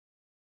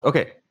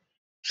Okay.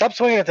 Stop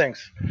swinging at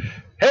things.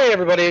 Hey,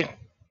 everybody.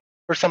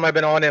 First time I've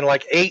been on in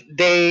like 8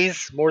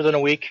 days, more than a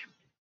week.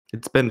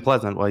 It's been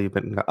pleasant while you've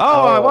been.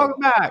 Oh,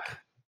 welcome back.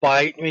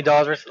 Bite me,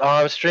 Dozreth.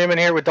 I was streaming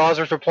here with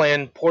Dozreth. We're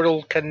playing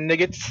Portal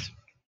Kniggets.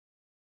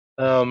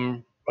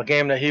 A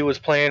game that he was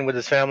playing with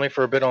his family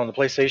for a bit on the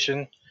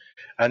PlayStation.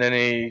 And then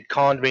he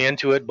conned me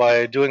into it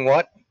by doing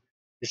what?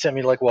 He sent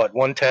me like what?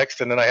 One text,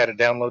 and then I had it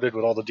downloaded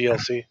with all the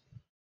DLC.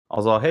 I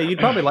was all, hey, you'd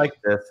probably like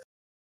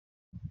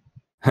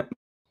this.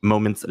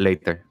 Moments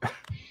later.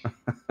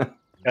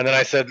 And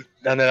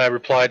then I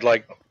replied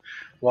like,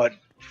 what,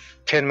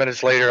 10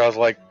 minutes later, I was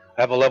like,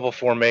 I have a level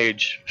 4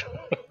 mage.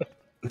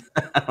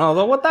 I was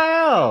like, what the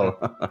hell?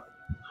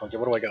 Okay,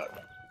 what do I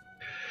got?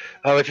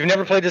 If you've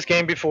never played this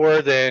game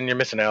before, then you're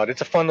missing out.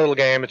 It's a fun little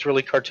game. It's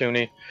really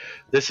cartoony.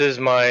 This is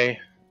my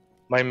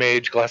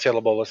mage,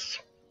 Glaciella Bolus.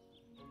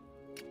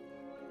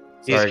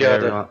 Sorry,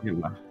 guys, I get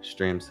my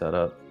stream set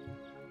up.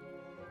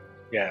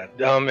 Yeah,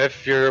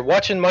 if you're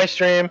watching my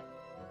stream,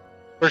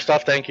 first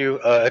off, thank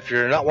you. If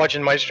you're not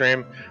watching my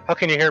stream, how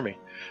can you hear me?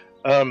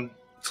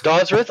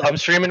 Dozreth, I'm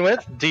streaming with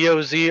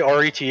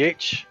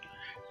Dozreth.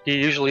 He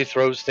usually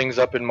throws things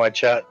up in my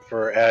chat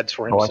for ads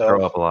for himself. I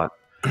throw up a lot.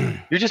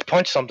 You just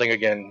punched something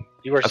again.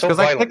 You are That's so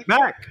violent. I clicked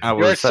back.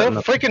 You are so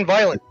freaking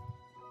violent.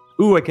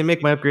 Ooh, I can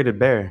make my upgraded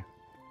bear.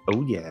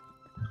 Oh yeah.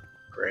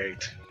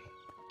 Great.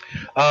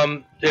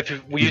 If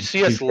you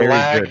see us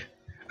lag,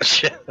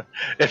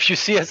 if you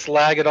see us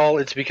lag at all,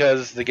 it's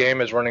because the game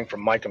is running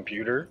from my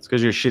computer. It's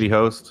because you're a shitty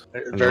host.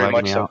 Very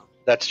much so.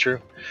 That's true.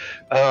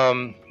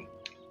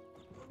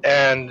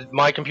 And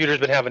my computer's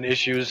been having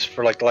issues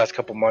for like the last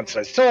couple months.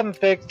 I still haven't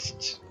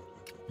fixed.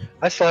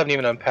 I still haven't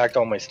even unpacked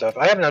all my stuff.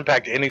 I haven't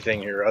unpacked anything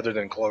here other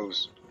than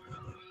clothes.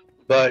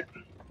 But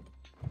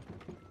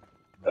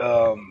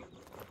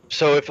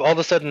so if all of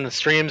a sudden the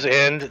streams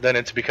end, then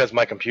it's because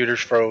my computer's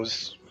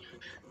froze,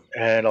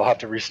 and I'll have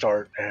to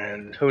restart.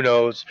 And who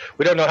knows?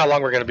 We don't know how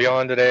long we're going to be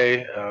on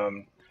today.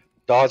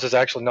 Dawes is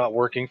actually not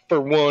working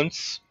for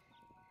once.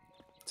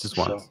 Just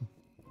once. So,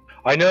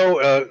 I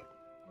know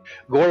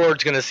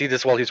Gorlord's going to see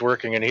this while he's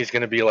working, and he's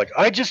going to be like,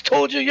 I just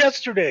told you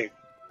yesterday.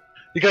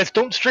 You guys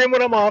don't stream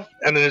when I'm off,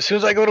 and then as soon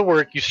as I go to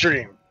work, you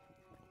stream.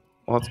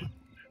 Well,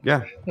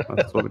 yeah,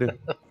 that's what we do.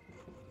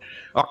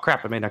 Oh,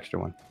 crap, I made an extra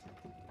one.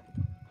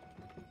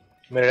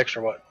 You made an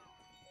extra what?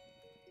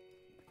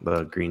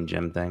 The green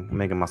gem thing. I'm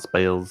making my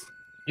spells.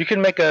 You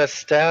can make a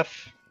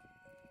staff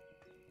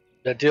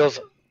that deals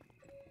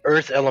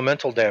earth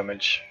elemental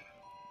damage.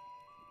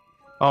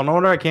 Oh, no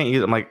wonder I can't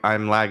use it.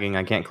 I'm lagging.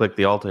 I can't click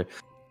the altar.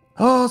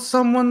 Oh,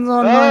 someone's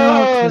on my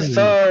altar. Oh,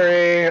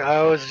 sorry.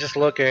 I was just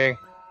looking.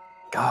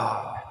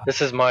 God. This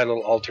is my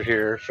little altar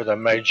here for the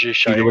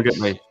magicians. You look at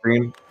my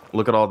stream.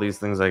 Look at all these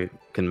things I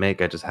can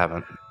make. I just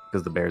haven't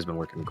because the bear's been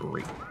working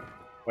great.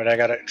 Wait,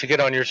 to get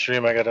on your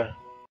stream, I gotta.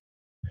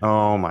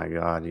 Oh my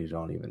God, you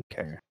don't even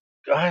care.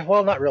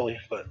 Well, not really,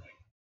 but.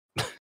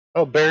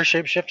 Oh, bear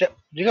shapeshift. Yeah,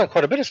 you got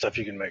quite a bit of stuff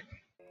you can make.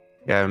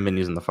 Yeah, I haven't been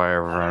using the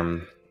fire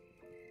of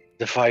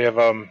The fire of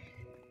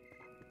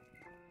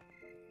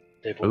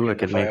Ooh, I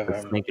can make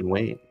the snake and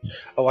wait.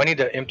 Oh, I need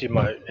to empty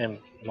my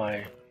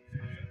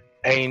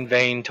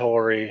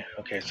inventory.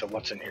 Okay, so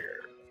what's in here?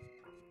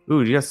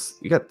 Ooh, you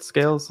got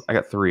scales? I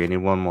got 3. I need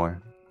 1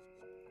 more.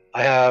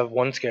 I have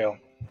 1 scale.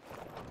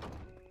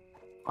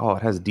 Oh,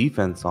 it has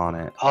defense on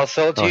it. I'll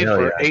sell it to you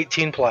for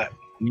 18 plat.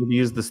 I need to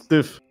use the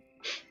stiff.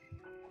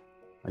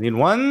 I need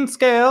 1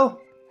 scale.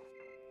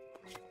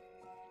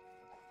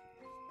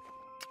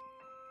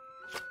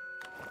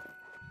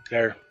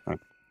 There.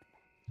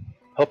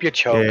 Hope you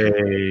choke.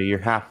 Hey, you're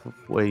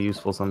halfway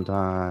useful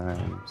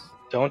sometimes.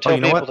 Don't tell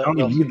people that I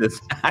don't need this.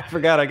 I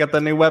forgot I got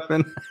the new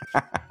weapon.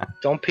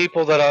 Don't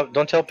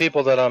tell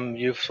people that I'm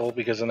useful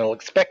because then they'll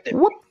expect it.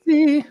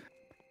 Whoopsie.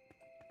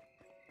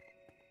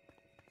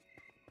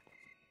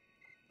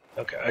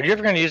 Okay, are you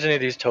ever going to use any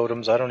of these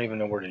totems? I don't even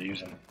know where to use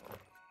them.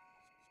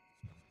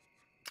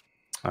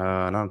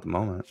 Not at the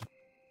moment.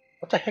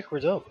 What the heck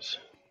were those?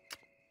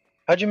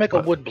 How'd you make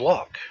a wood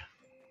block?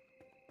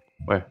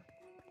 Where?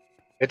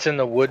 It's in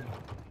the wood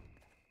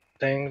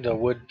thing, the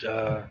wood,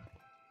 Oh,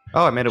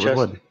 I made it with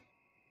wood.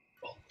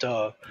 Well,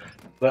 duh.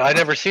 But I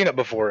never seen it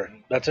before.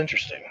 That's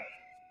interesting.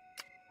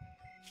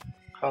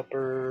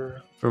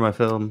 Copper. For my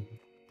film,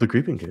 The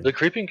Creeping Kid. The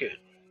Creeping Kid.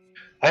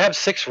 I have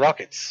 6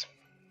 rockets.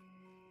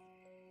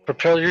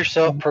 Propel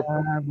yourself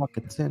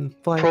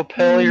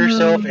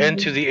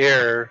into the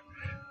air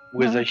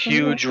with a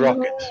huge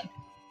rocket.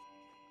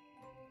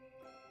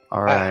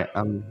 All right,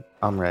 I'm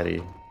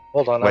ready.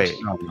 Hold on. Wait,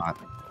 no, I'm not.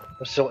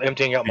 I'm still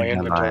emptying out my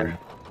inventory.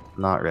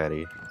 Not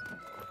ready.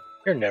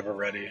 You're never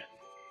ready.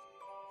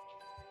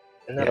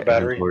 Isn't that a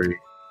battery?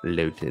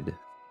 Loaded.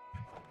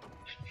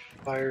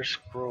 Fire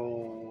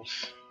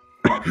scrolls.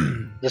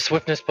 The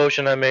swiftness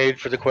potion I made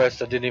for the quest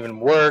that didn't even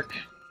work.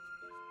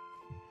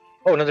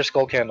 Oh, another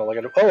skull candle. I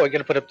gotta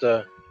put up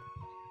the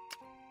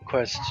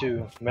quest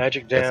too.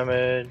 Magic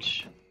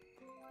damage.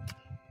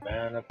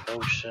 Mana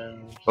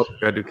potions. Oh,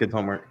 gotta do kids'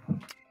 homework.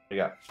 What you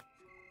got?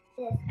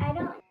 Yes, I don't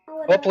know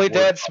what Hopefully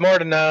Dad's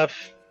smart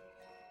enough.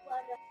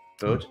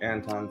 Coach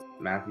Anton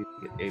Matthew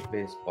to get 8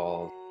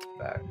 baseballs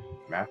back.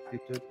 Matthew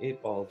took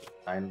 8 balls,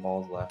 9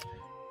 balls left.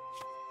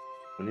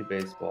 20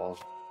 baseballs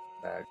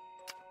back.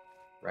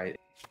 Right.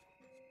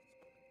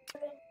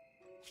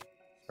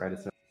 Right.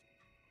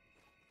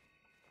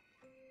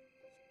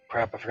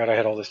 Crap, I forgot I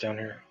had all this down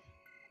here.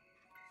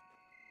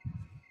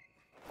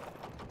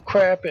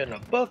 Crap in a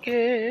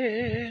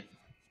bucket!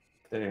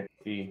 There,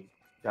 he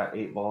got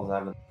 8 balls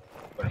out of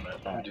Wait a minute,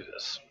 let me do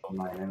this.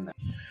 mine in there.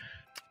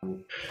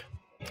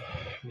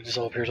 Let me just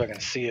all up here so I can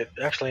see it.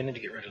 Actually, I need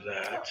to get rid of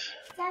that.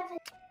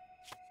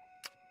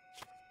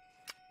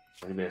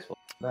 20 baseballs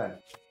back.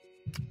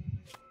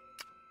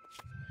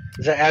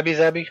 Is that Abby's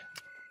Abby?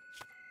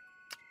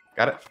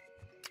 Got it.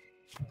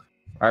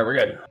 Alright, we're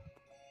good.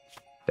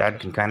 Dad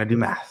can kind of do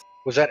math.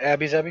 Was that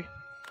Abby's Abby?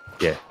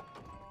 Yeah.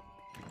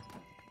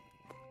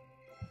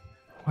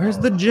 Where's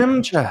the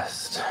gym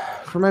chest?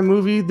 For my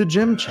movie, The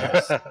Gym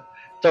Chest.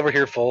 It's over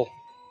here full.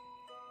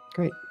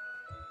 Great.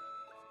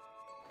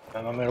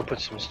 I'm gonna put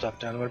some stuff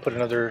down. I'm gonna put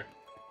another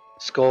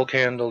skull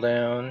candle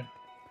down.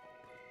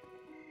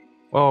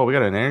 Oh, we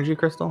got an energy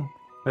crystal?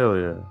 Hell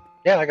yeah.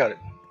 Yeah, I got it.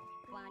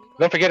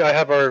 Don't forget, I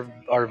have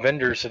our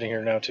vendor sitting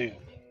here now too.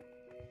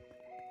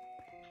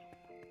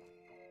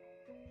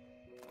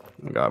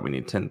 Oh God, we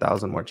need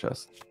 10,000 more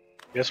chests.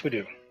 Yes, we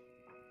do.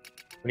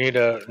 We need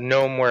a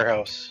gnome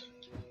warehouse.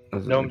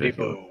 Gnome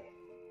ridiculous. depot.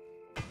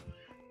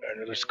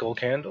 Another skull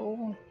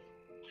candle.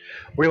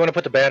 Where do you want to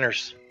put the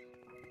banners?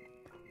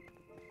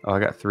 Oh, I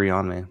got 3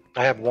 on me.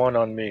 I have 1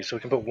 on me, so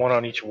we can put 1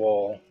 on each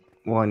wall.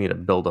 Well, I need to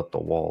build up the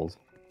walls.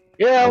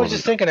 Yeah, I was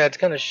just thinking that. It's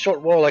kind of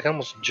short wall, I can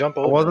almost jump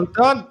over. I wasn't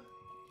done.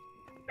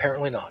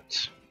 Apparently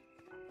not.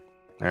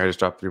 There, I just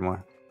dropped 3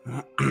 more.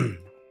 Cool. You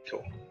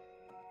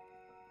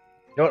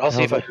know what? I'll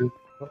see if I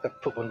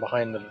put one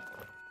behind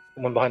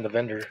the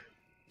vendor.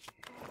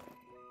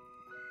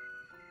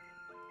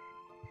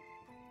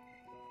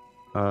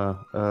 I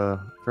forgot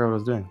what I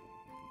was doing.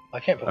 I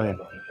can't put one behind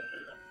the vendor.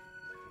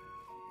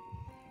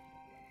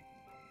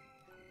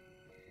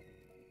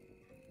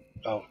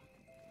 Oh.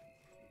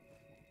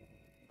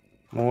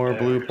 More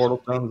blue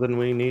portal stones than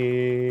we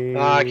need.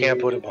 I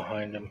can't put it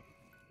behind him.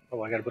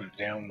 Oh, I gotta put it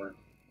downward.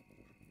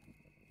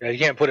 Yeah, you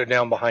can't put it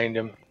down behind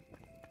him.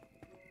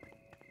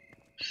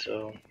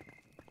 So,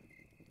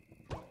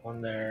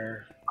 one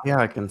there. Yeah,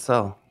 I can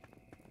sell.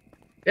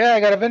 Yeah, I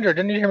got a vendor.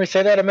 Didn't you hear me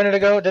say that a minute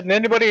ago? Didn't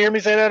anybody hear me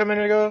say that a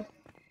minute ago?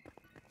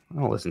 I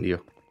don't listen to you.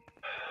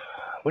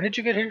 When did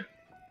you get here?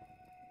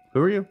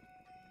 Who are you?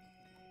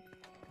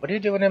 What are you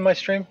doing in my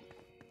stream?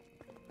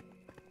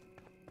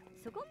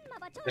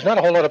 There's not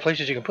a whole lot of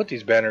places you can put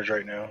these banners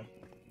right now.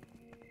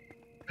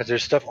 Because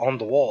there's stuff on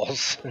the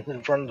walls,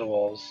 in front of the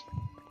walls.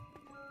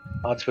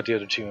 I'll just put the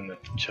other 2 in the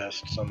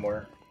chest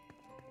somewhere.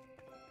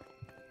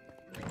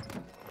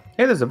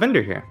 Hey, there's a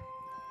vendor here.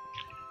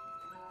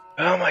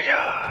 Oh my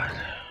god.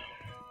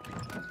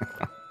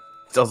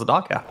 Sells a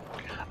dog out.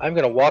 I'm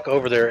gonna walk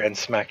over there and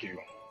smack you.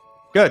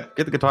 Good.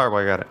 Get the guitar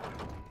while you got it.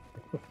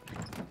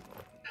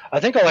 I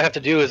think all I have to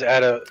do is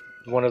add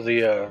one of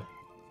the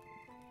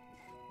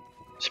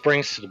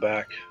springs to the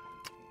back.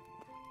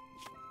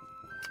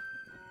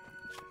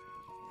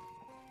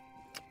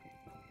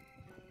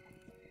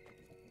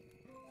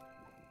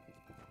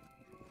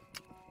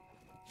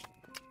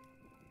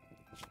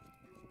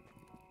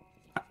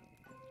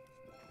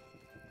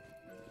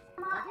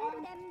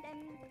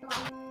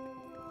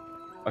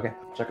 Okay,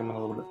 check them in a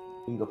little bit.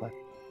 You can go play.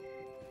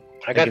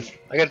 I got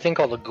a thing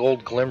called the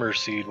gold glimmer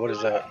seed. What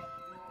is that?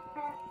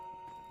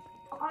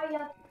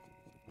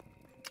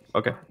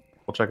 Okay,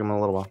 we'll check them in a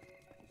little while.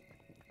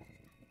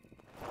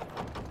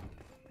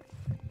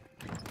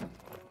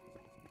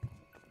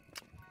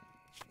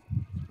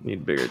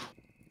 Need bigger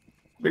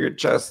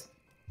chest.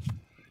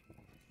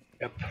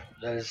 Yep,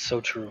 that is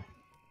so true.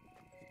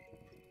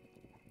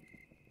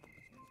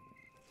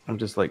 I'm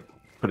just like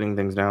putting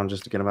things down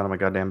just to get them out of my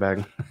goddamn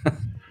bag.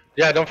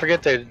 Yeah, don't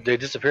forget they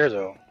disappear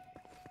though.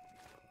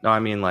 No, I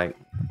mean like.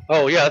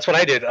 Oh yeah, that's what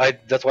I did.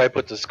 That's why I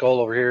put the skull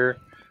over here.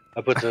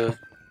 I put the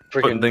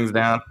freaking Putting things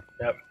down.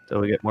 Yep. Till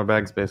we get more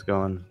bag space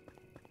going.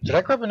 Did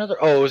I grab another?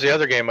 Oh, it was the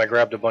other game. I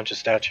grabbed a bunch of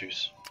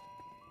statues.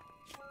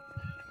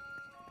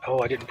 Oh,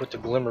 I didn't put the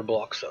glimmer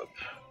blocks up.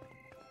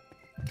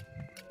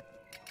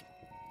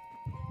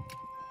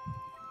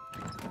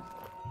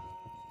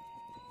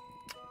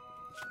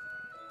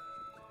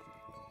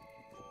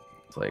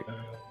 It's like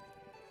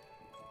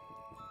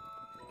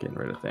getting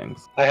rid of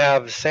things. I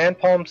have sand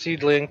palm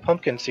seedling,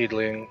 pumpkin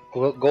seedling,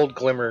 gold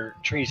glimmer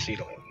tree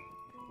seedling.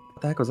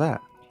 What the heck was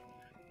that?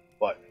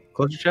 What?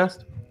 Close your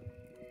chest.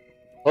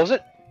 Close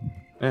it?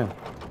 Yeah.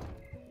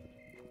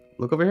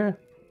 Look over here.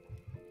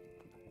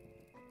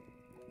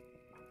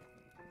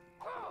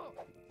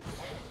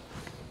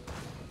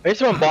 Are you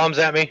throwing bombs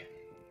at me?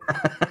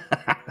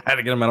 I had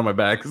to get them out of my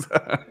bags.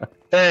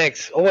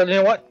 Thanks. Oh, well, you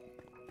know what?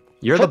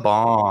 You're the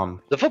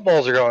bomb. The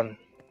footballs are gone.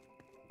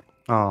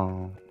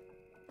 Oh.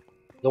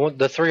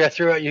 The 3 I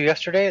threw at you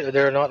yesterday,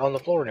 they're not on the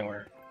floor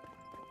anywhere.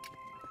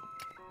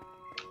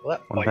 Well,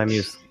 that One time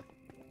you.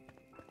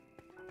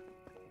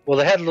 Well,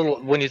 they had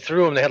little. When you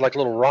threw them, they had like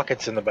little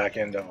rockets in the back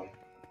end of them.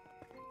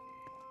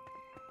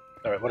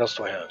 All right, what else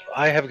do I have?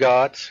 I have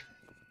got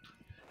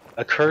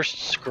a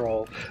cursed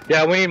scroll.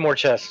 Yeah, we need more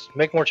chests.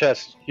 Make more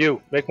chests.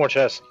 You make more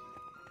chests.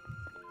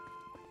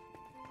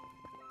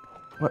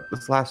 What?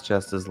 This last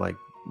chest is like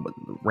what,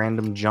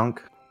 random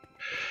junk.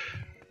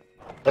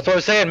 That's what I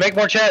was saying. Make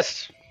more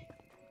chests.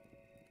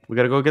 We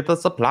gotta go get the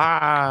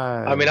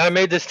supplies. I mean, I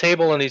made this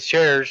table and these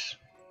chairs.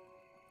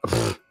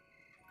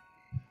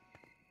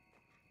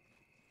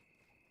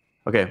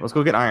 Okay, let's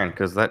go get iron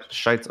because that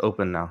shite's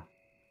open now.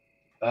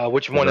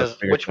 Which one is?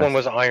 Which one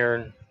was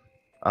iron?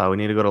 We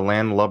need to go to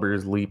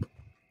Landlubber's Leap.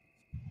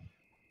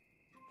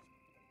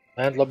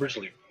 Landlubber's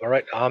Leap. All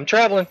right, I'm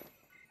traveling.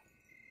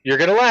 You're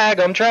gonna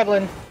lag. I'm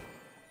traveling.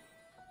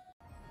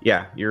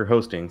 Yeah, you're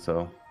hosting,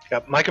 so. Yeah,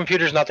 my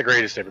computer's not the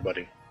greatest,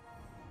 everybody.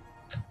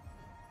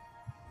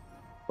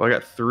 Well, I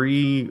got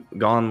 3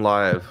 gone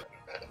live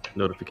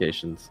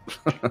notifications.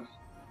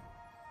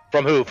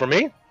 From who? From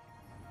me?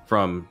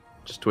 From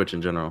just Twitch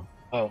in general.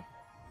 Oh.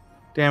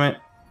 Damn it.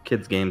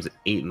 Kids games at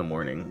 8 in the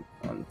morning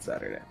on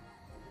Saturday.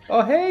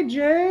 Oh, hey,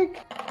 Jake.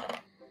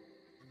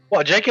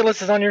 What,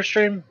 Jaculus is on your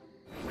stream?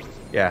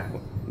 Yeah,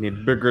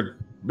 need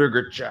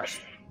bigger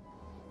chest.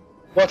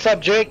 What's up,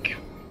 Jake?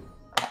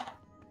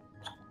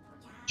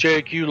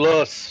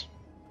 Jaculus.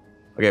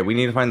 Okay, we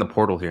need to find the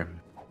portal here.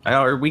 I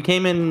know, we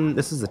came in.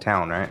 This is a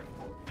town, right?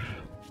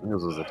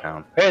 This was a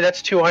town. Hey,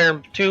 that's two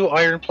iron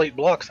plate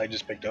blocks I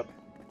just picked up.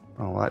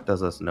 Oh, well, that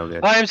does us no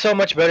good. I am so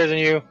much better than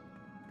you.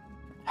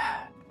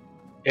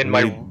 In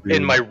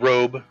my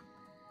robe.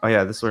 Oh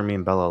yeah, this is where me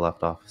and Bella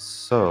left off.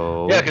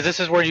 So yeah, because this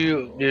is where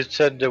you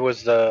said there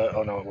was the.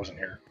 Oh no, it wasn't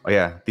here. Oh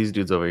yeah, these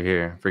dudes over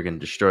here freaking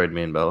destroyed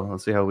me and Bella.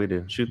 Let's see how we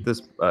do. Shoot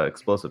this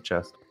explosive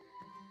chest,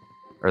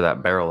 or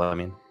that barrel. I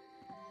mean.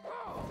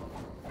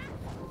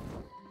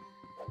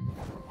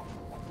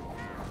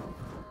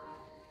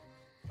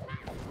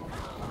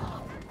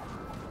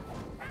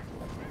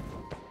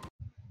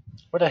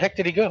 Where the heck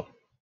did he go?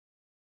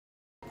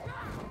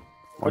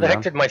 Where the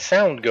heck did my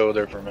sound go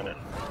there for a minute?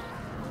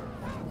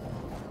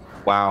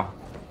 Wow.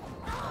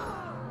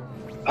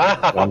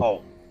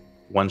 Ow!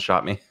 One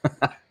shot me.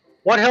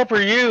 What help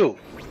are you?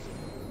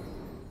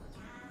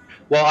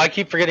 Well, I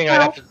keep forgetting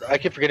I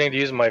keep forgetting to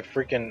use my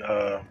freaking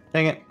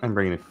Dang it! I'm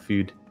bringing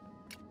food.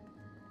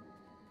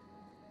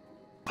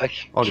 I'm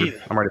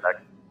already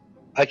back.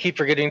 I keep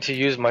forgetting to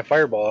use my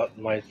fireball.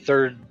 My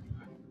third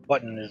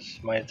button is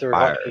my third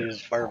hotkey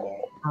is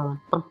fireball.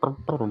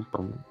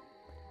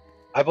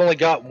 I've only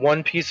got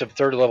one piece of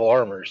 3rd level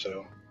armor,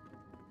 so.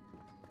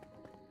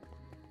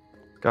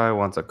 This guy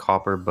wants a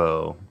copper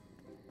bow.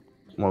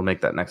 We'll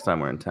make that next time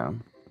we're in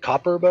town.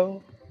 Copper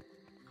bow?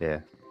 Yeah.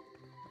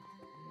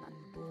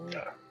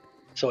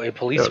 So a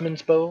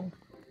policeman's bow?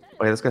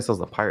 Oh yeah, this guy sells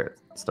the pirate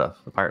stuff,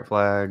 the pirate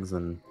flags,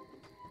 and.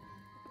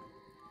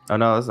 Oh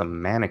no, this is a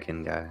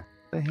mannequin guy.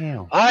 What the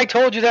hell? I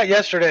told you that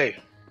yesterday.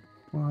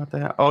 What the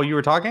hell? Oh, you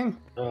were talking?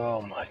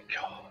 Oh my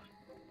god.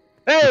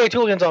 Hey,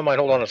 Tulian's on mine.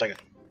 Hold on a second.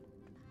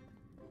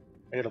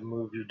 I gotta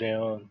move you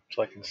down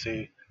so I can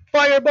see.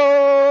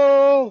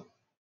 Fireball!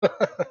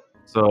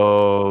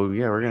 So,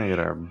 yeah, we're gonna get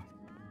our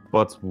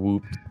butts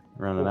whooped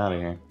running out of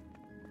here.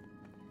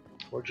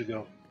 Where'd you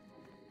go?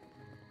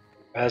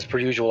 As per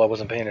usual, I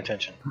wasn't paying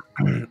attention.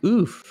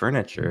 Ooh,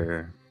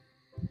 furniture.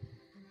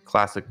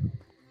 Classic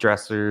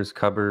dressers,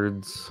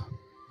 cupboards,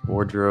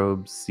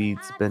 wardrobes,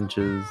 seats,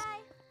 benches.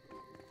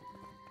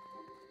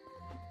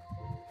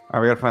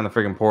 Alright, we gotta find the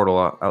friggin'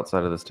 portal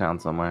outside of this town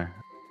somewhere.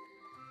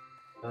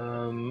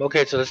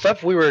 Okay, so the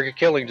stuff we were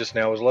killing just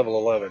now was level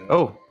 11.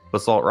 Oh,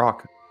 basalt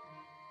rock.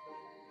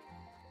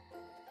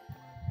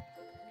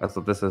 That's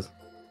what this is.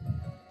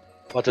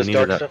 What, this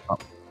dark stuff? Oh,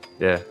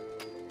 yeah.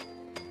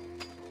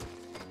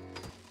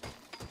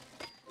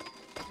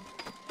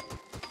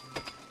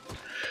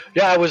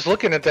 Yeah, I was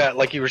looking at that,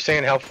 like you were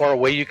saying how far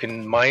away you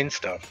can mine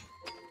stuff.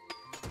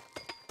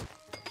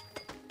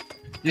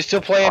 You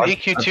still playing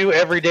EQ2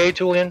 every day,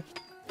 Tulian?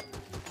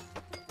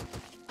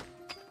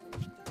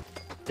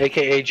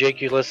 AKA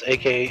Jaculus,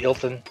 AKA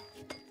Ilton.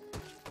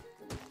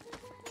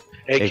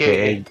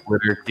 AKA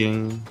Glitter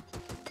King.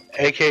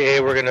 AKA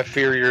we're gonna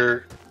fear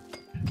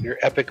your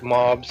epic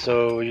mob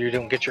so you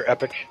don't get your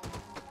epic.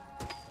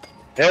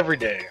 Every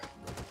day.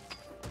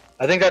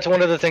 I think that's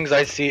one of the things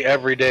I see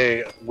every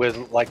day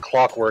with like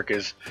clockwork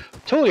is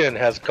Tulian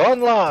has gone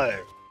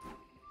live.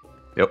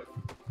 Yep.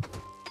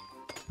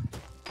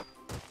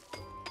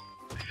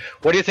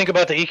 What do you think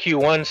about the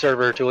EQ1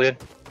 server, Tulian?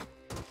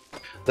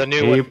 The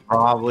new one. He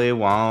probably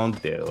won't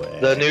do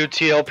it. The new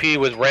TLP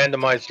with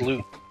randomized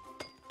loot.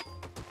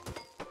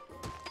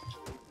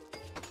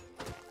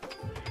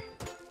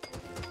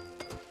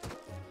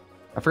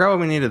 I forgot what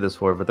we needed this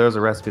for, but there was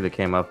a recipe that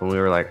came up and we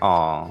were like,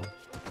 "Aw,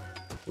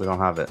 we don't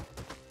have it."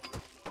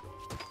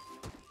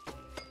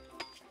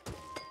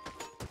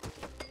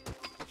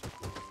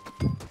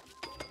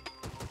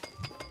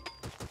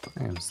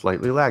 I am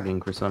slightly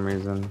lagging for some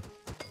reason.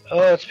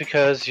 Oh, it's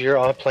because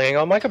you're playing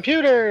on my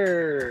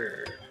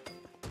computer.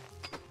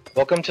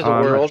 Welcome to the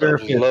I'm not world sure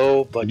of if it's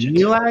low budget.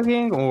 me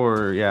lagging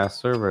or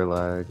server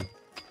lag.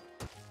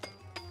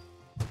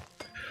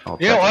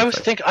 You know,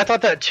 I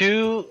thought that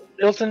too,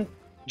 Ilton,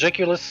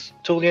 Jeculus,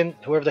 Tulian,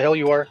 whoever the hell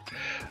you are.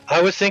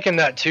 I was thinking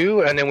that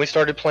too, and then we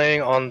started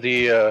playing on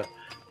the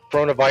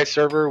Corona Vice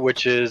server,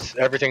 which is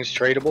everything's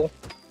tradable.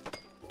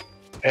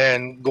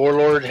 And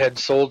Gorelord had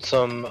sold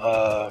some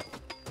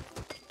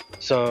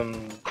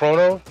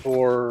chrono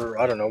for,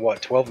 I don't know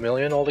what, 12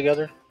 million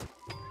altogether.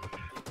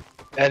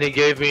 And he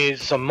gave me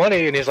some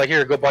money, and he's like,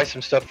 "Here, go buy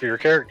some stuff for your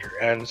character."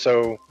 And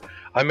so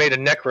I made a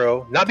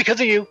necro, not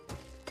because of you.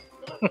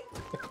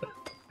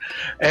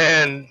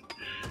 And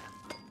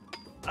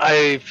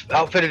I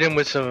outfitted him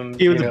with some.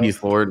 He was a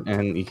Beast Lord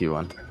and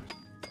EQ1.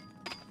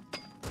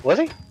 Was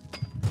he?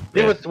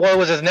 Yeah. It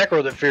was his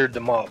necro that feared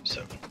the mob,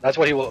 so that's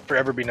what he will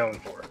forever be known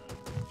for.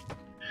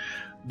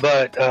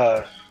 But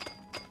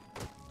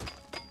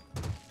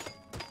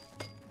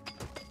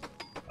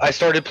I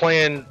started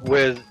playing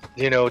with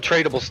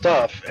tradable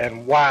stuff,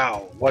 and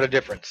wow, what a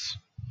difference!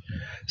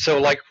 So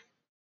like,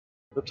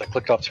 oops, I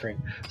clicked off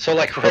screen. So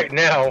like right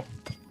now,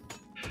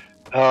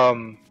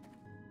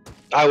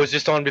 I was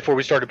just on before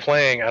we started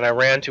playing, and I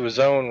ran to a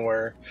zone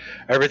where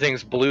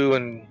everything's blue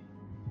and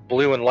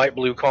light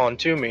blue con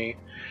to me,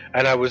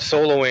 and I was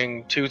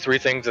soloing 2-3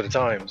 things at a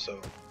time.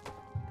 So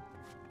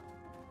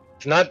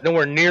it's not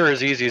nowhere near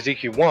as easy as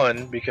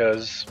EQ1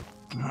 because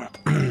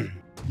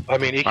I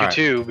mean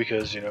EQ2 right.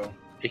 Because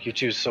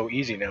EQ2 is so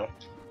easy now.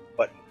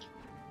 But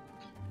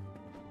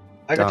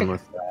I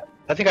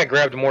think I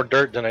grabbed more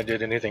dirt than I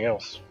did anything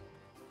else.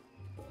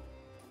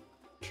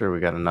 Sure, we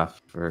got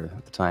enough for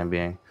the time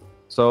being.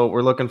 So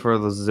we're looking for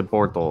the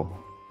portal.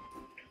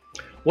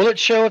 Will it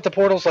show if the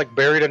portal's like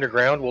buried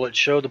underground? Will it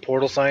show the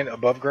portal sign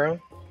above ground?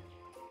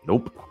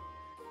 Nope.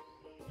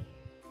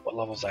 What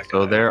level's that?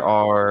 So there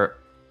are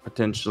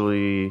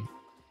potentially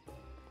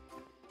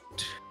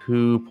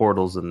 2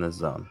 portals in this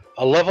zone.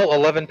 A level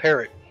 11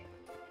 parrot.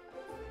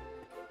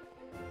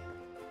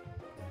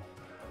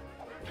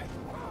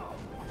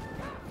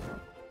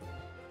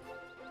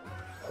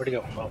 Where'd he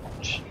go? Oh,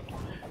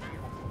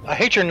 I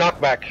hate your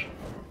knockback.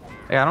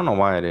 Hey, I don't know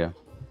why I do.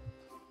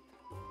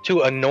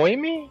 To annoy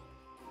me?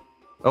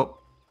 Oh,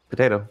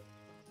 potato.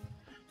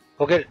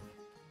 Go get it.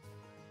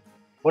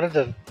 What did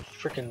the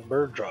freaking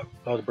bird drop?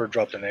 Oh, the bird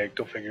dropped an egg.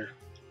 Go figure.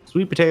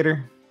 Sweet potato.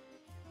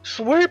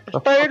 Sweet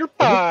potato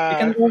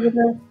pie.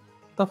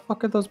 The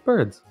fuck are those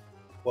birds?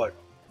 What?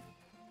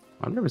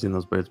 I've never seen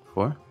those birds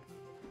before.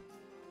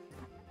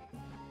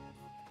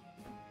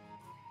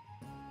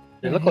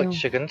 They look like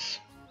chickens.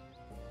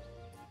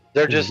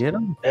 They're just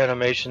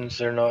animations.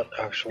 They're not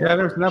actual. Yeah, I've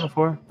never seen that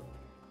before.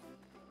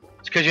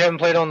 It's because you haven't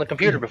played on the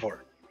computer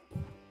before.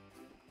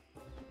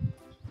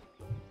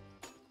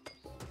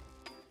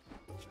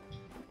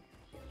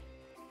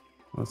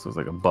 This was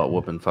like a butt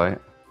whooping fight.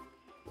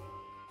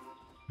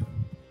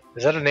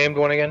 Is that a named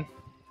one again?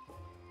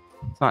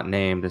 It's not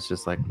named. It's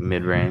just like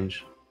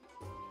mid-range.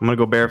 I'm gonna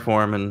go bear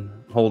for him and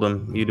hold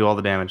him. You do all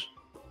the damage.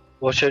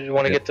 Well, should you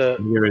want to get the?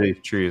 Get rid of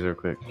these trees real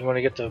quick. You want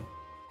to get the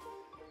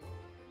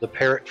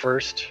parrot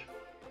first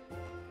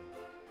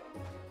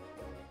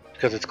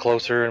because it's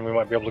closer and we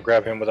might be able to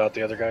grab him without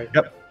the other guy.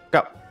 Yep.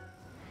 Go.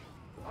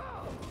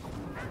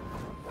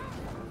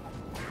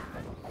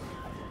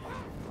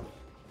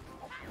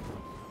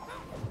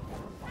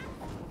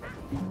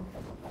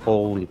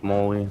 Holy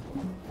moly.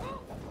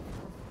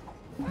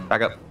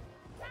 Back up.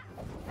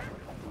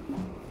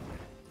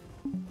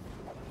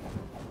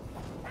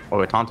 Oh,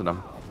 I taunted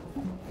him.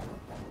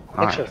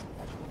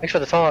 Thanks for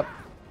the taunt.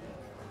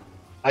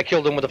 I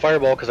killed him with a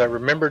fireball because I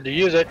remembered to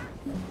use it.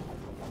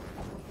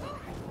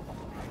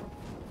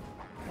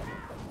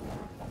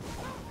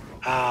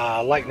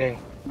 Ah, lightning.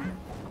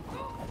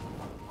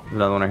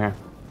 Another one right here.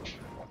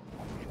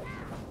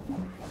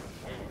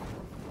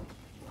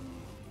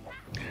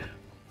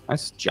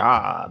 Nice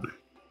job.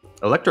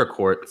 Electro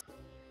quartz.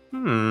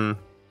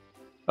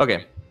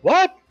 Okay.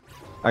 What?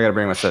 I gotta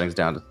bring my settings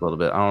down just a little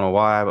bit. I don't know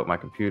why, but my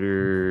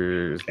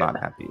computer is not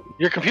happy.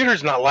 Your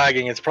computer's not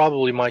lagging. It's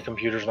probably my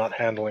computer's not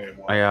handling it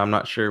well. Yeah, I'm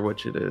not sure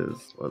which it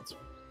is. Let's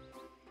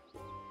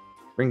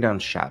bring down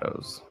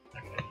shadows.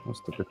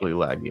 Those typically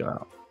lag you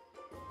out.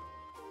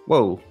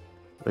 Whoa.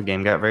 The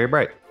game got very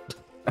bright.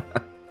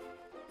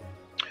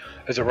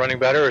 Is it running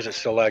better or is it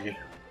still laggy?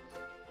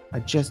 I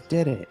just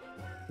did it.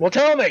 Well,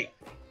 tell me.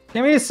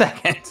 Give me a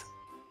second.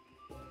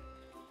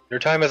 Your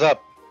time is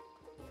up.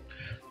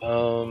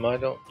 I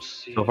don't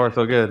see. So far,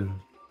 so good. Okay,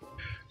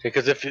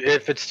 because if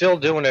it's still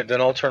doing it,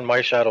 then I'll turn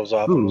my shadows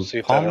off and we'll see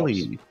if that helps.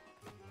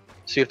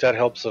 See if that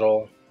helps at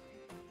all.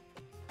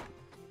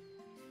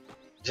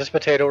 Is this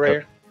potato right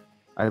here?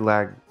 I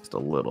lagged just a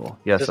little.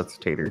 Yes, that's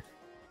tater.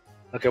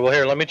 Okay, well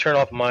here, let me turn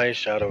off my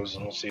shadows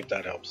and we'll see if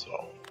that helps at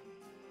all.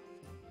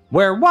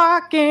 We're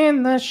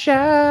walking the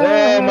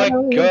shadows. Oh my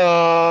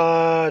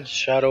god,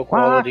 shadow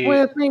quality.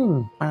 Walk with me.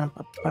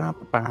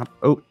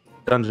 Oh,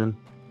 dungeon.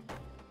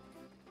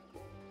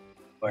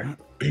 Where?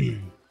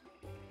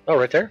 Oh,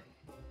 right there?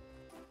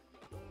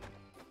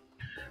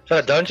 Is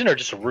that a dungeon or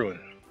just a ruin?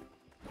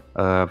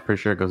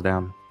 Pretty sure it goes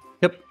down.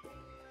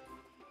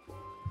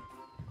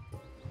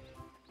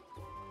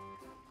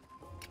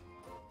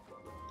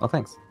 Oh,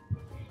 thanks.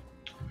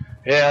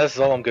 Yeah, this is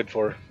all I'm good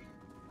for.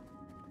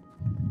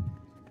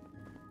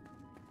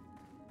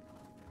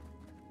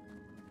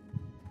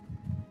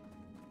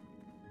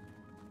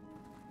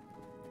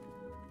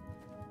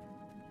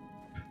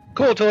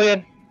 Cool,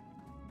 Tullian.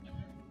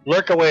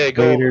 Lurk away.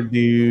 Go. Later,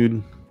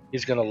 dude.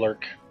 He's gonna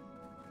lurk.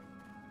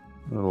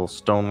 A little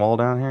stone wall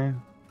down here.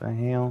 The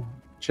hell?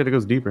 Shit, it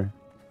goes deeper.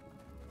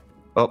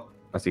 Oh,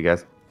 I see,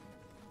 guys.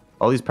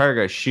 All these pirate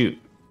guys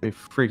shoot. They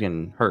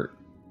freaking hurt.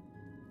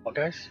 What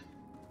guys?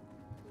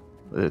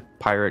 The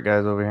pirate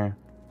guys over here.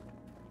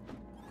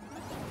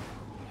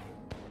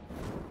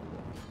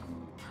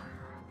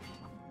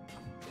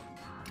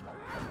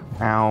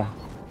 Ow.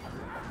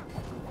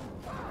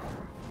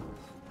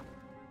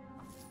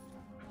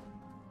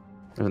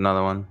 There's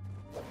another one.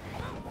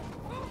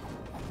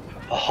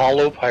 A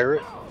hollow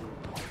pirate?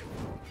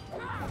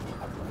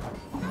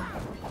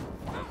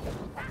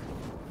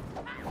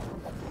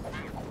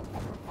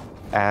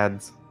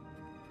 Ads.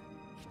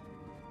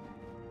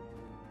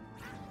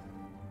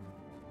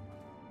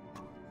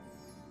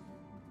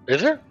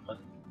 Is there?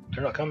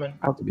 They're not coming.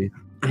 Have to be.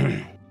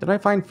 Did I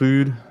find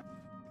food?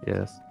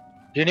 Yes.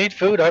 Do you need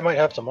food? I might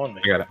have some on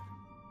me. I got it.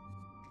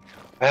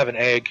 I have an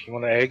egg. You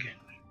want an egg?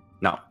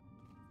 No.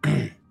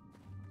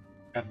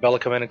 Have Bella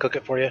come in and cook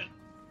it for you?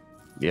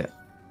 Yeah.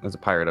 There's a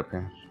pirate up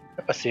here.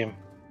 Yep, I see him.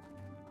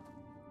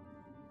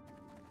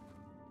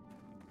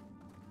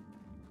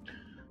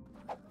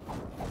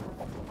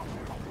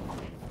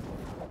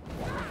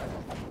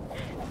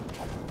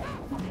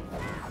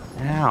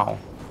 Ow.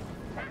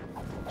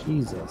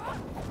 Jesus.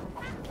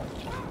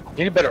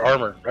 You need better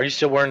armor. Are you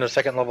still wearing the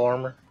second level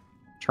armor?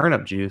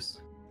 Turnip juice.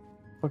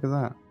 What the fuck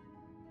is that?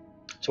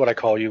 That's what I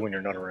call you when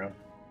you're not around.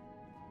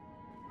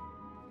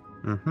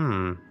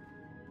 Mm-hmm.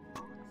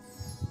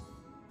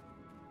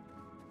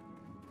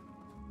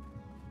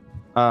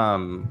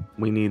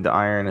 We need the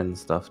iron and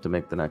stuff to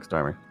make the next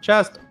armor.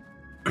 Chest!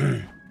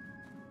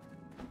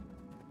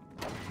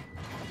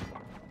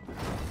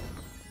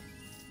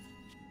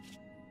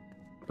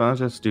 Bunch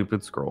of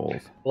stupid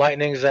scrolls.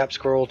 Lightning zap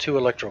scroll, 2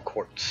 electro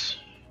quartz.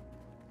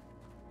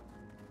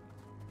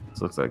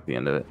 This looks like the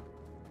end of it.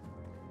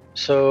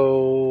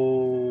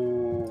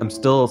 So... I'm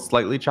still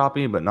slightly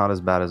choppy, but not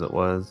as bad as it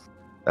was.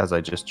 As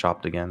I just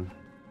chopped again.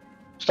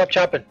 Stop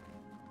chopping.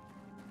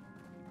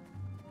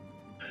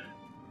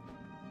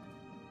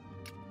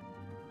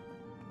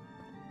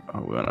 Oh,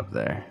 we went up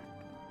there.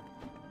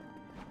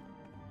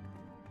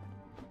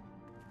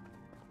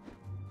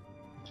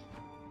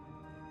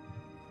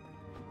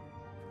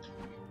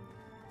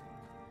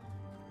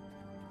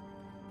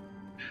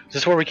 Is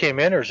this where we came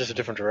in, or is this a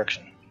different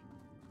direction?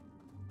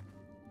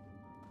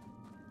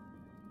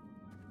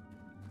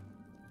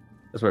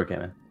 That's where it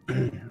came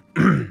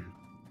in.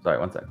 Sorry,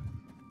 one sec.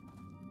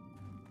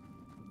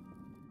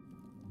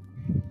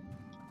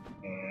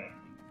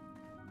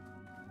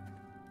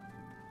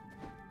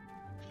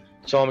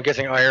 So I'm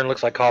guessing iron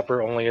looks like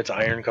copper, only it's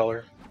iron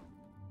color.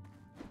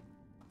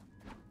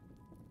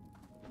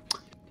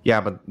 Yeah,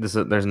 but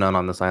there's none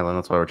on this island.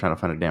 That's why we're trying to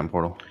find a damn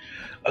portal.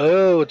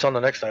 Oh, it's on the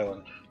next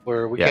island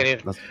where we Yeah,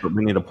 can't.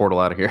 we need a portal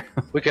out of here.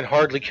 We can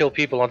hardly kill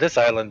people on this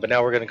island, but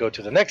now we're going to go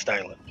to the next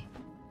island.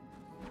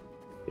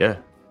 Yeah,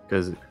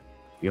 because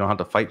you don't have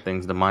to fight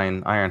things to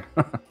mine iron.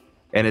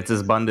 And it's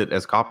as abundant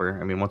as copper.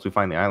 I mean, once we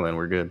find the island,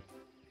 we're good.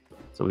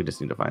 So we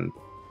just need to find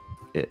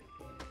it.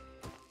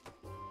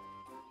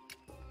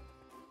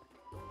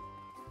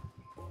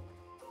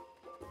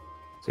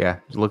 So yeah,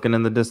 just looking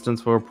in the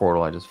distance for a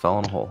portal. I just fell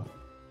in a hole.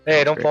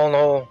 Hey, don't great. fall in the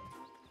hole.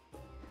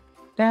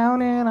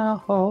 Down in a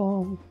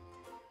hole.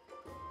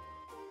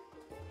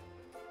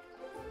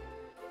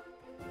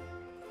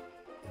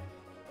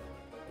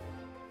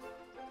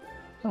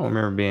 I don't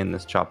remember being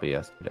this choppy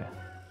yesterday.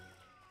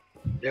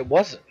 It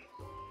wasn't.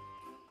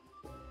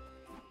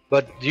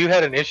 But you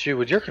had an issue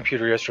with your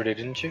computer yesterday,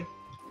 didn't you?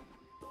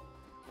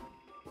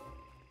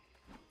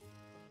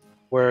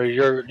 Where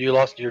you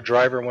lost your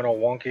driver and went all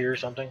wonky or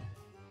something?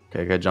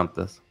 Okay, I gotta jump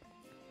this.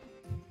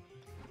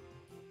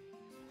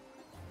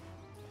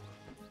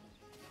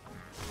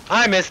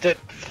 I missed it.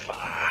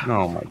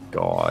 Oh my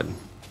god.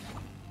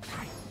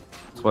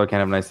 That's why I can't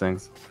have nice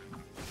things.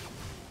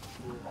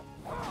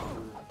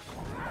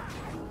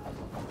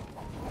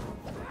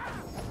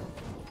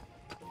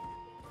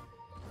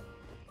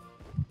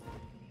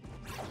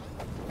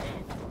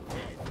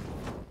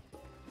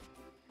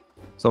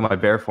 So my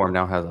bear form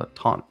now has a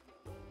taunt.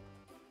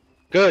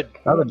 Good.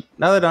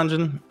 Another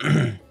dungeon.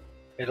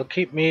 It'll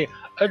keep me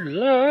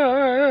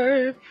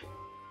alive.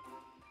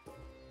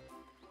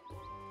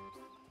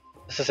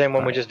 It's the same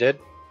one we just did.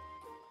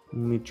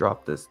 Let me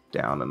drop this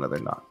down another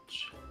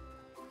notch.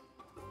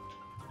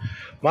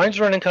 Mine's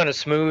running kind of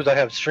smooth. I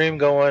have stream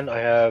going. I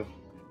have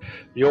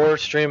your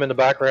stream in the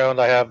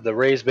background. I have the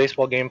Rays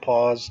baseball game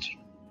paused.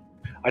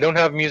 I don't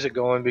have music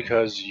going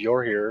because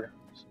you're here.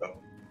 So.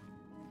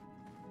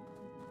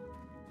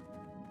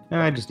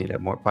 Yeah, I just need to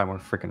buy more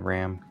freaking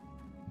RAM.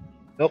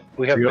 Nope,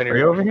 we haven't been here. Are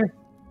you over here?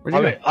 Where'd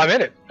you go? I'm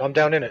in it. I'm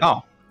down in it.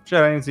 Oh, shit,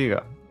 I didn't see you go.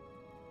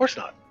 Of course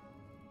not.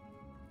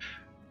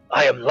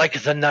 I am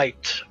like the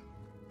night.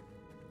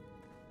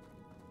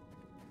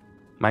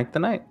 Mike the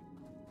Knight.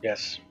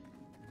 Yes.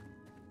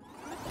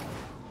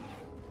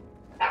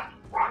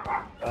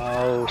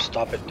 Oh,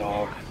 stop it,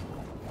 dog.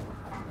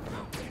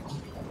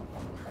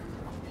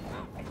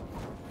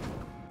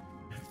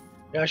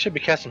 Yeah, I should be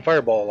casting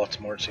Fireball lots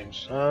more, it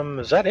seems.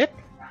 Is that it?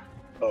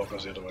 Oh, it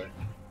goes the other way.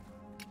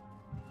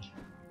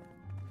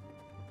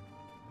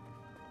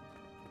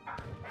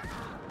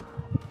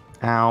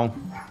 Ow.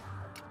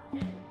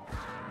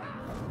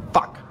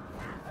 Fuck.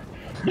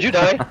 Did you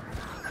die?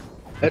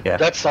 Yeah.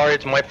 That's sorry,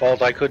 it's my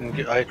fault. I couldn't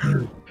get, I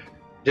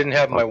didn't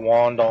have my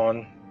wand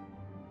on.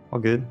 All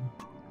good.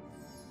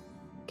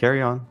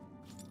 Carry on.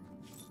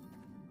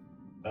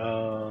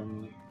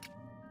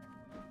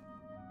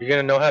 You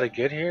gonna know how to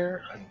get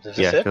here? Is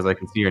Yeah, this it? because I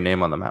can see your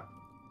name on the map.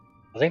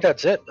 I think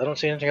that's it. I don't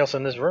see anything else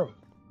in this room.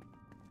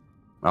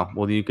 Oh,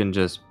 well, you can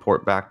just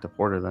port back to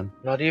Porter then.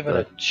 Not even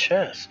Good. a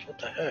chest. What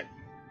the heck?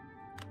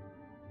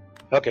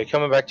 Okay,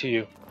 coming back to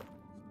you.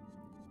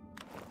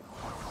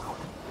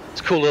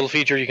 It's a cool little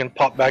feature. You can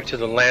pop back to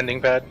the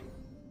landing pad.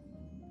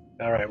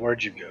 Alright,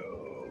 where'd you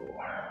go?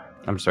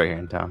 I'm just right here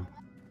in town.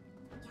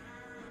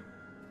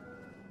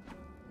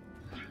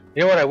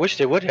 You know what I wish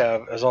they would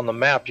have is on the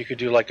map you could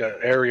do like an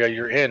area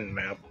you're in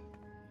map.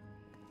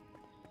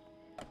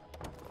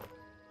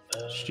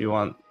 She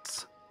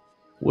wants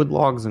wood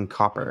logs and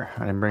copper.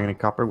 I didn't bring any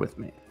copper with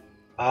me.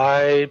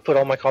 I put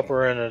all my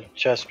copper in a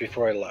chest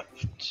before I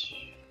left.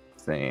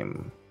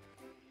 Same.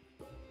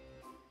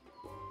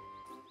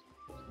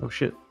 Oh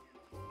shit.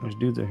 There's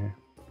dudes out here.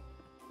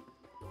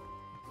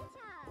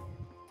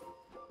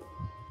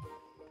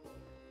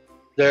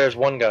 There's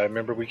one guy,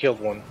 remember we killed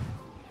one.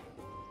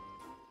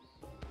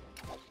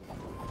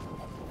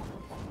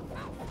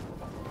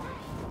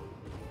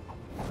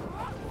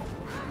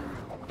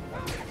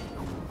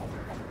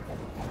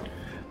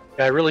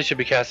 Yeah, I really should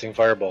be casting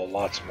Fireball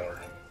lots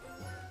more.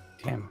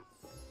 Damn.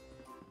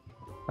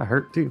 That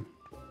hurt too.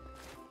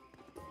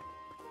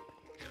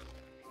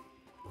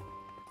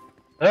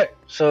 Alright,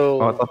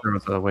 so Oh, I thought there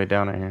was a way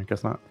down in here.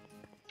 Guess not.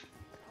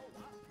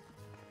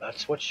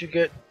 that's what you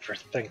get for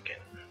thinking.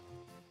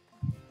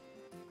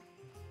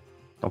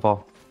 Don't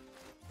fall.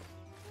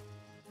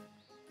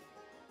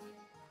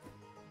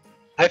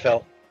 I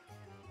fell.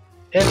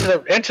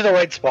 Into the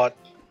right spot.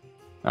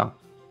 Oh.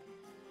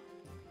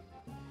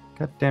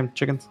 Goddamn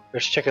chickens.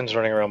 There's chickens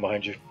running around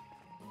behind you.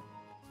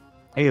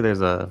 Hey,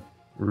 there's a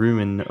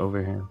rumen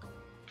over here.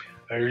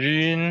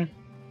 Irene.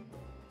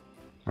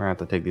 We're gonna have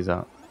to take these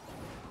out.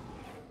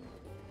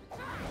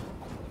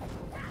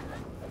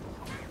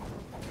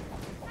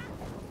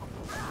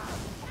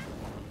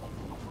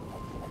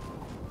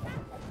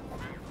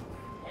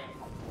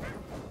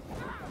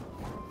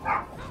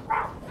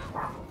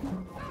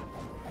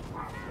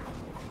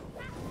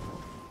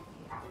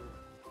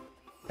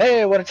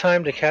 Hey, what a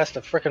time to cast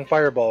a frickin'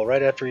 fireball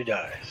right after he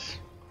dies.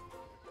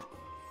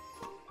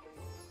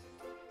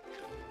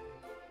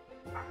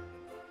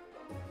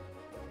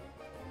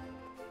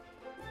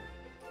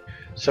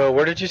 So,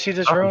 where did you see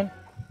this ruin?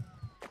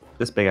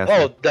 This big ass.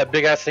 Oh, thing. that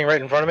big ass thing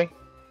right in front of me?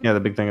 Yeah, the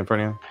big thing in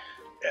front of you.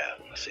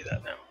 Yeah, I see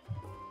that now.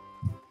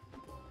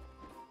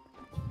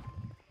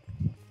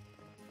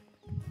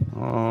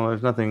 Oh,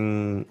 there's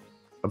nothing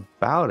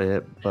about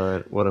it,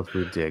 but what if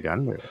we dig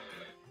under it?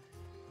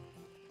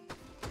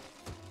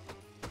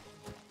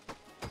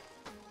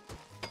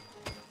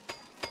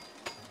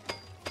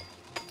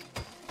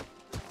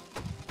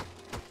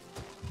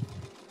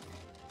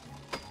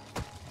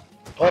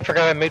 Oh, I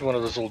forgot I made one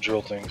of those little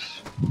drill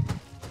things.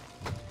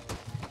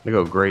 They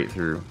go great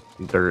through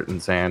dirt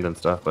and sand and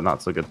stuff, but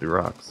not so good through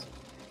rocks.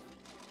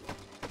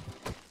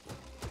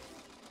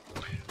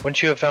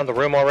 Wouldn't you have found the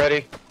room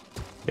already?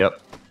 Yep.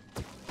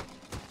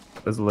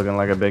 This is looking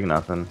like a big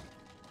nothing.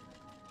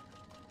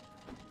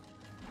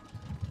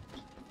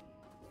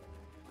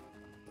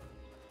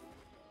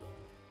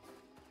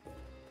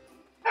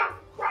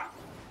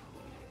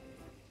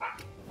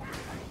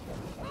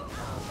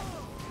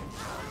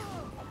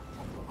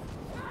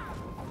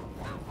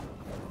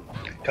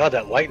 God,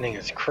 that lightning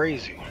is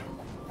crazy.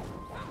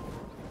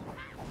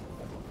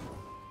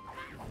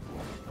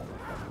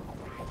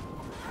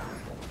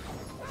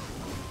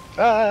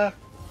 Ah!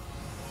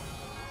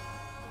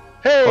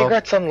 Hey, Well-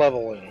 got some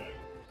leveling.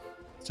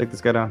 Let's take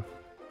this guy down.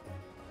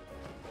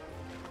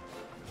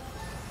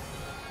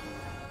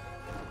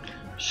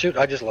 Shoot,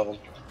 I just leveled.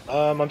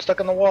 I'm stuck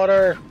in the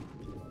water.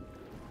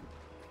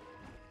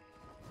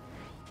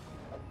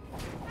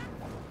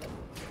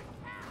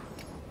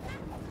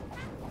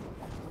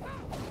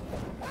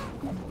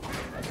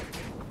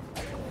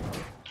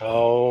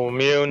 Oh,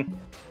 immune.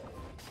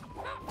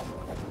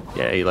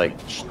 Yeah, he like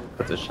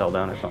puts his shell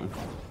down or something.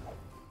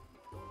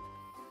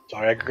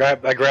 Sorry, I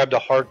grabbed a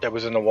heart that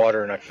was in the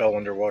water and I fell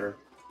underwater.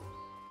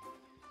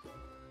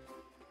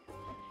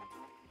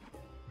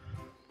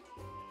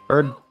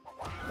 Bird.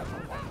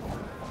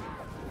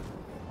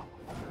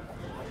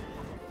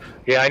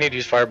 Yeah, I need to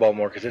use Fireball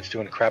more because it's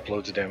doing crap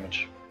loads of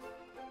damage.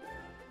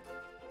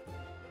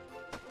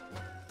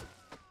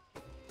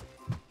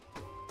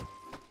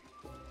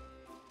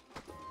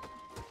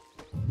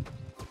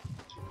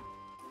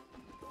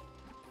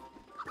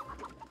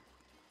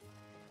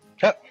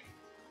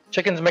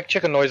 Chickens make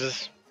chicken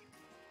noises.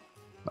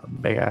 A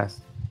big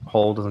ass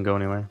hole doesn't go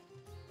anywhere.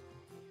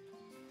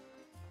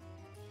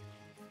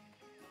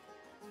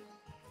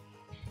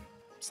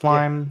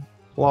 Slime,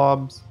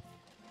 blobs.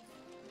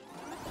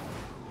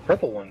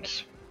 Purple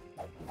ones.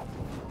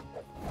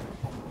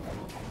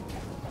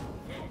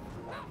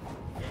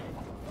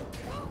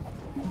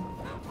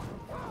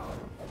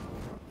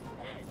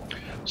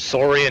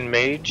 Saurian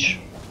mage.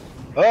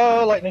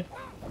 Oh, lightning.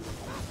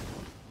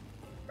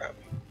 Crap.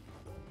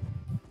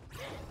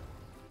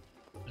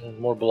 And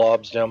more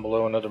blobs down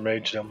below, another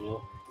mage down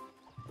below.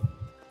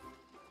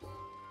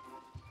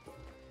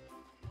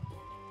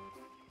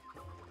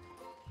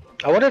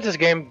 I wonder if this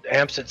game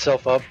amps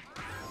itself up.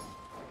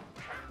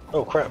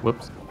 Oh crap.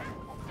 Whoops.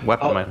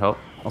 Weapon Oh. might help.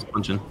 I was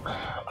punching.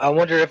 I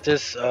wonder if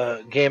this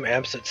game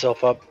amps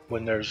itself up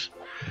when there's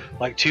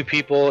like 2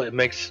 people. It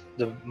makes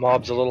the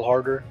mobs a little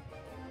harder.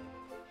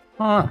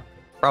 Huh.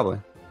 Probably.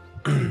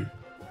 Because,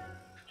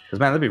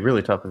 man, that'd be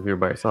really tough if you were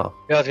by yourself.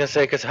 Yeah, I was gonna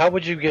say, because how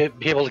would you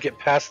be able to get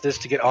past this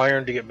to get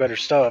iron to get better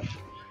stuff?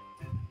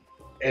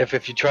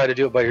 If you try to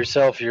do it by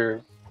yourself,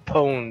 you're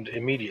pwned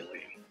immediately.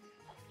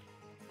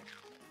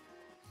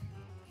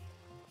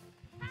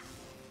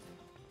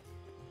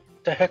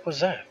 What the heck was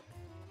that?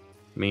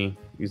 Me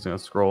using a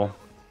scroll.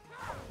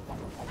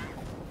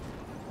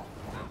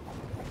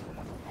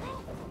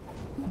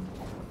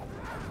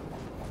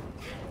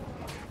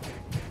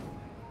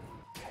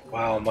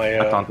 Wow, I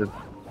taunted.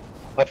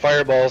 my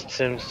fireballs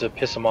seems to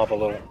piss him off a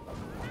little.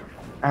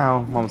 Ow,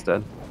 I'm almost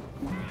dead.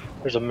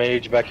 There's a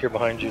mage back here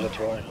behind you. That's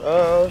why.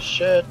 Oh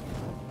shit!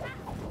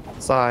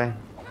 Sigh.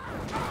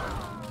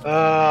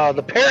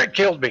 The parrot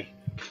killed me.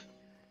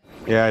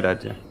 Yeah, I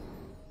died too.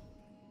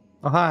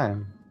 Oh, hi.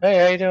 Hey,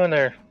 how you doing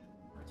there?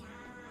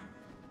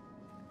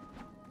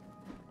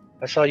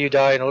 I saw you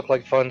die and it looked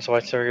like fun, so I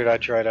figured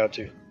I'd try it out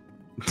too.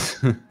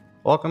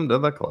 Welcome to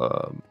the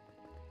club.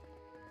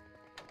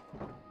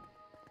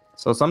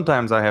 So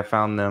sometimes I have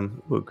found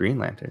them. Ooh, Green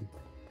Lantern.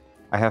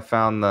 I have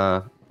found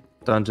the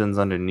dungeons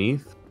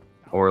underneath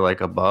or like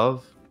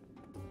above.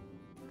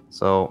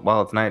 So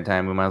while it's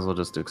nighttime, we might as well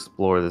just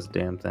explore this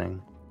damn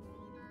thing.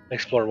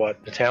 Explore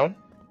what? The town?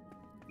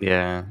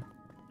 Yeah.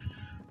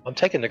 I'm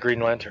taking the Green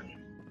Lantern.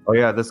 Oh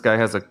yeah, this guy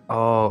has a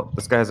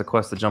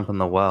quest to jump in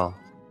the well.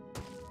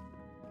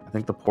 I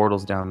think the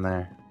portal's down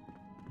there.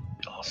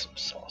 Awesome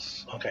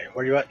sauce. Okay,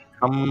 where you at?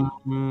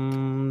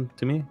 Come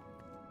to me.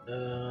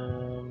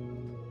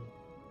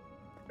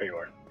 There you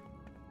are.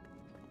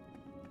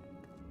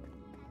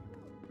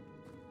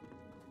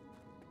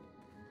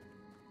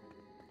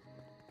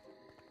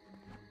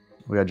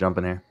 We gotta jump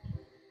in here.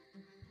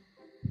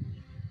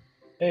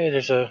 Hey,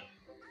 there's a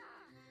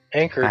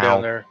anchor Ow.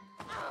 down there.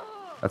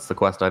 That's the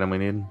quest item we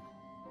need.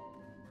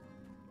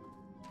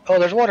 Oh,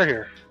 there's water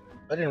here.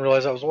 I didn't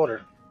realize that was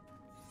water.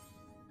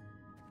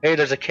 Hey,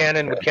 there's a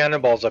cannon with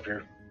cannonballs up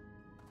here.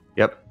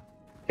 Yep.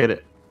 Hit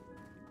it.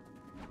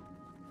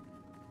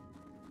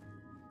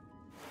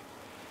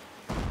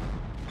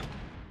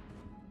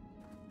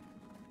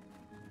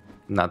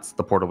 And that's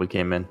the portal we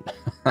came in.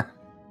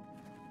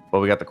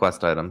 Well, we got the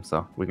quest item,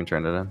 so we can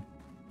turn it in.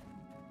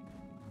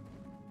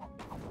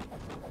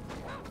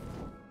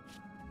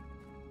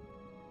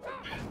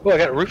 Oh, I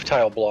got roof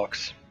tile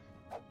blocks.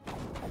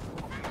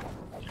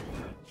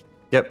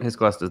 Yep, his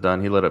quest is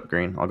done. He lit up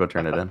green. I'll go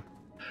turn it in.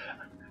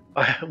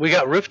 We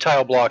got roof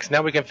tile blocks.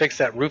 Now we can fix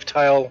that roof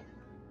tile.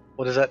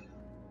 What is that?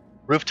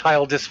 Roof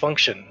tile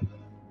dysfunction.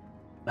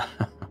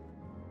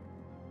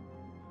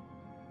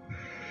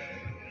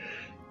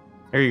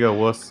 Here you go,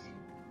 wuss.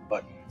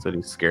 What? So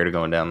he's scared of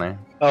going down there.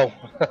 Oh.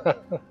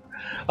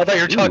 I thought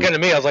you were talking to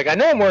me. I was like, I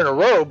know I'm wearing a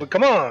robe, but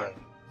come on.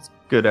 It's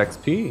good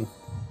XP.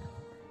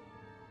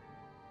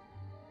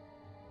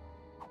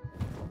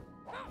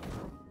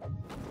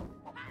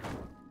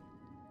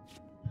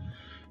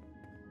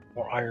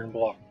 More iron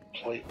block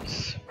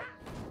plates.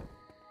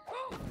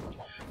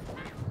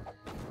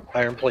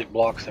 Iron plate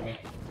blocks, I mean.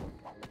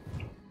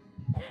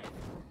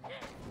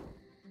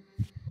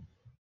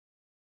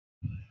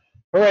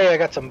 Hooray, I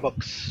got some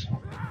books.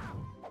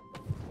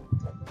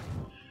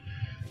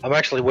 I'm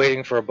actually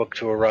waiting for a book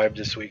to arrive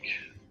this week.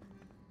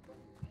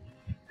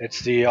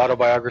 It's the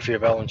autobiography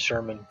of Alan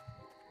Sherman.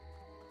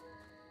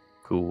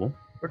 Cool.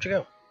 Where'd you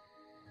go?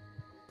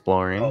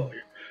 Exploring. Oh,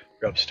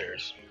 you're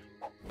upstairs.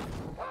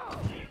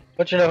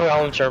 Don't you know who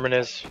Alan Sherman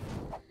is?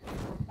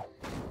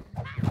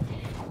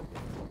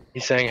 He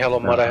sang Hello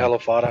Mudda, Hello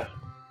Fada.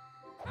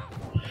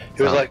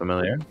 He was Sounds like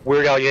familiar.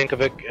 Weird Al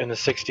Yankovic in the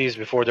 60s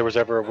before there was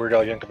ever a Weird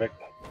Al Yankovic.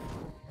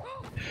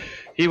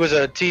 He was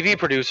a TV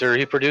producer.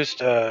 He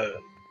produced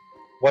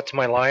What's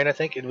My Line, I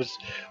think. It was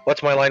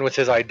What's My Line was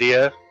his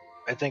idea,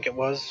 I think it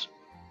was.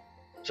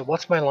 So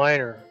What's My Line,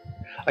 or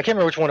I can't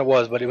remember which one it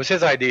was, but it was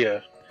his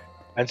idea.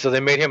 And so they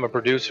made him a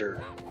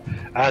producer.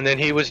 And then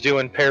he was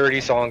doing parody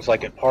songs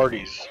like at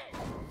parties.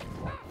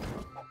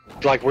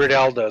 Like Weird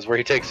Al does, where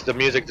he takes the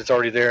music that's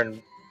already there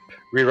and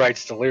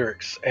rewrites the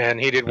lyrics. And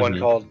he did one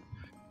called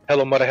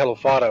Hello Mudda Hello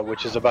Fada,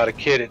 which is about a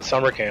kid at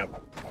summer camp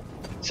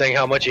saying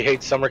how much he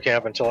hates summer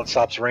camp until it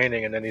stops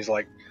raining, and then he's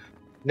like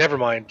Never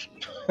mind.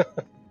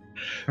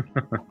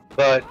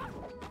 But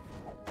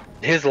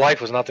his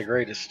life was not the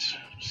greatest.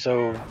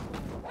 So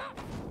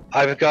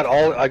I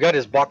got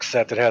his box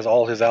set that has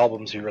all his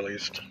albums he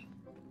released,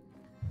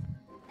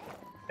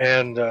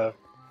 and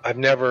I've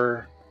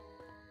never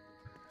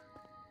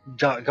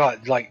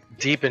got like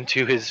deep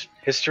into his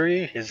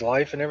history, his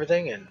life, and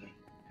everything. And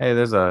Hey,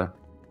 there's a.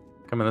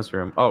 Come in this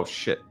room. Oh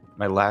shit!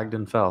 I lagged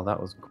and fell. That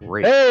was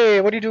great.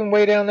 hey, what are you doing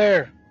way down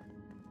there?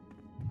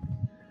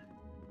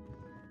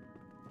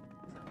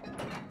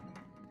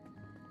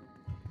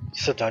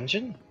 It's a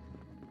dungeon.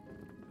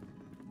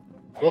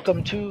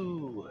 Welcome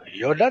to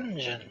your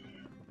dungeon.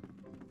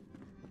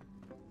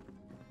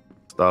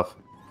 Stuff.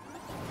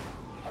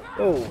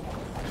 Oh.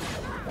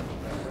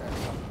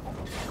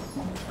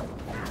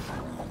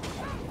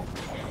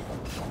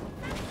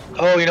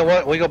 Oh, you know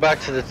what? We go back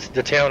to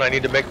the town. I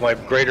need to make my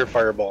greater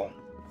fireball.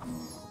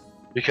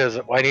 Because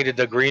I needed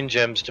the green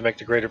gems to make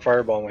the greater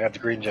fireball, and we have the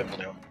green gems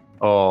now.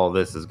 Oh,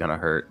 this is gonna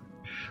hurt.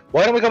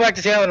 Why don't we go back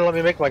to town and let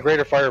me make my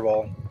greater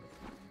fireball?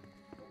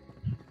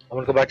 I'm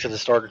gonna go back to the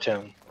starter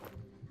town.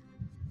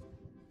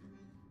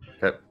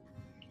 Okay.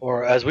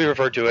 Or as we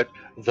refer to it,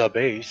 the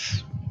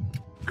base.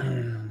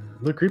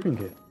 The creeping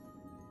kid.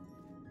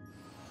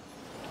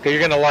 Okay,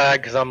 you're gonna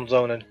lag because I'm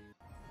zoning.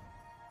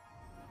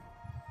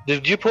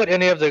 Did you put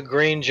any of the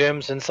green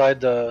gems inside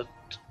the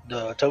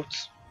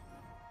totes?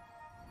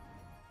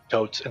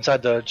 Totes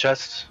inside the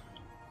chests.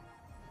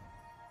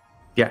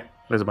 Yeah,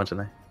 there's a bunch in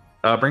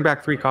there. Bring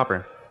back 3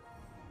 copper.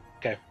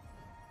 Okay.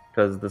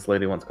 Because this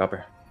lady wants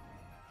copper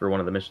for one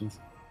of the missions.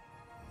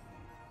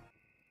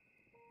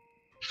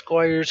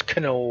 Squire's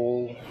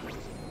Canole.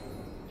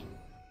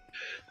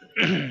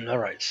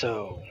 Alright,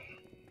 so.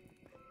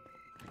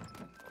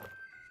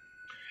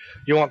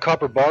 You want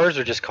copper bars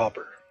or just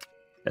copper?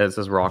 It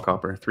says raw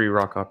copper. 3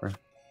 raw copper.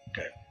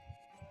 Okay.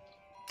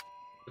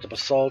 Put the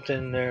basalt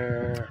in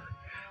there.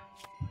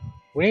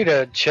 We need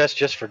a chest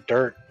just for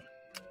dirt.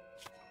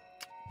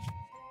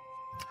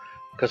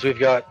 Because we've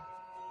got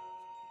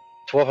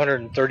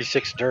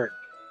 1,236 dirt.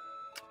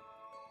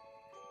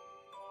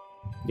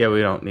 Yeah,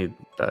 we don't need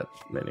that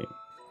many,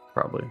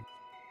 probably.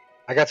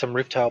 I got some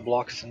roof tile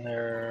blocks in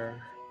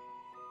there.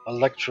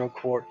 Electro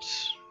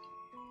quartz.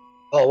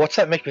 Oh, what's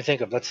that make me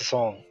think of? That's a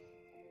song.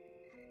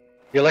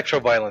 The Electro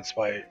Violence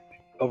by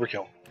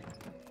Overkill.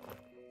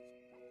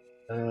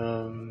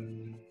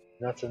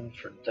 Nothing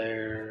for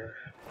there.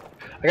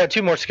 I got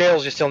 2 more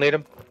scales. You still need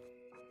them?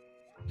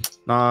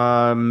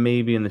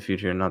 Maybe in the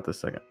future, not this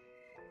second.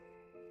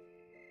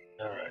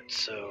 Alright,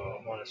 so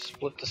I want to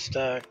split the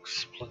stack,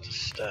 split the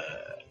stack,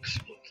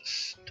 split the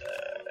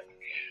stack.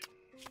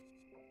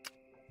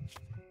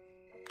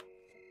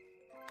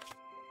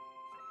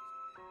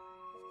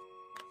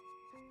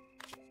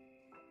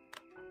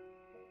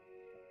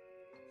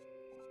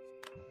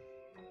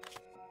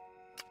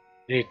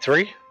 You need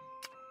 3?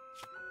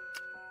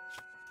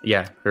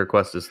 Yeah, her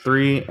request is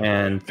 3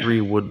 and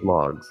 3 wood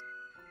logs.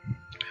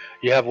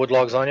 You have wood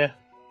logs on you?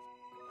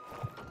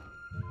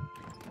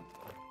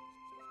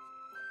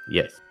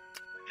 Yes.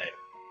 Okay.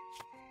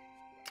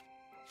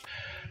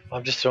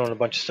 I'm just throwing a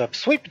bunch of stuff.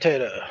 Sweet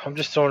potato! I'm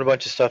just throwing a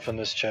bunch of stuff in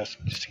this chest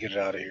just to get it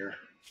out of here.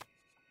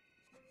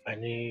 I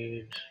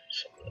need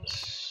some of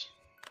this.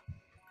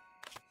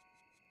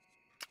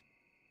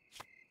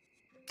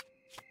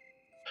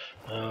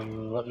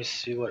 Let me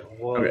see what it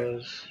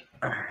was.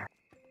 Okay.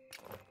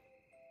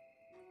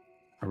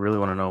 I really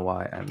want to know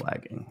why I'm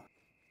lagging.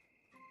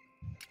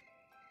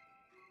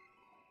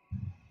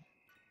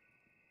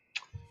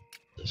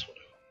 This one.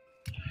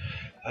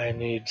 I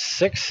need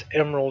 6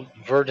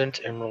 verdant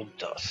emerald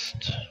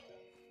dust.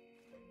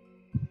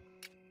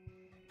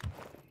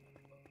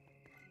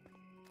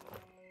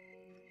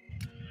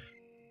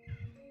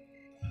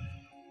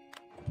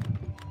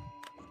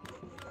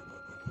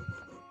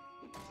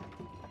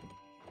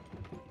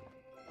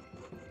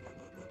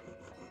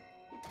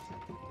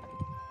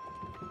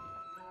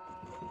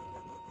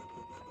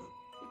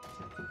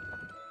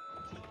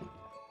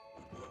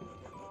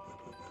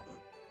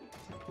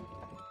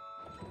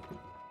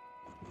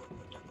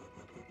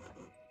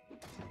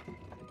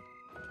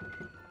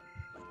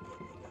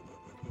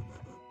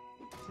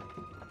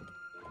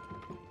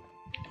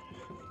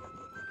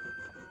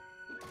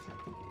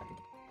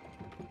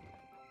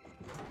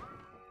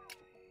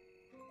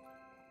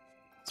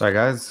 Sorry,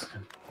 guys.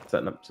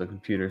 Setting up some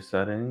computer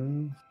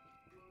settings.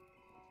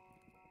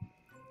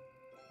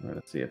 I'm going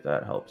to see if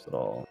that helps at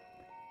all.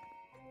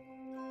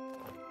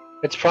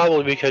 It's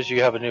probably because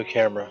you have a new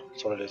camera.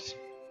 That's what it is.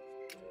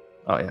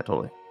 Oh, yeah,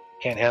 totally.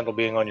 Can't handle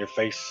being on your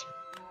face.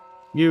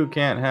 You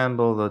can't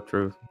handle the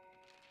truth.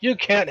 You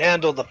can't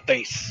handle the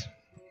face.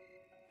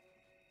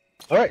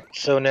 Alright,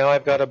 so now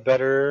I've got a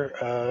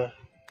better,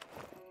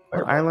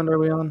 What island are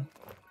we on?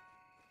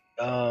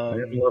 I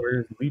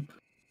Leap.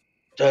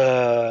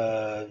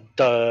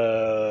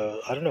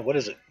 don't know, what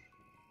is it?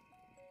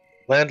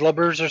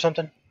 Landlubbers or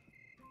something?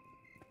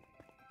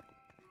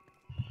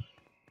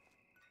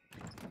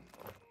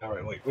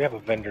 Alright, wait, we have a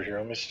vendor here.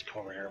 I'm just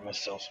come over here. I'm gonna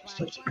sell some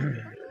stuff to the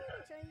vendor.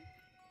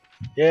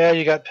 Yeah,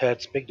 you got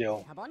pets. Big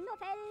deal.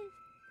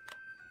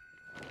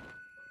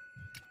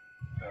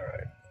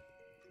 Alright.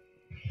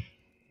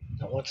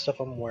 Now what stuff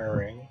I'm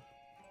wearing.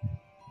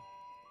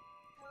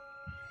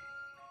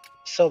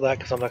 Sell that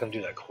because I'm not going to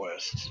do that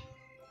quest.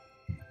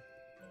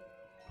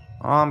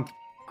 I'm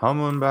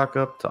coming back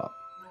up top.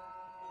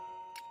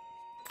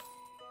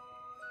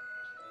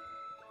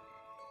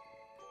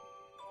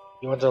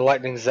 You want the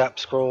lightning zap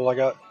scroll I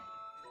got?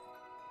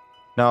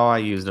 No, I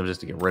used them just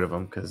to get rid of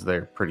them because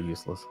they're pretty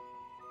useless.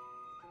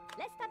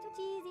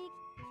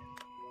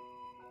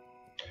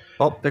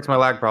 Well, fix my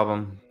lag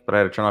problem, but I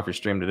had to turn off your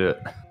stream to do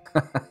it.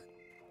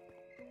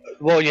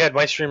 Well, you had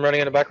my stream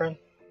running in the background?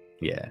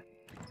 Yeah.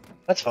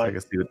 That's So I fine.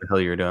 can see what the hell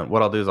you were doing.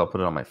 What I'll do is I'll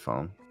put it on my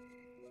phone.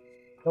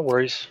 No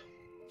worries.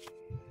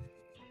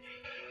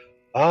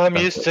 I'm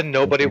That's used to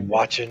nobody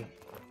watching.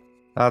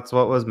 That's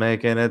what was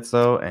making it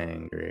so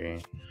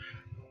angry.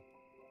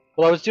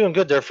 Well, I was doing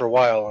good there for a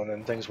while, and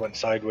then things went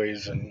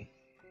sideways, and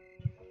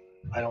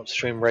I don't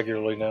stream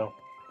regularly now.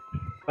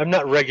 I'm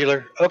not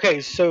regular.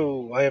 Okay,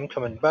 so I am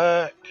coming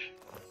back.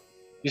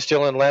 You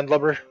still in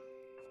Landlubber?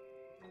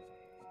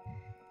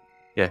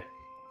 Yeah.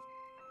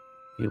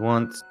 He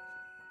wants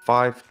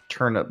 5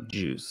 turnip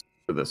juice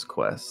for this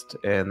quest,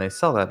 and they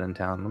sell that in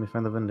town. Let me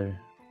find the vendor.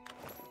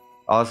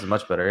 Oh, this is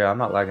much better. Yeah, I'm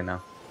not lagging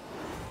now.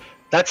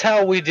 That's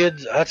how we did.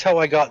 That's how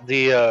I got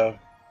the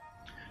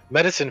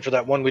medicine for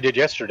that one we did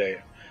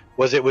yesterday.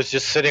 It was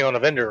just sitting on a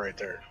vendor right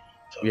there.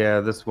 So, Yeah,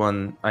 this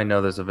one, I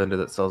know there's a vendor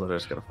that sells it. I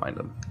just gotta find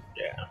him.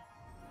 yeah.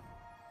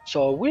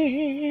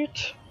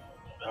 Sweet.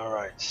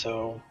 Alright,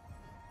 so.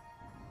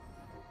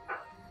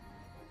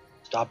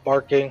 Stop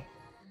barking.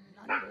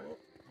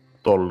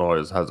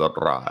 Dolores has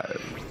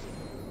arrived.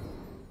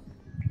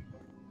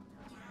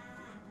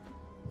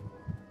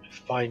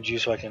 Find you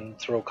so I can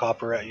throw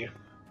copper at you.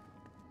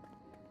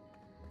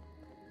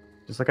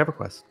 Just like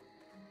EverQuest.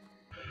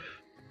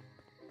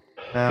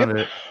 Found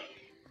it.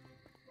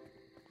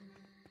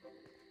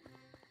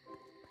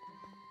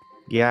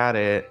 Got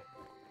it.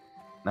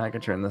 Now I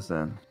can turn this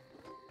in.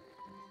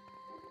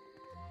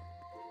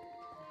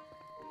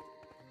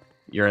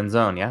 You're in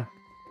zone, yeah?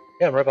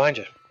 Yeah, I'm right behind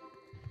you.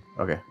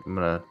 Okay, I'm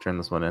gonna turn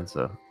this one in,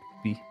 so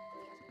B.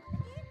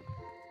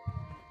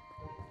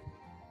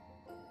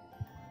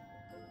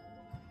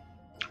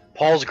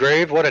 Paul's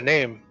Grave, what a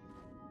name.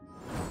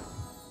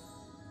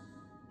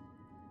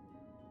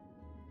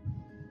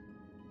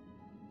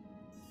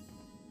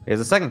 Here's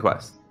a second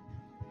quest.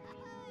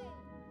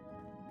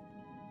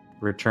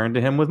 Return to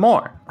him with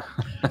more.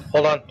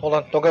 Hold on,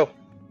 don't go.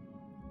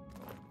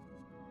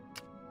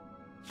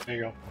 There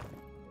you go.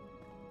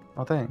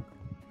 Oh, thanks.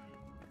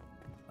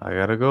 I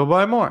gotta go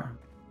buy more.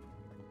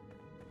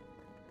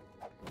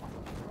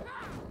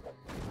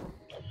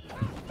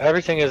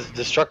 Everything is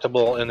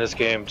destructible in this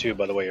game too,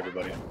 by the way,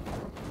 everybody.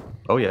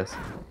 Oh, yes.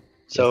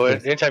 So Yes,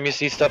 yes. anytime you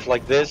see stuff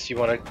like this, you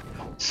want to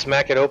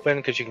smack it open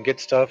because you can get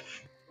stuff.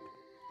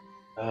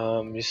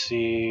 You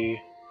see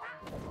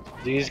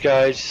these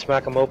guys,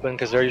 smack them open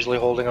because they're usually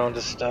holding on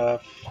to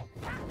stuff.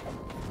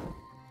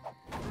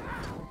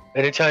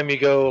 Anytime you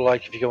go,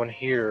 like if you go in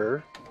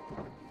here,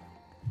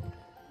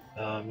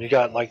 you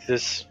got like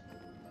this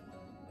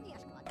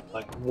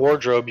like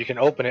wardrobe, you can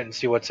open it and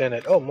see what's in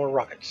it. Oh, more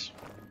rockets.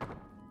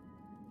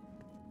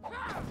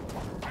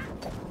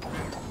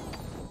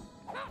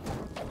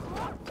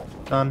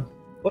 Done.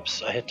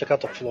 Whoops, I took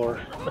out the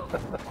floor.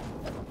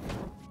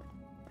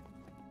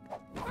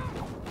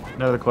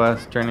 Another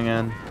quest, turning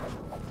in.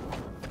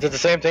 Is it the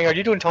same thing? Are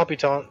you doing Tumpy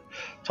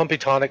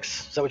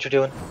Tonics? Is that what you're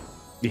doing?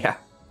 Yeah.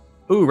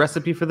 Ooh,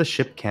 recipe for the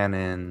ship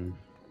cannon.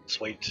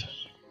 Sweet.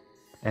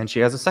 And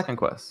she has a second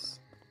quest.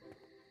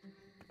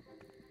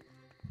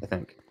 I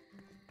think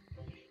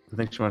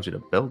she wants you to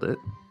build it.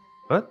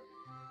 What?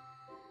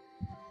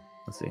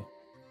 Let's see.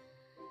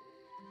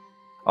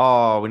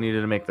 Oh, we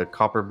needed to make the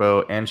copper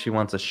bow, and she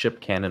wants a ship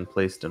cannon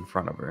placed in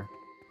front of her.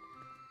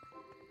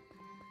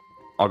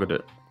 I'll go do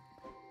it.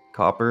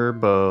 Copper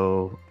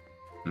bow,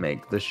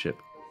 make the ship.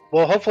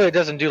 Well, hopefully it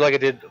doesn't do like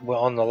it did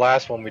on the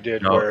last one we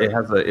did. No, where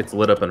it's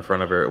lit up in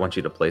front of her. It wants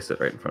you to place it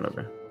right in front of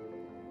her.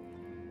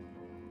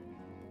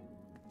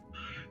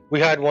 we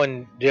had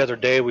one the other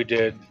day we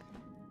did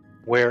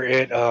where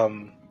it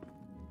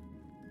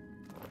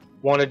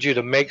wanted you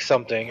to make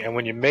something, and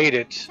when you made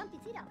it,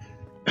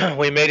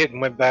 we made it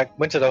and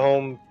went to the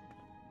home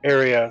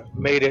area,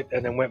 made it,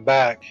 and then went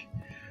back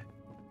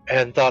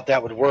and thought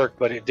that would work,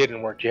 but it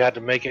didn't work. You had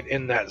to make it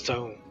in that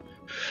zone.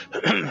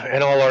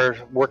 And all our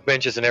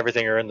workbenches and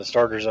everything are in the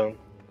starter zone.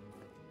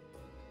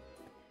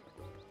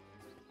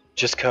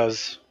 Just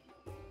cause.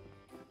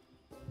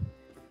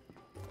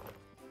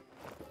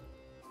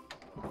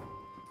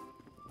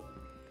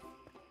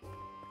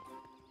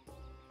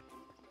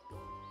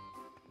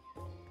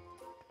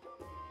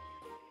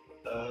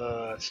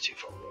 That's too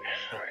far away.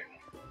 Alright.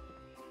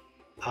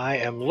 I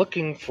am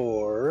looking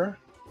for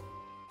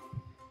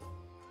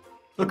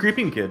The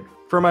Creeping Kid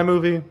for my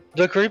movie.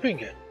 the Creeping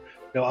Kid.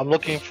 No, I'm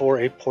looking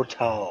for a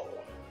portal.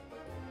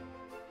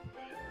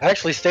 I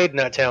actually stayed in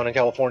that town in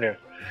California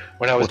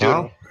when I was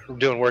Portal? doing.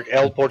 doing work.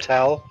 El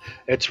Portal.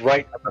 It's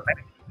right.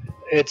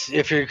 It's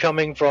if you're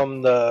coming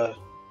from the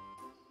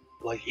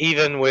like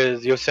even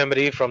with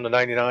Yosemite from the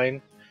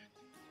 99.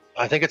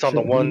 I think it's on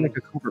the Shit, we make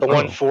a Cooper the bow.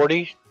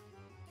 140.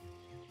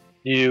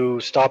 You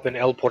stop in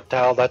El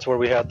Portal. That's where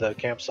we had the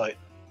campsite.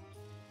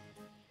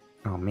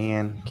 Oh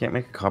man, can't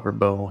make a copper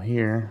bow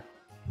here.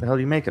 The hell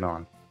do you make it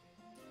on?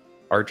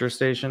 Archer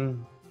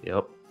station?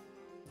 Yep.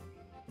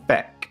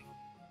 Back.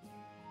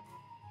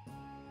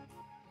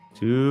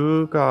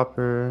 2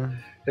 copper.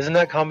 Isn't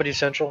that Comedy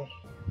Central?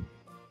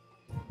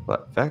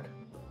 What? Feck?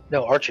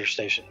 No, Archer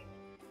Station.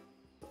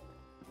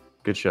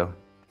 Good show.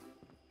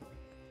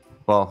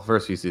 Well,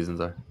 first few seasons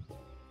are.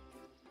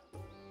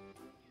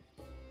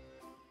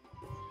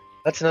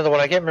 That's another one.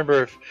 I can't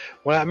remember if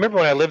when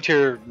I lived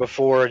here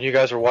before and you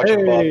guys were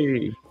watching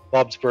Hey!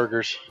 Bob's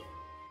Burgers.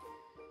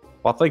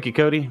 Well, thank you,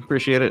 Cody.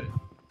 Appreciate it.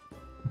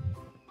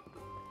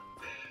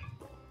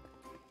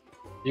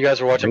 You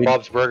guys were watching Maybe.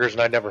 Bob's Burgers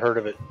and I'd never heard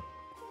of it.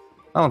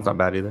 That one's not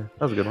bad either.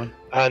 That was a good one.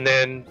 And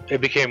then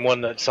it became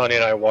one that Sonny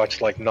and I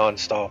watched like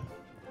nonstop.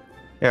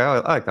 Yeah,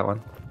 I like that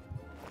one.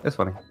 It's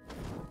funny.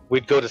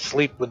 We'd go to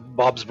sleep with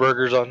Bob's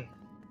Burgers on.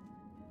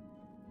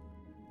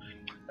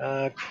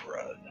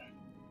 Crud.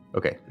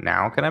 Okay,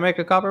 now can I make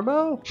a copper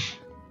bow?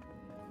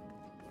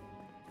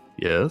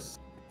 Yes.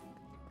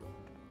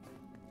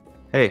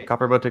 Hey,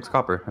 copper bow takes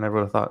copper. I never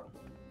would have thought.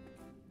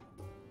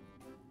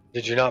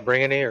 Did you not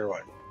bring any or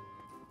what?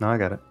 No, I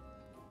got it.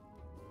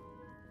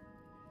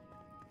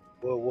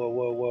 Whoa, whoa,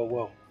 whoa, whoa,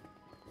 whoa.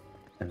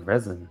 And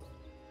resin.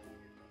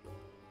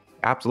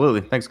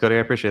 Absolutely. Thanks, Cody. I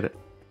appreciate it.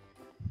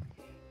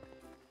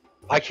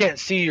 I can't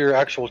see your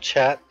actual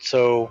chat,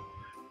 so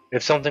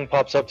if something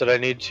pops up that I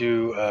need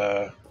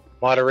to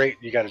moderate,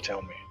 you got to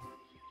tell me.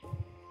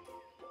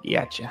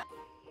 Gotcha.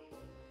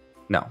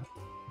 No.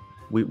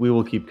 We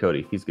will keep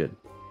Cody. He's good.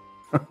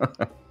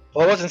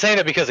 Well, I wasn't saying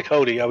it because of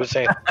Cody. I was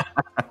saying,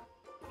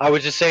 I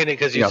was just saying it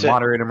because you Yeah, said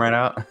moderate him right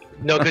out.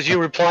 no, because you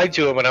replied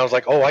to him, and I was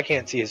like, oh, I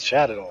can't see his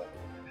chat at all.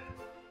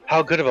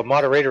 How good of a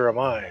moderator am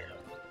I?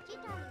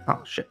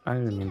 Oh, shit. I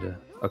didn't mean to.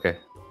 Okay.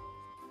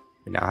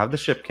 We now have the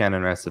ship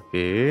cannon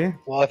recipe.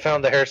 Well, I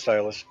found the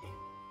hairstylist.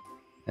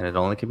 And it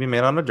only can be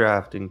made on a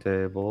drafting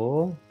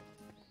table.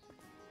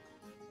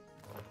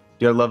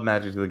 Dude, I love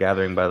Magic the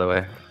Gathering, by the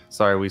way.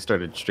 Sorry, we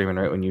started streaming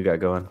right when you got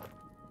going.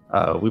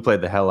 We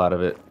played the hell out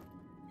of it.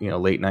 You know,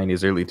 late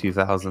 90s, early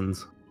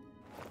 2000s.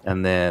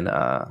 And then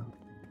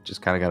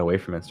just kind of got away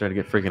from it. It started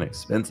to get freaking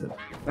expensive.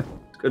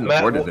 Couldn't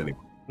afford it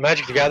anymore.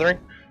 Magic the Gathering?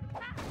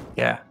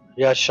 Yeah.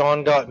 Yeah,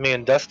 Sean got me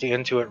and Dusty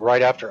into it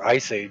right after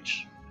Ice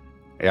Age.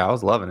 Yeah, I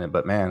was loving it,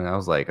 but man, I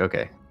was like,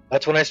 okay.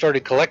 That's when I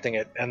started collecting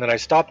it, and then I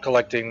stopped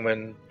collecting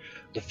when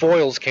the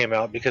foils came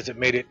out because it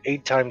made it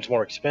 8 times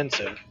more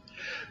expensive.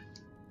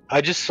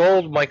 I just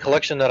sold my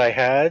collection that I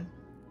had,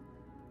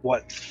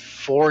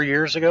 4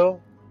 years ago?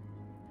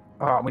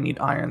 Oh, we need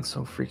iron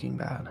so freaking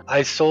bad.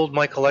 I sold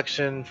my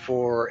collection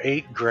for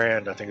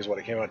 $8,000, I think is what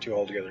it came out to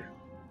altogether.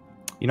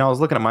 You know, I was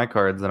looking at my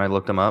cards and I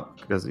looked them up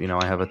because, you know,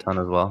 I have a ton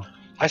as well.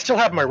 I still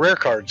have my rare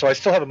card, so I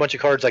still have a bunch of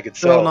cards I could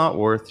sell. Still not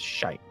worth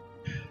shite.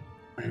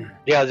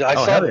 Yeah, I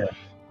Oh, saw hell it.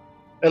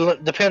 yeah.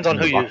 It depends on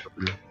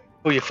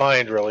who you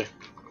find, really.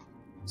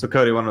 So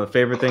Cody, one of the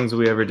favorite things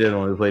we ever did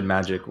when we played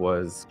Magic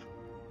was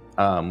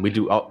we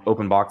do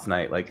open box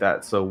night like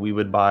that. So we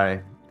would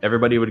buy,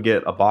 everybody would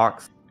get a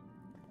box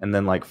and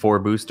then like 4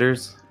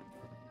 boosters,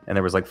 and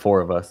there was like 4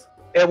 of us.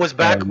 It was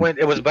back And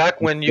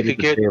when you could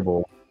get.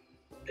 Table.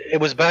 It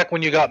was back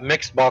when you got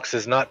mixed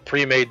boxes, not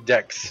pre-made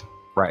decks.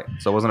 Right.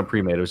 So it wasn't a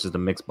pre-made. It was just a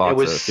mixed box It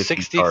was of 50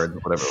 60 cards,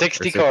 whatever.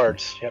 60 or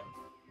cards. Yep.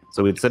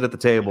 So we'd sit at the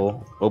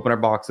table, open our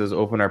boxes,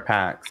 open our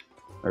packs.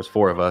 There's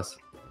 4 of us.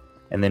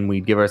 And then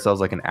we'd give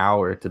ourselves like an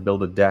hour to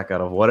build a deck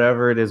out of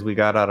whatever it is we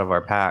got out of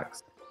our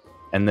packs.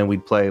 And then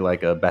we'd play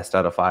like a best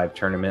out of 5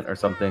 tournament or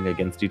something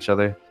against each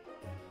other.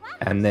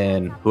 And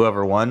then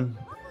whoever won,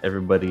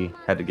 everybody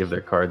had to give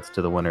their cards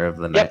to the winner of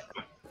the night.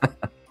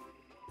 Yep.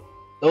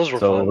 Those were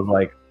So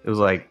fun. it was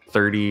like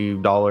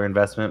 $30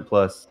 investment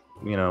plus,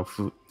 you know,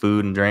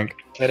 food and drink.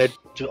 And it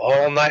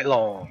all night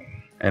long.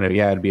 And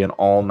it'd be an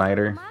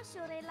all-nighter.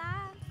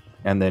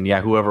 And then,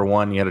 whoever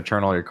won, you had to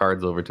turn all your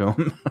cards over to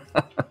them.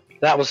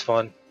 That was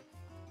fun.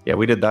 Yeah,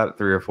 we did that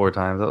 3 or 4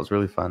 times. That was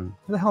really fun.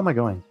 Where the hell am I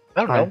going? I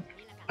don't Hi. know.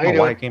 I don't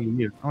know why I came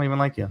to you. I don't even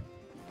like you.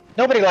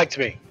 Nobody liked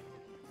me.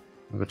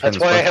 That's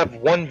why I have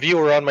 1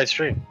 viewer on my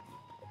stream.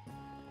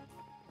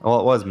 Well,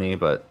 it was me,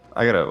 but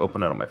I gotta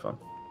open it on my phone.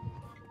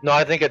 No,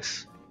 I think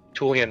it's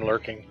Tulian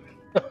lurking.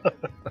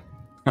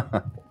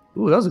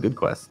 Ooh, that was a good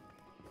quest.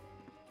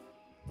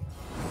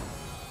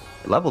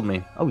 It leveled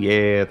me. Oh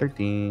yeah,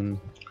 13.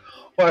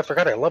 Oh, I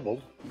forgot I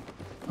leveled.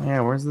 Oh, yeah,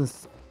 where's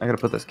this? I gotta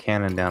put this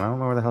cannon down. I don't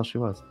know where the hell she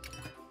was.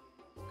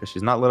 Because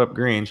she's not lit up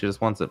green. She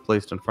just wants it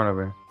placed in front of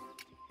her.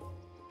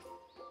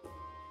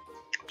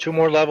 2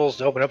 more levels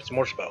to open up some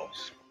more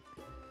spells.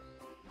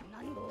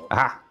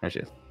 Ah, there she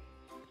is.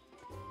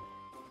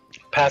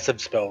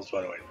 Passive spells,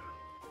 by the way.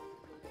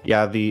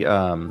 Yeah, the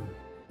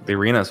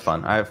arena's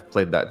fun. I've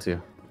played that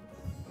too.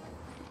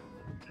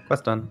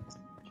 Quest done.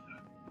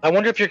 I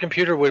wonder if your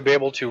computer would be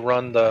able to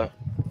run the.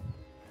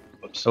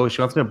 Oops. Oh,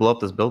 she wants me to blow up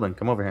this building.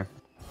 Come over here.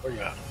 Where you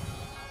at?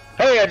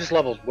 Hey, I just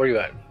leveled. Where you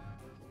at?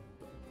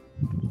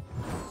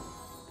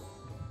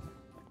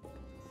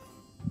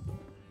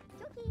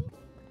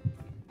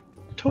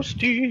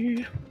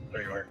 Toasty.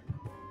 There you are.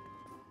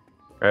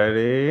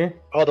 Ready?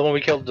 Oh, the one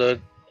we killed.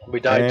 We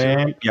died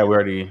too. Yeah, we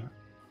already.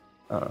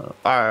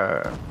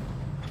 Fire.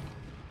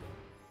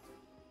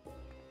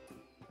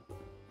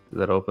 Does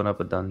that open up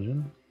a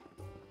dungeon?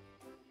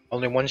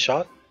 Only one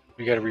shot.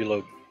 You gotta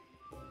reload.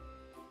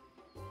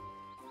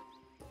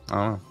 I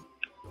don't know.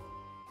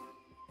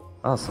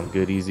 Oh, some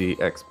good easy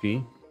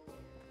XP.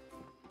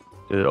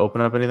 Did it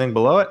open up anything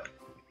below it?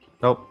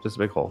 Nope, just a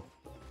big hole.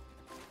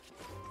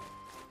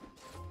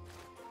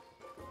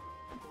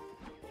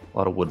 A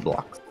lot of wood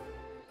blocks.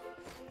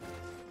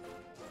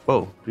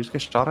 Whoa, did you just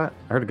get shot at?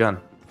 I heard a gun.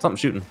 Something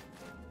shooting.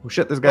 Oh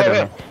shit, this guy down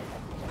there.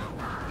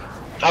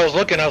 I was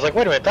looking, I was like,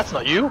 wait a minute, that's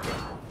not you?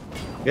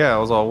 Yeah, I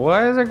was all,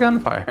 why is there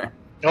gunfire?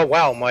 Oh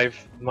wow, my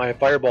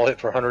fireball hit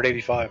for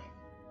 185.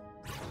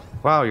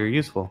 Wow, you're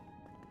useful.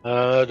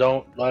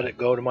 Don't let it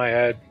go to my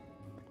head.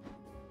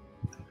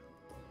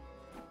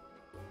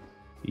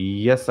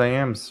 Yes, I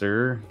am,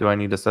 sir. Do I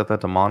need to set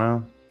that to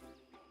mono?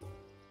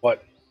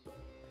 What?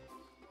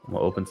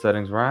 We'll open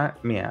settings right.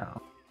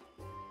 Meow.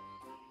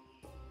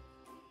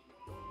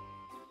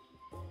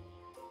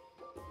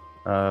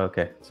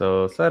 Okay,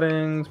 so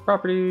settings,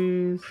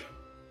 properties.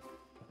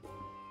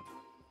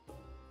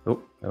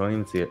 Oh, I don't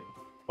even see it.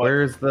 What?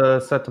 Where's the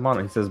set to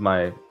mono? He says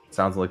my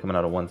sound's only coming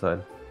out of one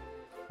side.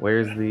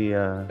 Where's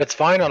the It's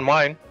fine on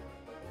mine,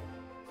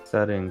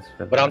 settings?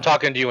 but I'm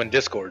talking to you in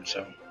Discord,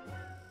 so.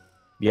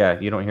 Yeah,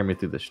 you don't hear me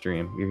through the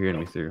stream. You're hearing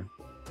me through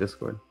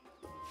Discord.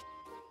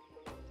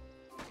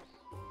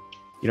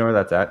 You know where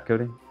that's at,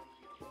 Cody?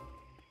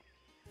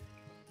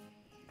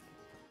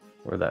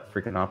 Where that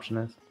freaking option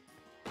is?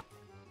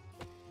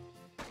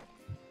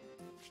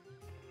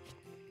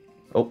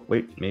 Oh,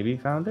 wait, maybe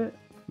found it?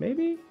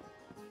 Maybe?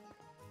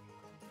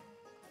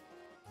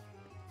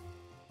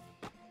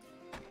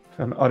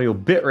 Found audio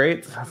bit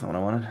rates. That's not what I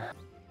wanted.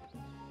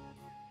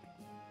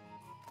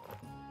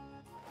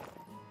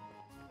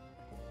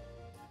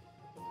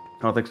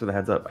 Oh, thanks for the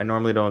heads up. I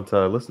normally don't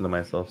listen to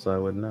myself, so I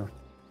wouldn't know.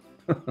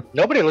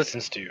 Nobody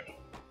listens to you.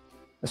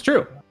 That's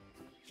true.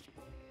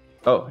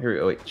 Oh, here we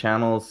go. Wait,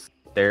 channels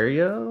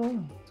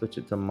stereo. Switch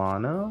it to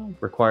mono.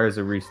 Requires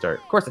a restart.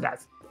 Of course it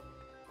does.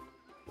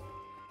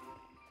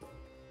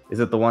 Is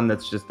it the one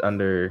that's just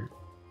under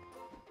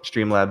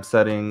Streamlabs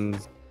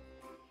settings,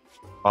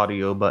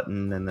 audio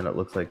button, and then it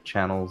looks like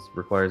channels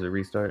requires a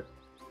restart?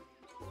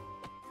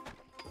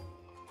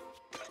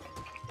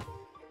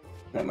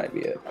 That might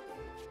be it.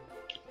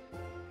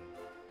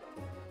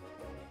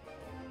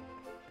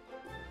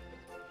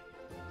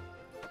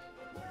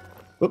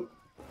 Oop,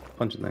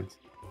 punching things.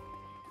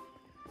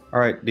 All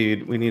right,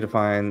 dude, we need to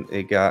find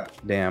a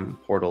goddamn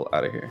portal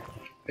out of here.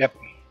 Yep.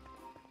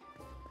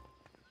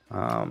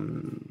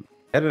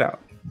 Head it out.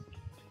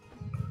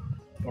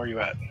 Where are you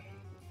at?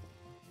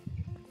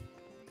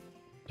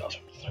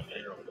 Dozreth,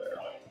 you're over there.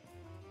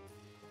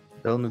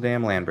 Building a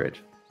damn land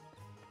bridge.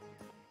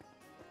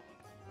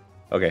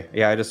 Okay,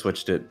 yeah, I just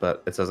switched it,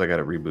 but it says I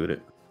gotta reboot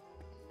it.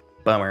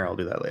 Bummer, I'll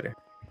do that later.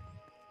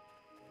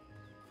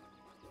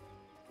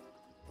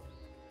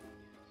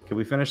 Can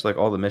we finish like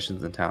all the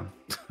missions in town?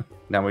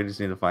 Now we just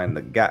need to find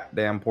the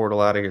goddamn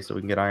portal out of here so we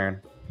can get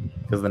iron.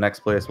 Because the next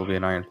place will be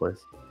an iron place.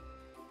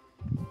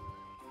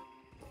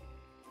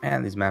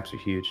 Man, these maps are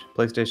huge.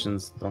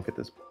 PlayStations don't get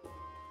this.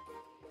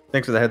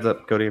 Thanks for the heads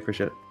up, Cody.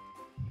 Appreciate it.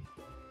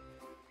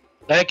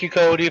 Thank you,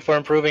 Cody, for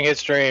improving his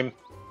stream.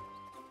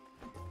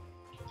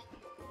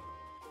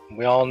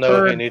 We all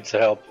know he needs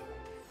help.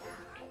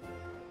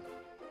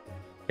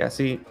 Yeah,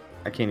 see,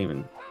 I can't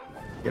even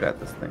get at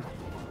this thing.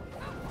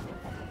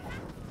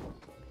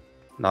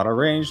 Not a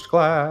ranged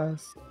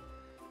class.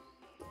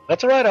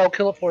 That's alright, I'll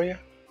kill it for you.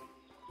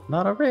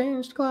 Not a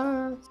ranged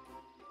class.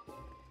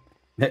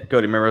 Hey,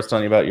 Cody, remember I was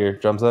telling you about your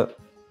drum set?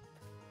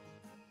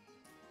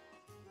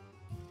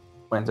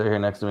 Mine's right here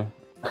next to me.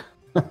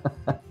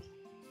 I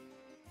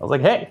was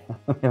like, hey,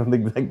 I have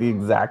the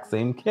exact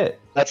same kit.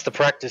 That's the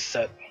practice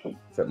set.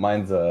 Except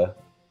mine's I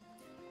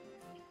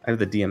have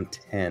the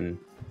DM10.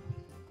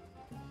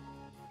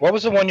 What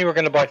was the one you were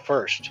going to buy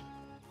first?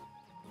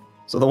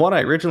 So the one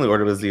I originally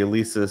ordered was the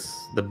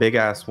Alesis, the big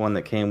ass one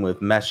that came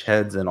with mesh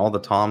heads and all the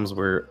toms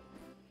were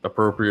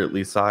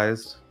appropriately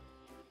sized.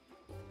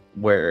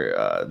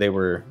 Where they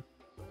were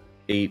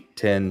 8,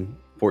 10,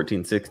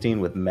 14, 16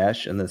 with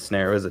mesh, and the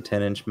snare was a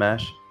 10-inch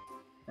mesh.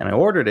 And I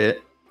ordered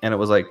it, and it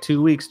was like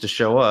 2 weeks to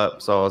show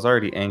up, so I was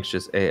already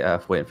anxious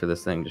AF waiting for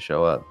this thing to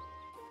show up.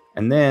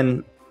 And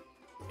then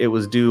it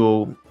was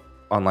due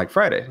on like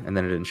Friday, and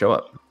then it didn't show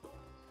up.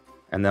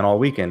 And then all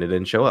weekend it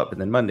didn't show up,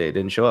 and then Monday it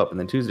didn't show up, and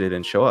then Tuesday it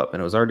didn't show up,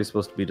 and it was already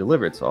supposed to be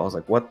delivered. So I was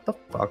like, what the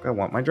fuck? I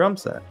want my drum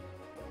set.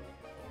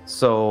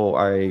 So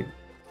I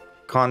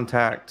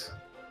contact...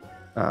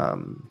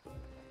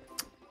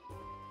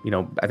 you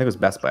know, I think it was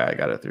Best Buy I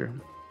got it through.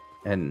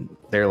 And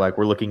they're like,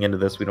 we're looking into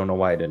this. We don't know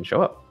why it didn't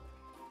show up.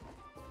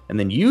 And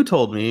then you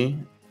told me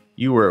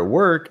you were at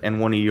work and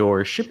one of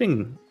your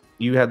shipping,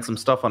 you had some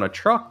stuff on a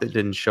truck that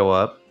didn't show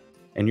up.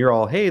 And you're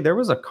all, hey, there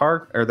was a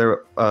car or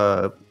there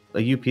a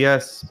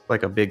UPS,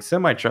 like a big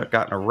semi truck,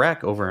 got in a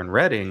wreck over in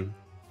Reading,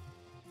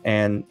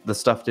 and the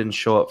stuff didn't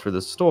show up for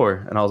the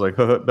store. And I was like,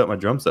 bet my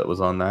drum set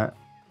was on that.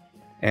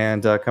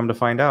 And come to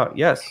find out,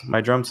 yes,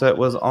 my drum set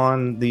was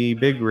on the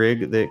big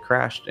rig that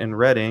crashed in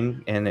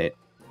Reading, and it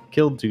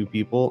killed 2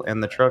 people,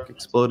 and the truck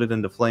exploded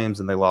into flames,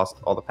 and they lost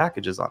all the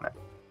packages on it.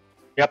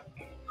 Yep,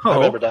 I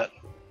remember that.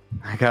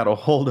 I got a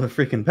hold of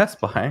freaking Best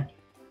Buy,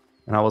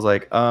 and I was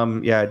like,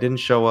 yeah, it didn't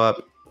show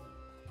up.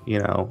 You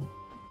know,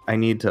 I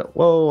need to.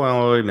 Whoa,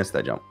 I missed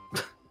that jump.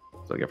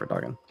 So I get for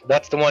talking.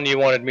 That's the one you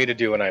wanted me to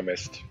do, and I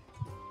missed.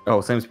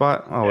 Oh, same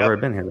spot. Oh, we've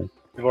already been here then.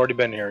 We've already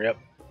been here.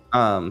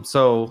 Yep.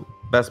 So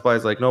Best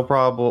Buy's like, no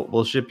problem.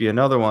 We'll ship you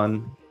another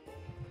one.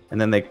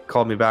 And then they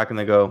called me back and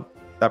they go,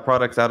 that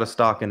product's out of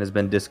stock and has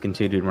been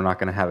discontinued. We're not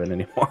going to have it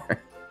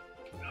anymore.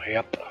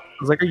 Yep. I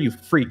was like, are you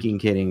freaking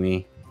kidding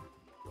me?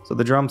 So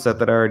the drum set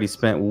that I already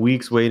spent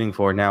weeks waiting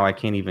for, now I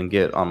can't even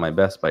get on my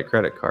Best Buy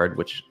credit card,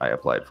 which I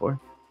applied for.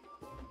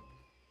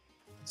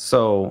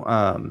 So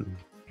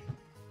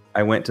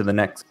I went to the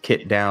next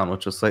kit down,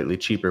 which was slightly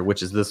cheaper,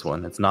 which is this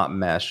one. It's not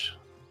mesh.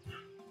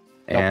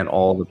 And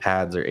all the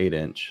pads are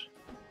 8-inch.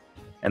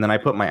 And then I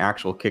put my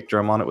actual kick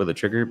drum on it with a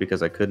trigger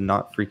because I could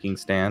not freaking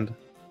stand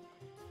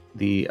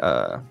the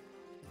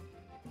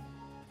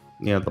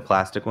the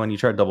plastic one. You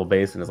try double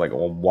bass and it's like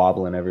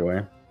wobbling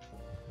everywhere.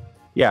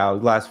 Yeah,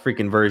 last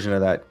freaking version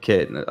of that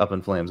kit, Up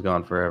in Flames,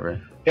 gone forever.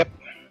 Yep.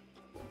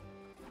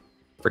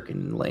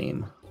 Freaking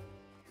lame.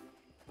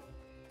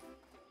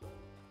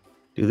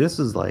 Dude, this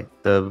is like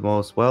the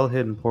most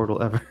well-hidden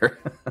portal ever.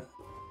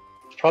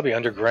 It's probably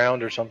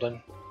underground or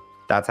something.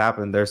 That's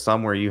happened. There's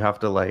some where you have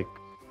to like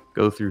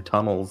go through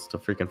tunnels to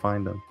freaking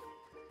find them.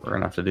 We're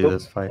gonna have to do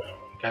this fight.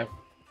 Okay.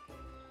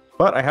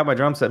 But I have my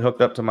drum set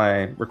hooked up to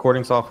my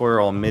recording software,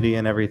 all MIDI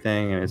and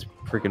everything, and it's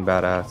freaking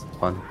badass. It's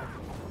fun.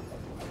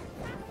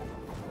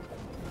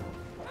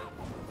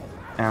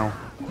 Ow.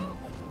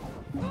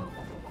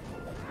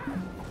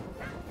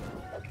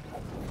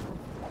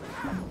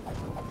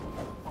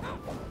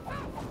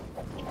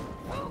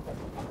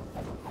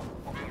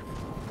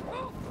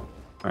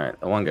 Alright,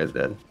 the one guy's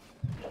dead.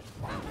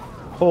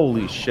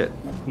 Holy shit.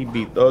 He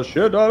beat the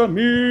shit out of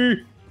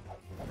me!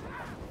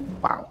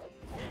 Wow.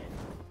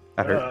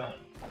 That hurt.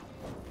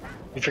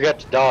 You forgot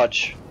to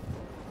dodge.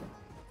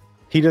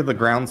 He did the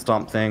ground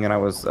stomp thing, and I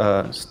was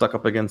stuck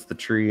up against the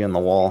tree and the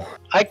wall.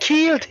 I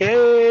killed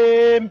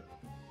him!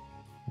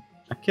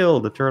 I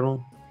killed the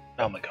turtle.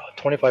 Oh my god,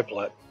 25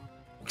 blood.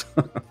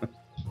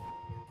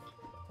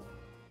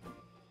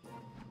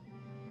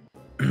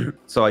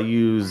 So I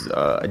use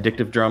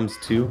addictive drums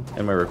too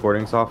in my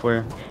recording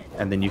software,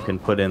 and then you can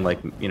put in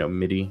like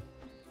MIDI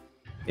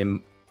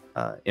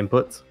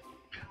inputs.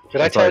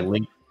 Did I tell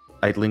you?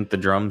 I linked the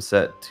drum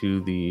set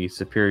to the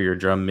Superior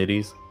drum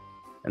MIDIs,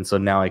 and so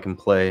now I can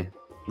play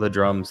the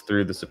drums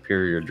through the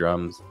Superior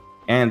drums,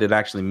 and it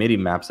actually MIDI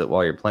maps it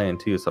while you're playing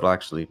too. So it'll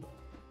actually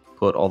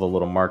put all the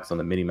little marks on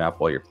the MIDI map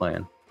while you're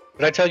playing.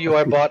 Did I tell you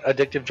I bought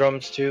addictive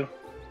drums too?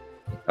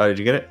 Oh, did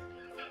you get it?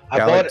 I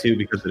bought bought it too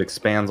because it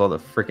expands all the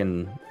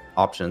freaking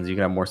options. You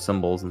can have more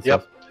symbols and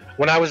stuff.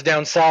 When I was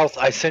down south,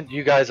 I sent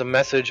you guys a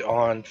message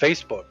on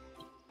Facebook.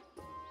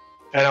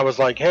 And I was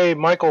like, hey,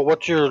 Michael,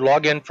 what's your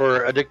login for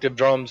addictive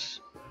drums?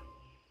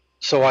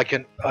 So I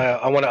can,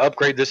 I want to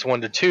upgrade this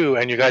one to 2,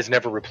 and you guys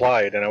never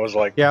replied. And I was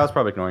like, yeah, I was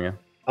probably ignoring you.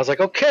 I was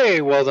like,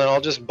 okay, well then I'll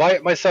just buy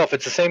it myself.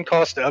 It's the same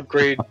cost to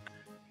upgrade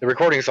the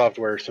recording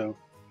software, so.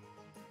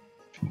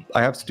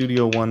 I have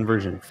Studio One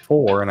version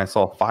 4, and I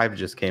saw 5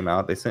 just came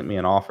out. They sent me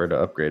an offer to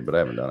upgrade, but I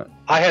haven't done it.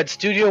 I had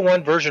Studio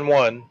One version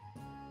 1.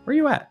 Where are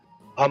you at?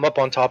 I'm up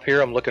on top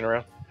here. I'm looking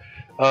around.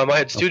 I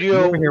had Studio.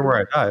 You're over here where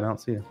I died. I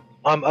don't see you.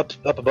 I'm up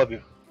above you.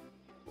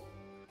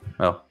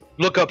 Oh.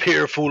 Look up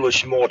here,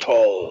 foolish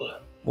mortal.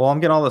 Well,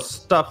 I'm getting all the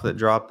stuff that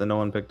dropped that no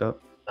one picked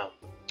up.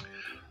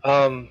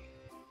 Oh.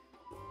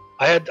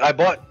 I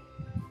bought.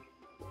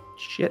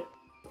 Shit.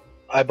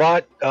 I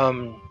bought.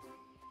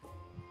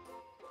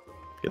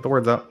 Get the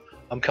words out.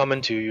 I'm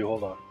coming to you.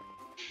 Hold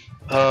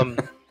on.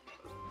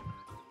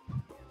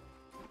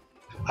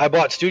 I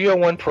bought Studio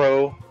One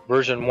Pro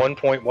version 1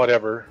 point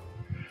whatever,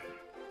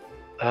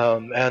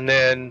 and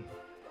then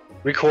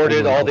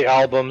recorded all the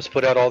albums,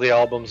 put out all the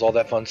albums, all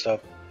that fun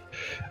stuff.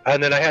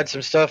 And then I had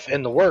some stuff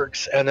in the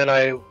works, and then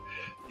I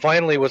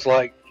finally was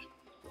like,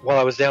 while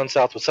I was down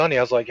south with Sonny,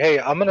 I was like, hey,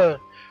 I'm gonna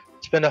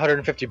spend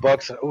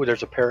 $150. And oh,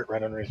 there's a parrot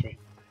right underneath me.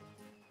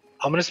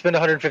 I'm gonna spend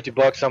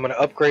 $150. I'm gonna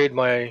upgrade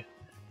my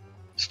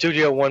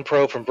Studio One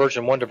Pro from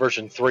version 1 to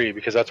version 3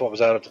 because that's what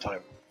was out at the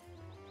time.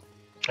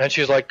 And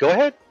she was like, go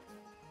ahead.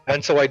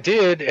 And so I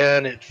did,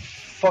 and it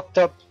fucked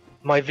up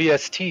my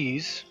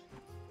VSTs.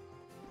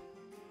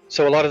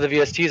 So a lot of the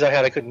VSTs I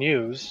had I couldn't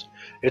use.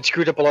 It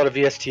screwed up a lot of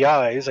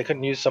VSTIs. I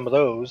couldn't use some of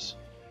those.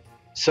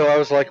 So I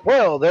was like,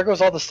 well, there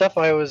goes all the stuff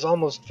I was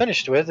almost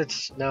finished with.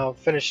 It's now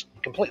finished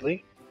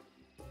completely.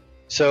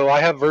 So I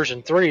have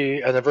version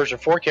 3, and then version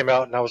 4 came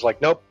out, and I was like,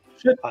 nope,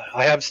 shit.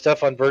 I have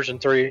stuff on version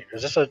 3.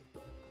 Is this a...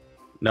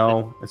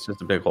 No, it's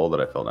just a big hole that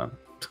I fell down.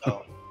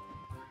 Oh.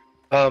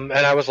 And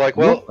I was like,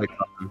 well...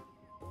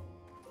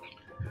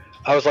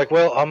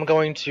 I'm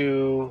going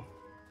to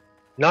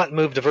not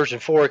move to version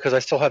 4 because I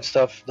still have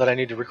stuff that I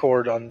need to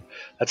record on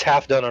that's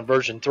half done on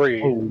version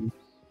 3. Oh.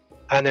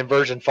 And then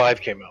version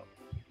 5 came out.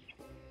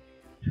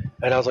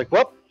 And I was like,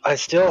 well, I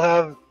still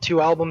have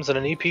 2 albums and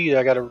an EP that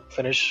I got to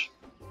finish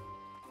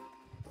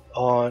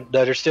on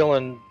that are still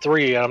in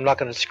 3, and I'm not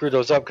going to screw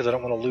those up because I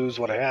don't want to lose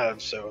what I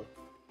have. So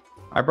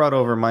I brought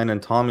over mine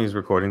and Tommy's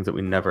recordings that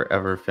we never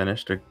ever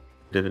finished or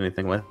did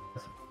anything with,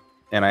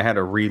 and I had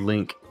to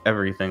relink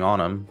everything on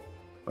them.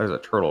 There's a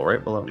turtle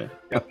right below me.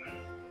 Yep.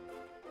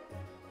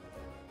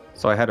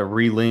 So I had to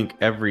relink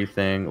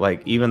everything,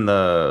 like even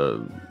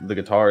the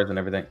guitars and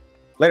everything.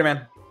 Later,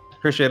 man.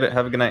 Appreciate it.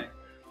 Have a good night.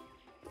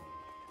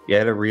 Yeah, I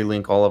had to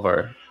relink all of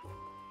our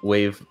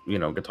wave,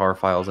 guitar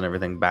files and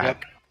everything back.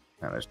 Yep.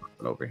 And there's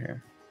nothing over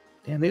here.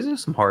 Damn, these are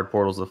some hard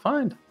portals to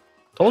find.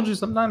 Told you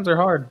sometimes they're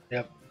hard.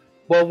 Yep.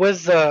 Well,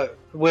 with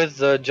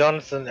the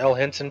Jonathan L.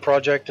 Henson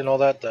project and all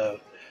that, the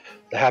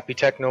happy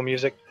techno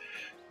music,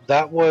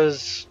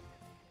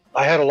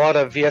 I had a lot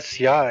of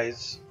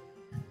VSTIs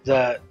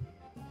that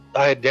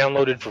I had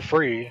downloaded for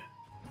free,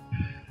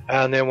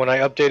 and then when I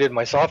updated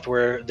my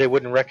software, they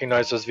wouldn't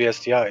recognize those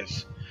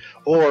VSTIs,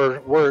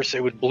 or worse,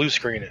 it would blue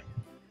screen it.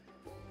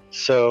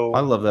 So I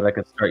love that I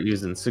could start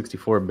using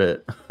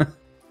 64-bit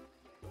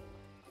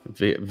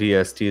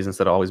VSTs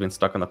instead of always being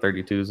stuck on the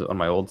 32s on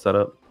my old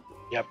setup.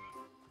 Yep.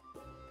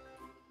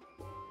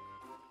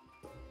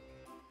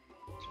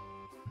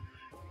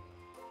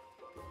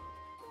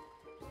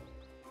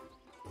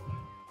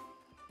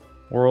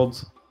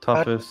 World's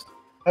toughest.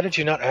 How did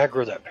you not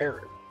aggro that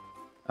parrot?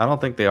 I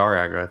don't think they are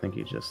aggro. I think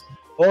you just.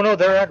 Oh no,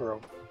 they're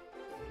aggro.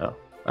 Oh.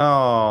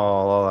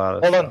 Oh.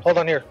 Hold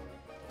on here.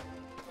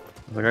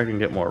 I think I can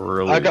get more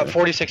really. I've got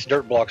 46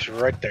 dirt blocks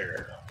right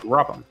there.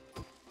 Drop them.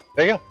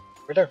 There you go.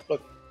 Right there.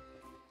 Look.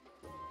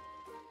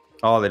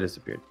 Oh, they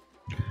disappeared.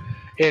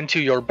 Into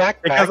your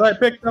backpack. Because I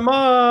picked them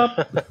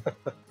up.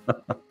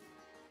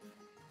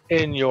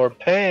 In your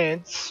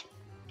pants.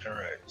 All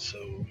right. So.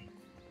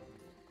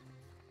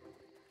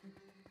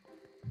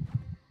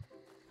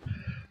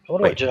 I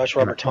wonder what Josh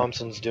Robert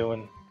Thompson's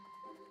doing.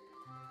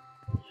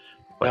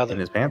 What, in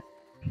his pants?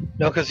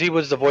 No, because he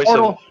was the voice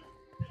Portal. of...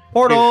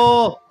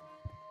 Portal!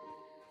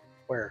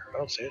 Where? I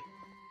don't see it.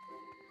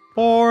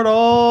 Portal!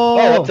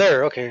 Oh, up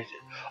there. Okay.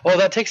 Oh,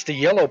 that takes the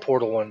yellow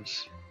portal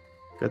ones.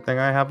 Good thing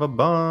I have a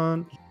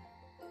bunch.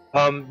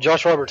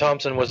 Josh Robert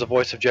Thompson was the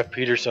voice of Jeff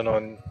Peterson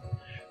on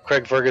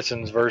Craig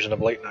Ferguson's version of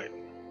Late Night.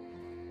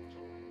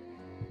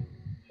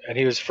 And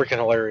he was freaking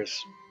hilarious.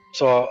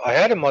 So I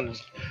had him on.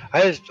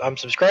 I'm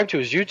subscribed to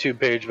his YouTube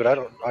page, but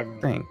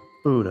Thank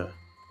Buddha.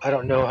 I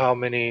don't know how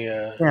many.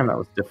 Damn, that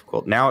was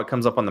difficult. Now it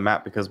comes up on the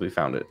map because we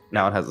found it.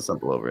 Now it has a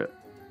symbol over it.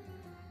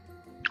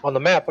 On the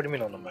map? What do you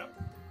mean on the map?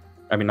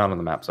 I mean, not on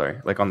the map. Sorry,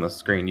 like on the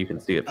screen, you can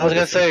see it. I was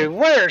gonna say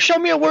where? Show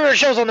me where it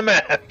shows on the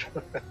map.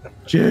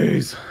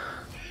 Jeez,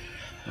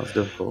 that was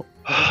difficult.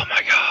 Oh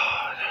my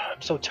god,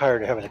 I'm so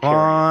tired of having to carry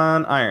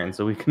on iron,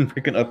 so we can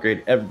freaking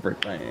upgrade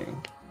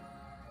everything.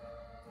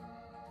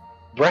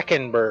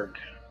 Breckenberg.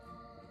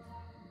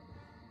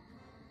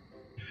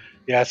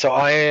 Yeah, so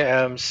I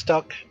am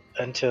stuck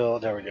until...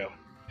 There we go.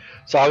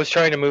 So I was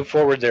trying to move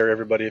forward there,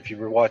 everybody, if you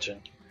were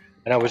watching.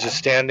 And I was just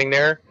standing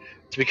there.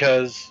 It's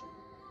because,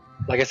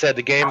 like I said,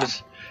 the game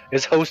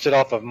is hosted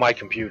off of my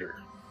computer.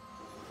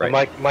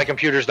 Right. My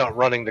computer's not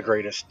running the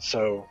greatest,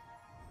 so...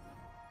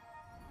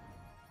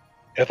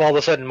 If all of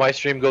a sudden my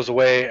stream goes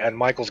away and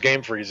Michael's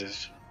game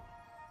freezes,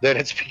 then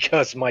it's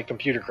because my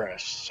computer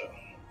crashed, so...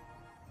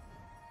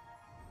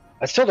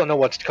 I still don't know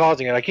what's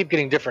causing it. I keep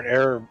getting different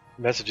error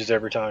messages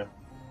every time.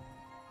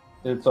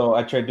 Dude, so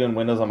I tried doing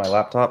Windows on my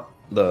laptop,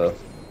 the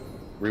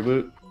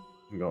reboot.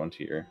 I'm going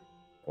to your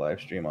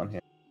live stream on here.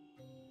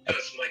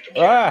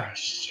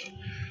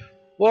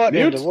 What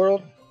Mute? in the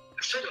world?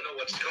 I still don't know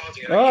what's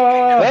causing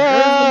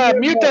it.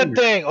 Mute that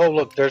thing! Oh,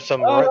 look, there's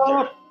some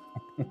right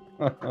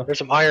there. There's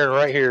some iron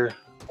right here.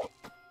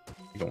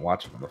 You can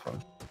watch it on the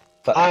phone.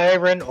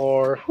 Iron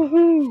ore.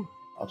 Woohoo!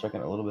 I'll check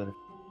in a little bit.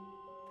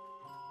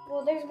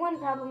 Well, there's one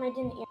problem I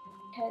didn't answer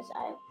because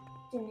I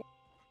didn't.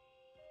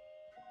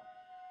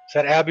 Is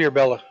that Abby or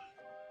Bella?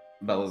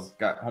 Bella's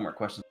got homework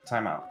questions.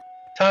 Time out.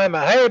 Time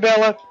out. Hey,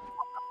 Bella.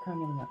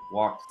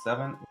 Walk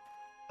 7.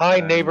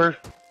 Hi, neighbor.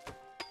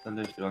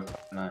 Sunday, 9.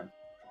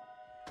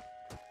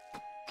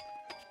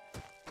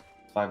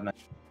 5, 9,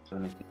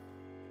 7, 18.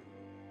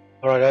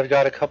 Alright, I've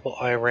got a couple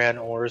iron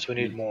ores. We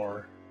need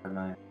more. 5,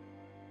 9.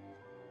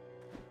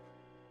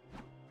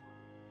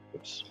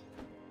 Oops.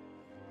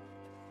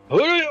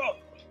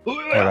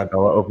 Bella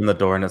opened the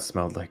door and it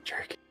smelled like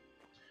jerky.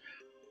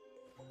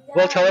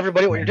 Well, tell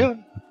everybody what you're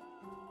doing.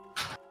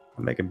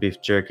 I'm making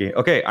beef jerky.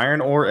 Okay, iron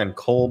ore and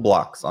coal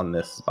blocks on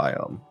this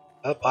biome.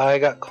 Up, I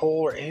got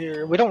coal right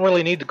here. We don't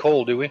really need the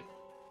coal, do we?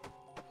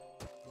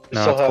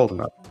 No, it's cold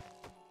enough.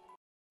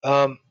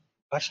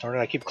 Gosh darn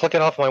it, I keep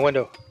clicking off my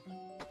window.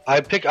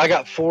 I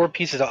got 4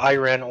 pieces of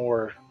iron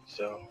ore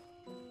So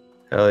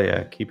Hell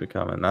yeah, keep it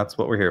coming. That's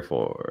what we're here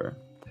for.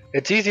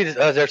 it's easy to.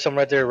 There's some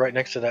right there, right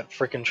next to that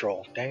freaking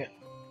troll. Dang it!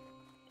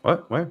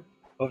 What? Where?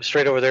 Oh,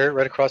 straight over there,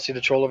 right across. See the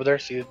troll over there?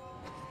 See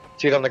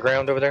it on the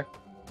ground over there?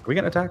 Are we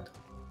getting attacked?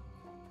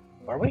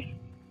 Are we?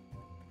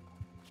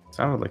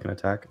 Sounded like an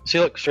attack. See,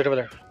 look, straight over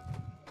there.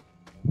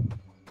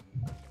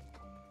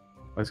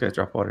 Oh, these guys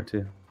drop water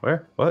too.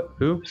 Where? What?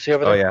 Who? See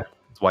over Oh there? yeah,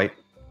 it's white.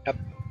 Yep.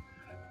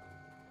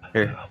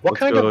 Here. What let's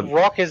kind go- of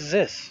rock is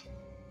this?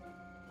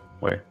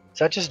 Where? Is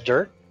that just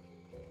dirt?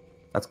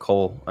 That's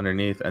coal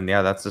underneath, and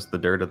yeah, that's just the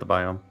dirt of the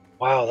biome.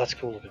 Wow, that's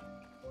cool looking.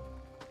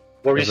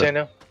 What were you Is it- saying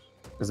now?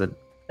 Is it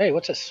Hey,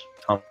 what's this?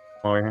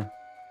 over here?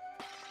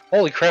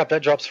 Holy crap,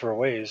 that drops for a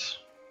ways.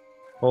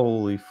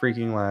 Holy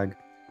freaking lag!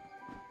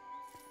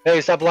 Hey,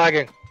 stop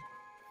lagging.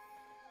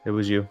 It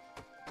was you.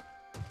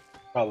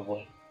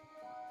 Probably.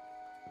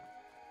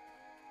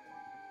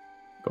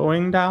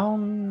 Going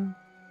down.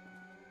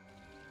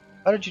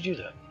 How did you do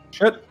that?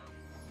 Shit.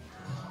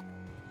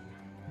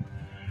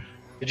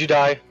 Did you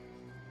die?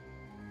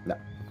 No.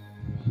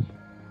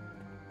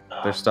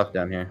 Ah, There's stuff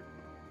down here.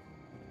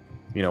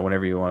 You know,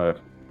 whenever you want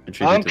to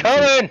contribute I'm to the team.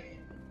 coming!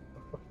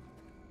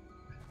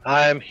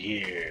 I'm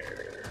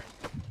here.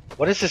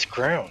 What is this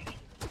ground?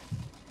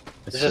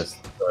 It's Is this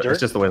just dirt? it's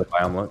just the way the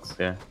biome looks.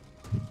 Yeah.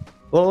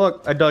 Well,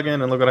 look, I dug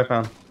in and look what I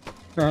found.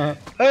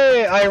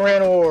 Hey,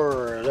 iron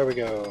ore. There we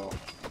go.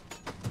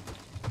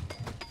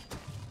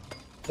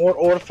 More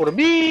ore for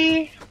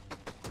me.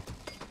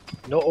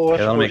 No ore Yeah,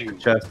 that'll for make you. the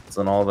chests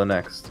and all the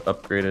next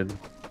upgraded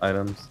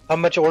items. How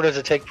much ore does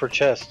it take per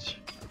chest?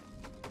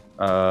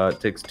 It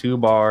takes 2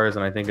 bars,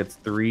 and I think it's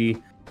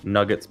 3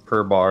 nuggets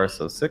per bar,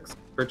 so 6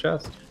 per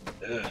chest.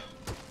 Ugh.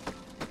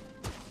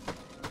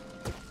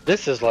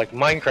 This is like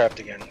Minecraft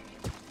again.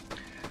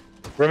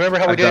 Remember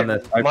how we I've did done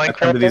this. I come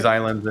Minecraft? to these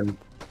islands, and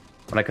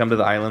when I come to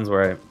the islands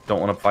where I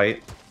don't want to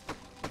fight,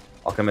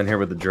 I'll come in here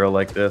with the drill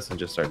like this and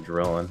just start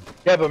drilling.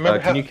 Yeah, but remember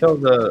Can you kill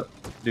the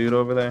dude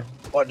over there?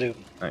 What dude?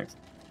 Thanks.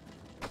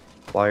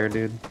 Flyer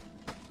dude.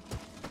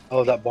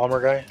 Oh, that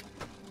bomber guy.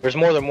 There's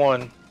more than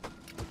one.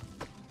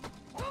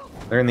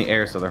 They're in the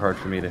air, so they're hard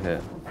for me to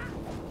hit.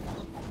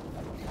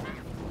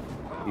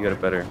 You got a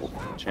better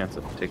chance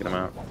of taking them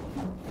out.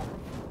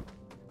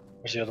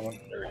 Where's the other one?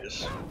 There he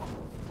is.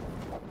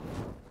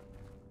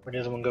 Where'd the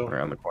other one go?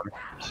 Around the corner.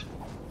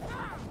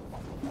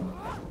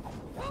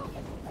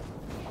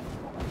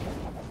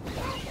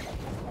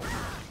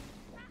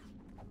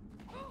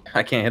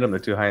 I can't hit them, they're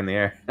too high in the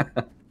air.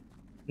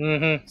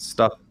 Mm-hmm.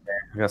 Stuff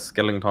there. I got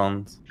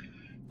skeletons.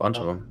 Bunch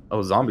of them.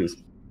 Oh, zombies.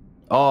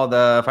 Oh,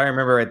 if I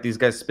remember right, these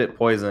guys spit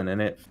poison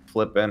and it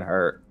flippin'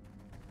 hurt.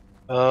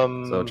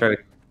 So try to.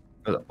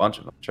 There's a bunch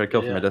of them. Try to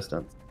kill from Yeah. a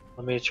distance.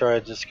 Let me try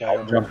this guy.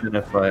 I'll jump in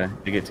if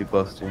you get too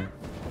close to you.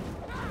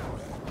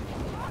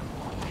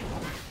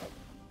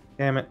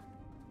 Damn it.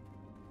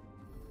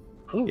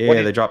 Ooh, Yeah, what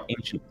they did- drop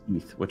ancient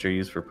teeth, which are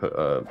used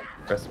for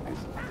recipes.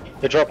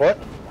 They drop what?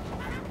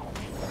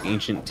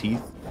 Ancient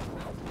teeth.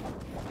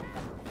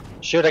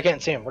 Shoot, I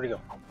can't see him. Where'd he go?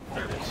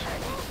 There it is.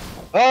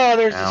 Oh,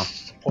 there's Ow.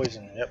 this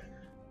poison. Yep.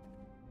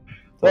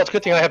 Well, it's a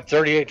good thing I have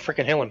 38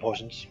 freaking healing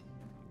potions.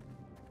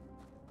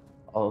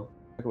 I'll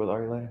check it with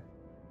Ari later.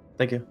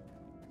 Thank you.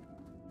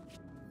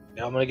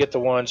 Yeah, I'm gonna get the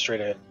one straight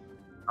ahead.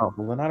 Oh,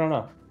 well then I don't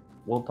know.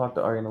 We'll talk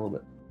to Ari in a little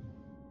bit.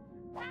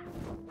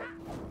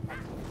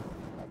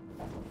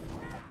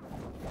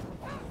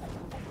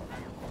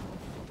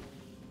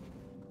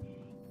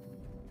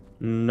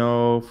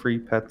 No free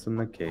pets in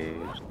the cage.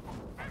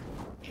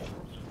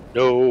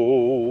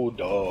 No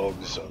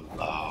dogs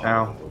allowed.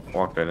 Ow.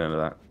 Walked right into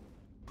that.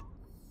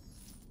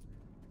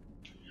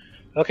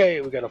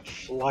 Okay, we got a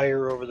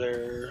flyer over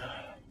there.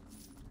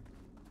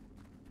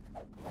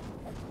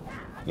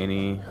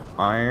 Any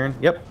iron?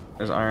 Yep,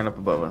 there's iron up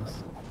above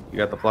us. You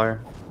got the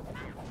flyer?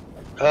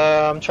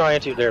 I'm trying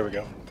to. There we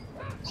go.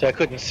 See, I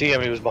couldn't see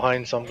him. He was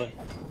behind something.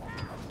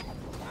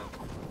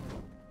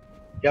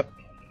 Yep,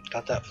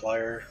 got that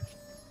flyer.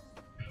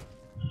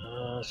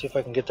 See if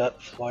I can get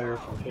that flyer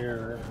from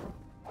here.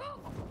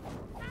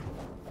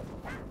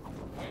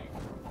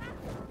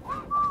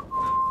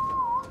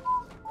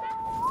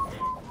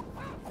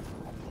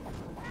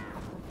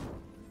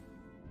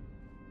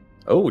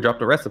 Oh,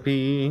 dropped a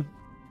recipe.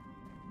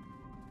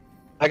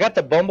 I got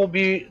the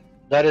bumblebee.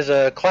 That is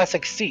a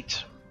classic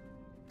seat.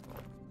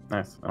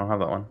 Nice. I don't have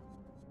that one.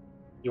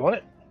 You want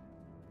it?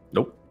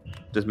 Nope.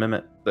 Just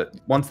mimic. But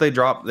once they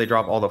drop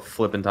all the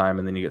flipping time,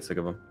 and then you get sick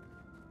of them.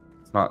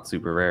 It's not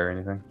super rare or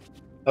anything.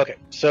 Okay,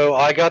 so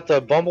I got the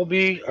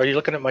bumblebee. Are you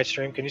looking at my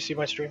stream? Can you see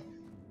my stream?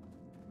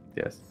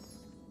 Yes.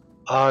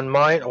 On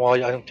mine, well, I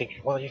don't think.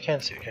 Well, you can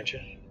see it, can't you?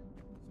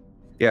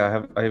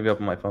 Yeah, I have you up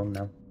on my phone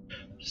now.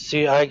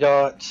 See, I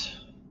got.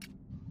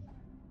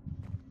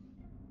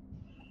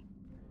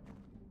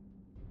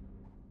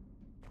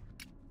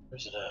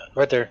 Where's it at?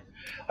 Right there.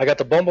 I got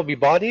the bumblebee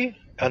body,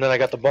 and then I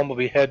got the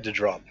bumblebee head to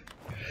drop.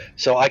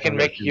 So I can Okay.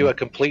 make you a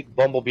complete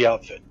bumblebee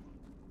outfit.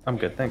 I'm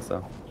good, thanks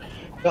though.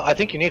 No, I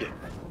think you need it.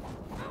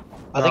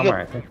 I No, think I'm it,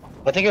 alright.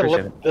 I think it'll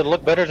Appreciate look it'll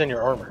look better than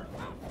your armor.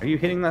 Are you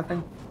hitting that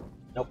thing?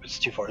 Nope, it's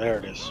too far. There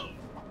it is.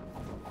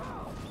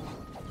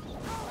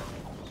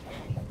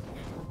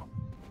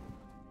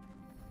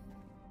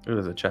 Ooh,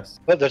 there's a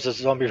chest. Oh, there's a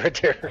zombie right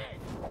there.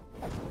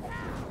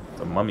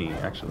 It's a mummy,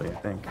 actually, I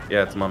think.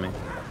 Yeah, it's a mummy.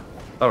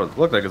 Thought it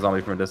looked like a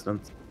zombie from a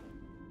distance.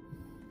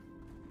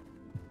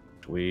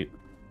 Sweet.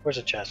 Where's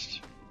the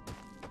chest?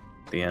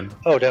 The end.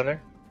 Oh, down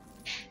there.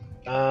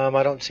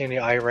 I don't see any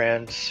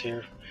Irans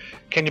here.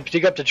 Can you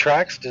dig up the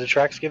tracks? Do the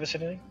tracks give us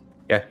anything?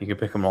 Yeah, you can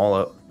pick them all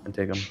up and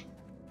take them.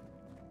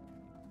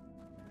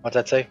 What's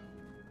that say?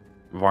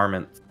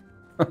 Varmints.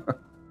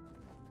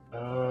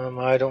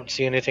 I don't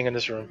see anything in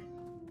this room.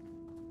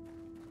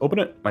 Open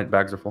it. My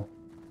bags are full.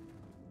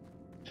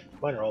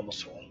 Mine are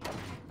almost full.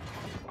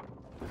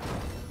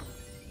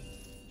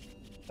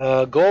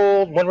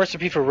 Gold, 1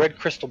 recipe for red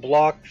crystal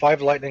block,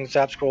 5 lightning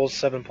zap scrolls,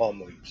 7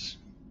 palm leaves.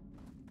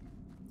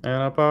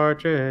 And a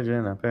partridge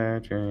in a pear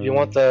tree. You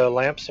want the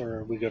lamps, or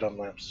are we good on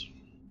lamps?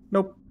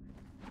 Nope.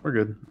 We're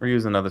good. We're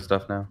using other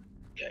stuff now.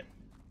 Okay.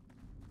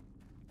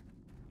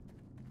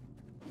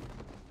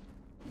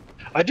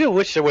 I do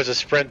wish there was a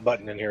sprint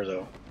button in here,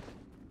 though.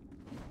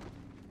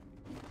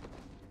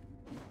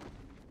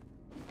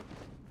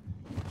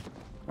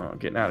 Well,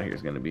 getting out of here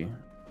is going to be...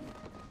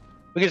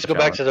 We can just go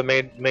back to the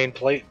main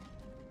plate.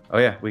 Oh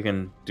yeah, we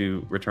can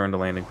do return to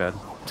landing pad.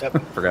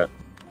 Yep. Forgot.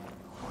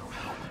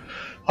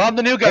 I'm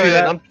the new guy,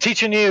 and I'm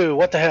teaching you.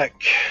 What the heck?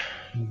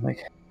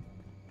 Like,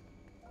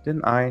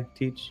 didn't I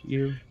teach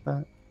you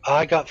that?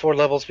 I got 4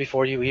 levels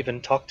before you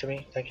even talked to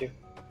me. Thank you.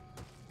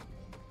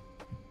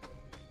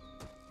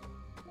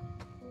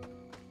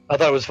 I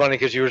thought it was funny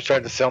because you were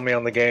trying to sell me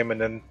on the game, and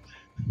then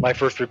my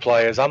first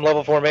reply is, "I'm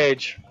level 4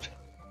 mage."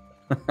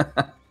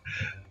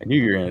 I knew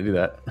you were gonna do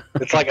that.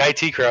 It's like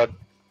IT crowd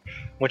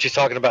when she's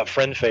talking about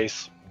friend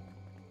face,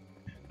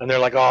 and they're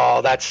like,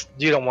 "Oh,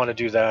 you don't want to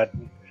do that."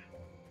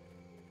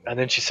 And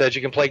then she says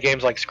you can play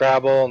games like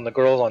Scrabble, and the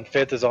girl on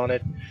 5th is on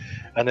it.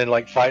 And then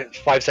like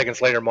five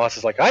seconds later, Moss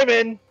is like, "I'm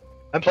in.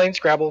 I'm playing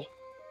Scrabble."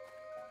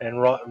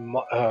 And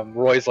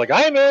Roy's like,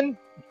 "I'm in."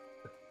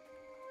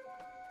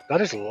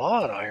 That is a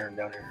lot of iron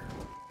down here.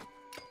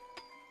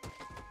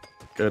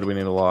 Good, we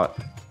need a lot.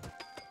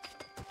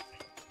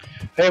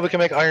 Hey, we can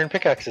make iron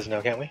pickaxes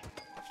now, can't we?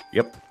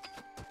 Yep.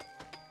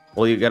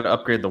 Well, you gotta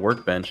upgrade the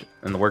workbench,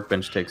 and the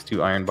workbench takes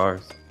 2 iron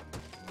bars.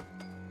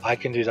 I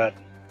can do that.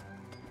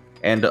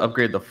 And to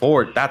upgrade the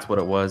forge, that's what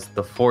it was.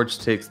 The forge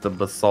takes the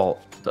basalt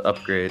to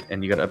upgrade,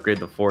 and you gotta upgrade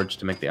the forge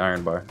to make the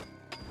iron bar.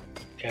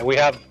 Okay, we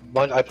have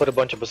I put a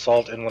bunch of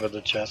basalt in one of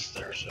the chests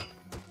there, so.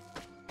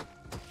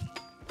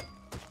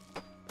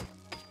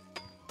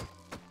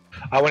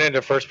 I went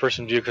into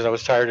first-person view because I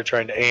was tired of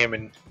trying to aim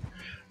and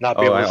not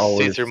be able to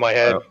see through my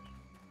head.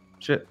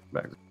 Shit,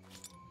 bags.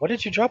 What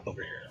did you drop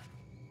over here?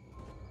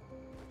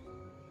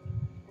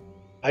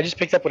 I just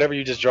picked up whatever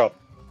you just dropped.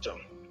 So.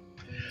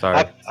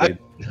 Sorry.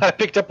 I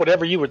picked up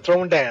whatever you were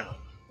throwing down.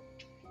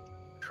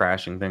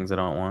 Crashing things I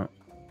don't want.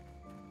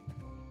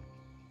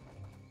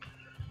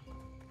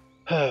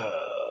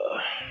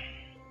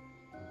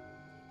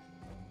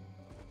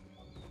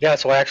 Yeah,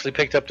 so I actually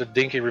picked up the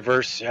Dinky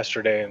Reverse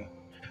yesterday,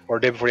 or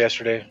day before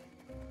yesterday,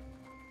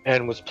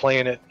 and was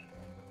playing it.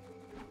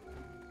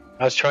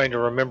 I was trying to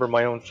remember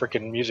my own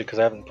freaking music because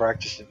I haven't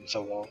practiced it in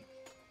so long.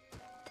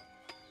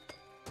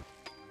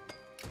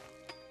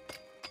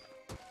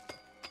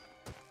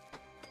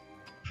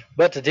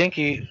 But the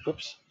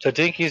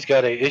Dinky's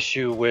got a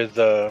issue with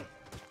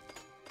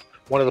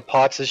one of the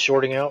pots is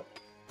shorting out.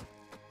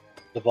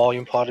 The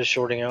volume pot is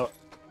shorting out.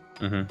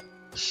 Mm-hmm.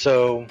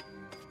 So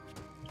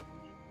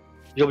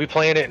you'll be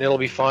playing it and it'll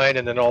be fine,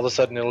 and then all of a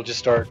sudden it'll just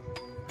start.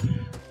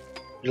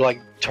 You like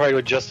try to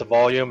adjust the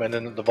volume, and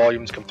then the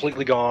volume's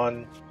completely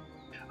gone,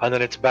 and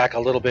then it's back a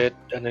little bit,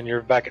 and then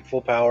you're back at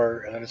full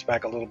power, and then it's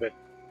back a little bit.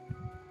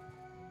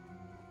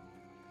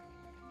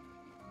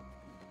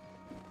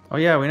 Oh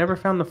yeah, we never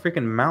found the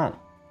freaking mount.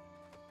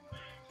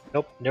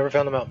 Nope, never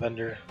found the mount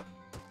vendor.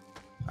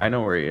 I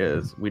know where he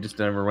is. We just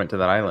never went to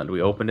that island.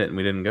 We opened it and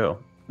we didn't go.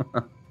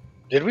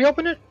 Did we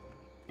open it?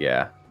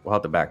 Yeah, we'll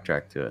have to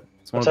backtrack to it.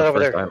 It's one What's of that the over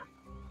first there? islands.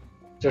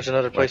 There's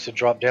another place to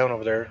drop down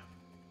over there.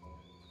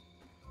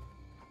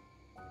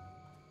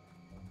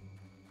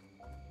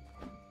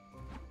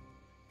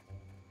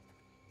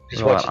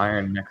 There's a lot of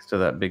iron next to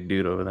that big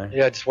dude over there.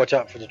 Yeah, just watch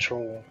out for the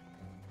troll.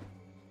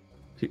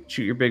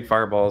 Shoot your big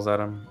fireballs at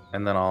him,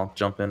 and then I'll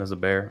jump in as a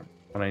bear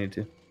when I need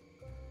to.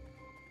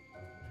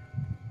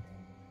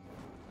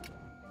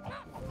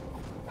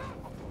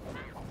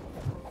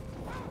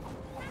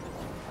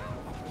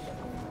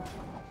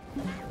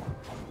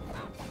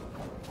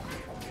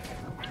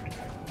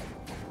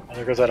 And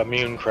there goes that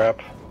immune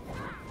crap.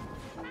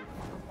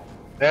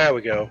 There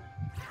we go.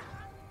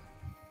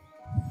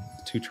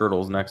 2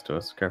 turtles next to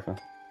us. Careful.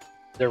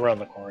 They're around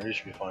the corner. You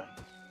should be fine.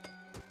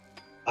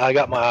 I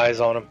got my eyes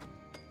on them.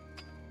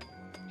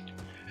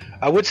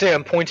 I would say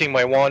I'm pointing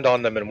my wand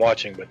on them and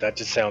watching, but that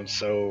just sounds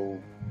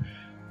so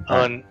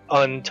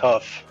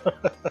untough.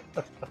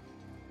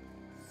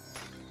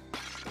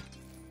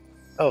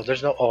 Oh,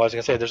 there's no. Oh, I was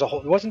gonna say there's a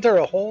hole. Wasn't there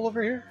a hole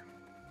over here?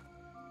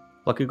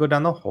 Lucky, go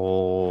down the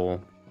hole.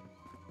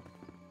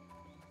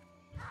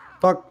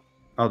 Fuck.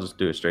 I'll just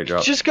do a straight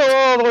drop. Just go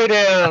all the way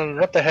down.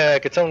 What the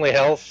heck? It's only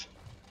health.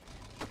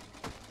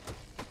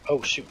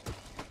 Oh shoot.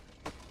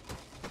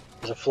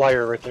 There's a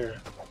flyer right there.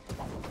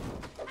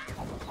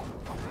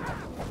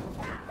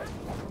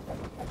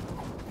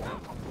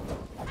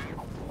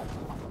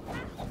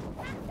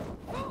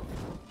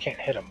 Can't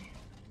hit him.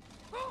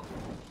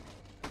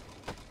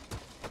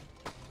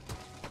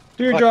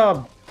 Do your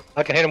job.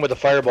 I can hit him with the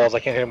fireballs, I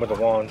can't hit him with the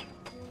wand.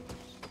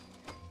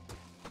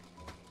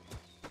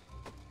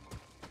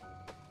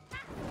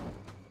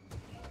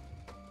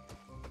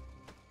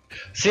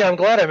 See, I'm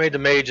glad I made the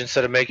mage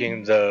instead of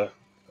making the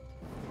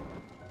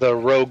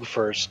rogue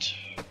first.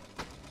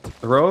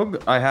 The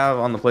rogue I have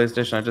on the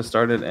PlayStation, I just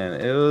started,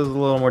 and it was a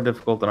little more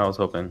difficult than I was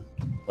hoping.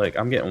 Like,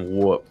 I'm getting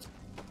whooped.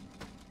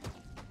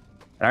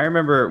 And I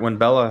remember when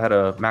Bella had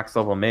a max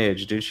level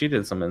mage, dude, she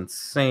did some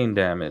insane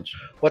damage.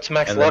 What's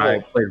max and level? Then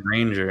I played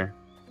Ranger.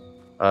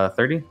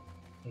 30?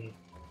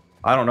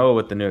 I don't know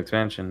with the new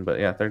expansion, but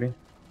yeah, 30.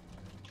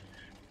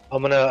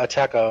 I'm gonna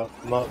attack a...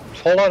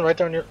 Hold on, right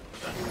there on your...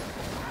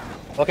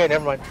 Okay,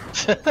 never mind.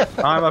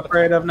 I'm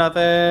afraid of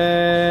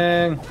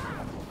nothing!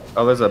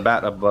 Oh, there's a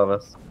bat above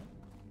us.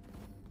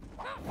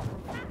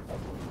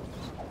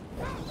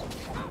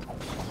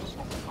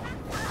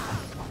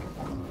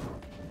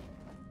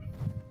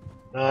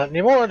 Not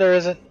anymore, there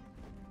isn't.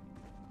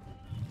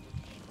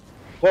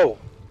 Whoa.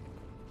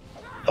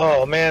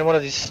 Oh man, one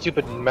of these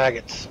stupid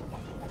maggots.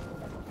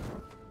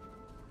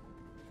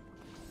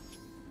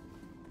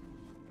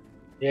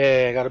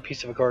 Yeah, I got a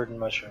piece of a garden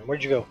mushroom.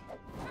 Where'd you go?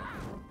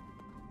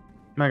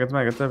 Maggots,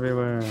 maggots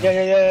everywhere.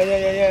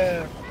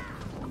 Yeah.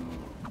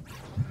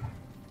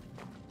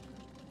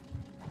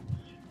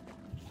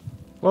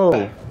 Whoa.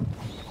 I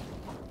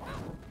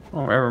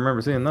don't ever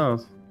remember seeing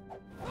those.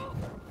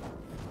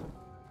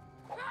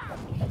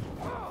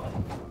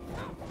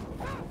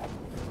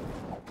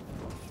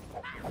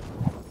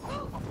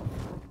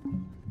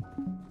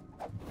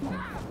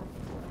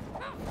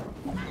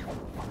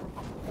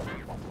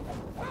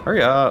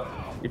 Hurry up.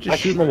 You're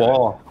just shooting the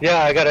wall.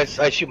 Yeah,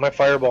 I shoot my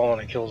fireball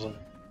and it kills him.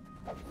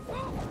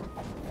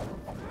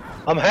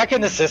 I'm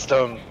hacking the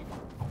system.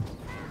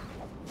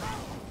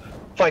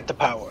 Fight the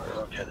power.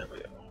 Okay, there we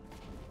go.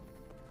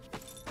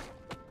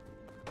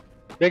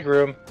 Big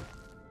room.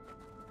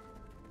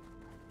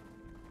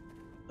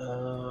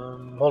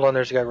 Hold on,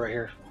 there's a guy right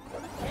here.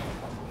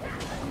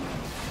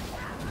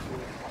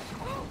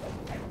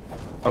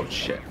 Oh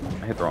shit,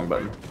 I hit the wrong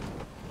button.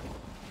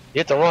 You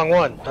hit the wrong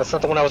one. That's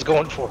not the one I was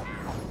going for.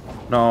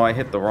 No, I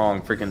hit the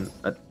wrong freaking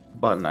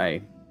button.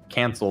 I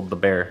canceled the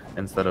bear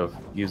instead of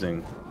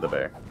using the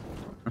bear.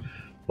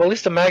 Well, at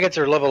least the maggots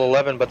are level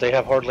 11, but they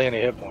have hardly any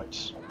hit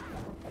points.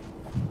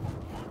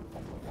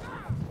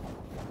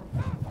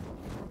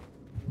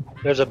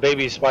 There's a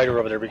baby spider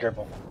over there, be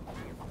careful.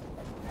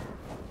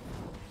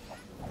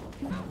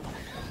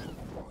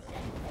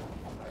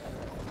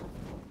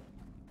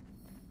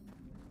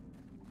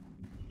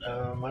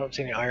 I don't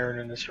see any iron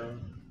in this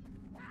room.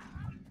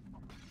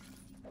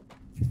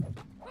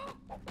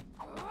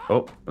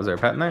 Oh, was there a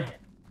pet in there?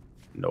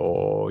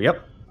 No,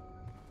 yep.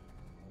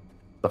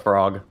 The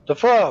frog. The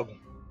frog!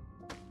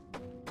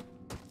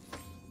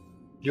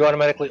 You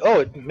automatically...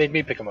 Oh, it made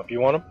me pick him up. You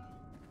want him?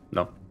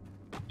 No.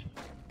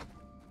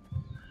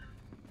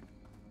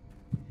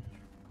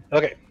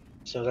 Okay,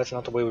 so that's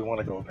not the way we want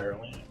to go,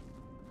 apparently.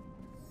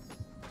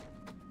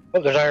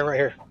 Oh, there's iron right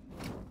here.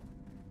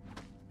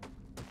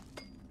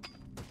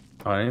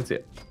 Oh, I didn't see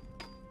it.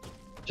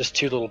 Just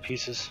 2 little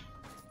pieces.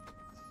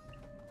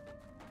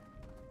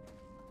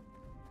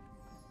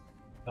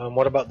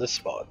 What about this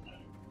spot?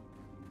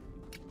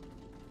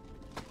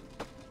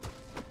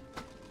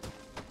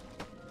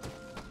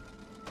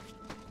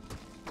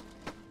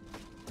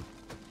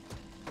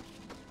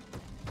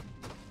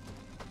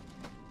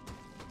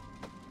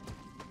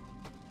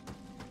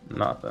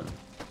 Nothing.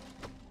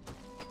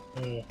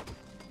 Mm.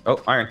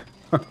 Oh, iron.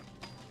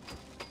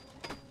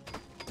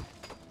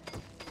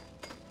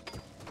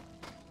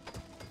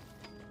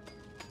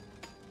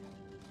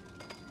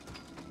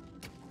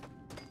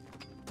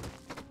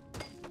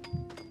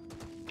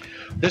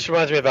 This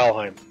reminds me of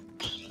Valheim.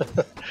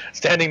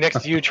 Standing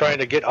next to you trying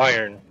to get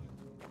iron.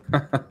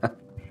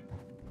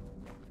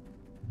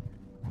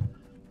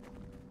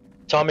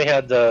 Tommy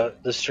had the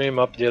stream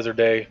up the other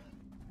day.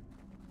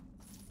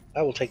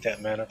 I will take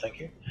that mana, thank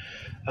you.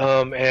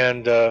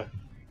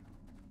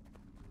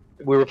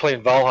 We were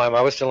playing Valheim.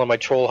 I was still in my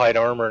troll hide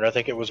armor, and I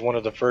think it was one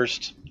of the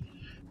first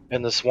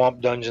in the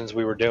swamp dungeons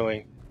we were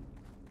doing.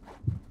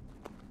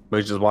 But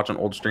he's just watching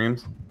old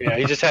streams? Yeah,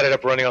 he just had it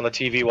up running on the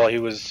TV while he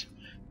was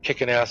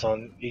kicking ass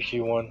on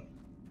EQ1.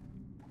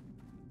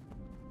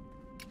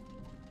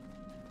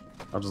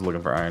 I'm just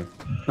looking for iron.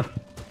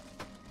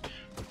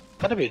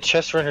 Gotta be a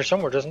chest around here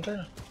somewhere, doesn't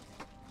there?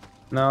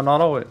 No,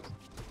 not always.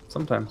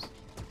 Sometimes.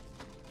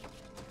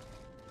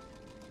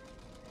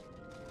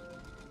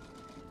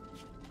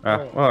 Ah,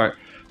 Oh. alright.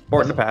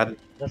 Port in the pad.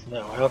 That's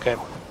that way, okay.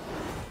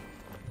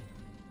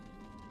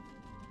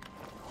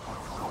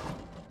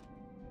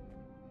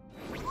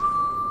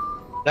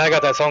 Now I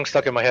got that song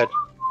stuck in my head.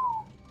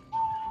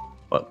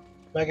 What?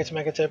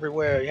 Maggots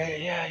everywhere.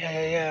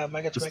 Yeah.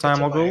 Maggots This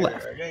time I'll go everywhere.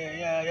 left.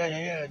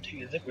 Yeah. Do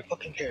you think we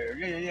fucking care?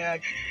 Yeah.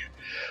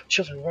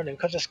 Children running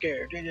because they're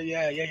scared.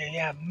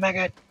 Yeah.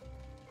 Maggot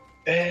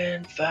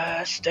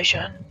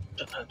infestation.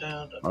 There's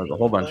a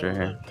whole bunch right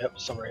here. Yep,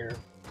 some right here.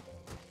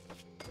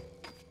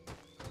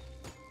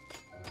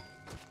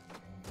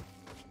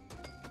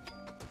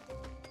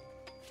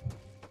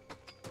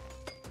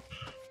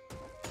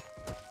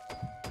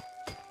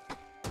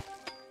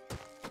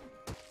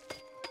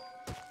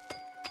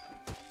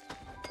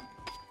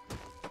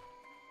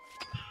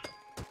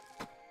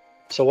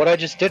 So what I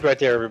just did right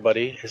there,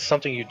 everybody, is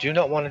something you do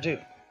not want to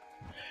do.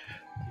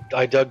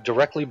 I dug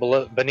directly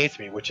beneath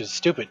me, which is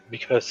stupid,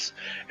 because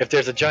if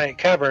there's a giant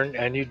cavern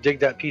and you dig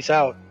that piece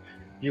out,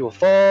 you will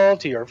fall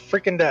to your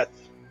freaking death.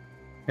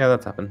 Yeah,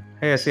 that's happened.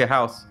 Hey, I see a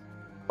house.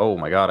 Oh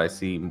my god, I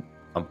see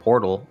a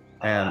portal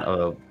and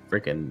a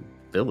freaking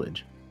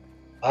village.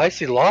 I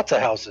see lots of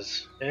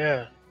houses.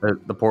 Yeah.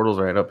 The portal's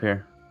right up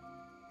here.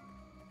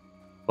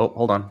 Oh,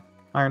 hold on.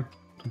 Iron.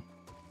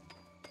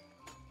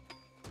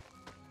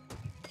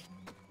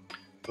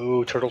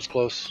 Ooh, turtle's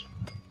close.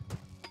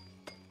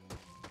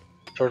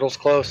 Turtle's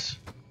close.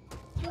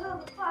 Whoa,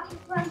 fucking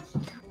crunch.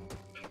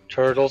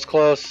 Turtle's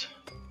close.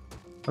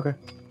 Okay.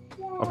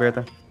 I'll be right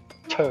there.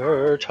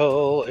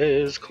 Turtle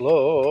is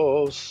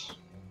close.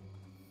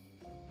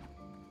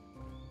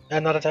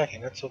 And not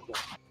attacking. That's so cool.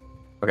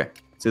 Okay.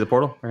 See the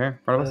portal right here in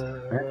front of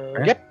us? Right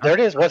here? Yep, there it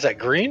is. What's that,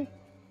 green?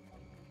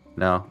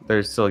 No,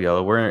 there's still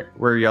yellow.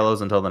 We're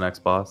yellows until the next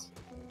boss.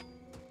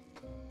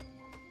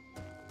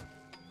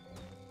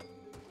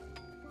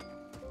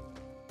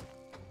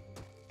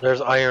 There's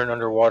iron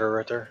underwater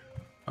right there.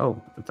 Oh,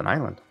 it's an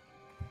island.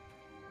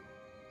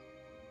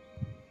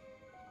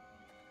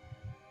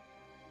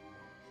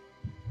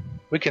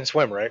 We can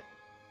swim, right?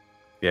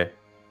 Yeah.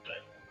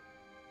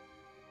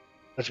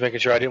 Just making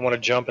sure. I didn't want to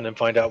jump and then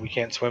find out we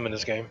can't swim in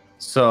this game.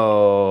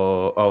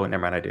 So, oh,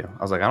 never mind. I do.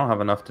 I was like, I don't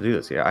have enough to do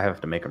this yet. I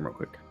have to make them real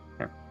quick.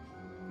 Here,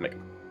 make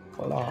them.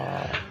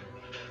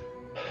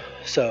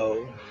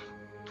 So,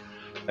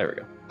 There we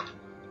go.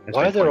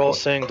 why are they all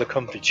saying the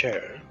comfy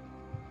chair?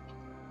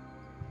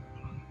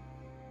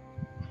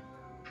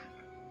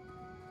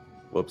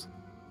 Whoops.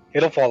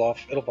 It'll fall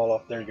off. It'll fall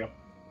off. There you go.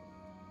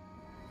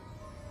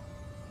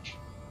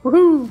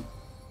 Woohoo!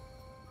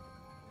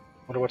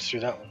 Wonder what's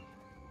through that one.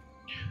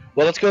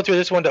 Well, let's go through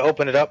this one to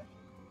open it up,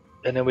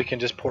 and then we can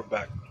just port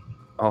back.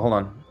 Oh, hold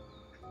on.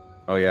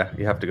 Oh yeah,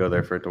 you have to go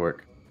there for it to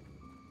work.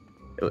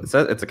 It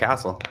says it's a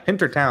castle.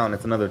 Hinter Town.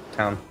 It's another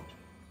town.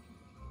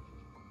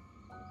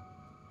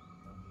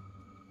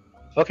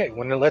 Okay,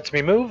 when it lets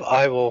me move,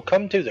 I will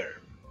come to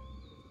there.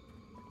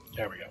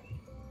 There we go.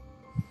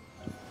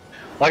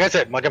 Like I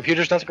said, my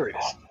computer's not the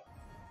greatest.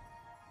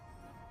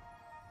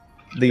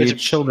 The It's a-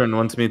 children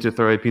want me to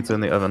throw a pizza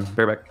in the oven.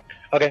 Bear back.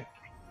 Okay.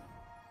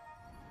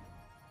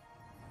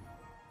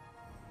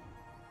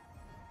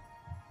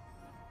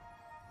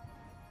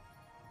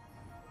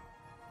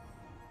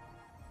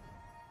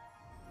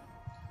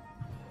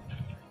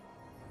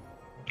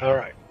 All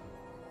right.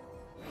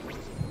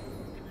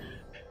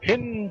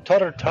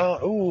 Hinter Town.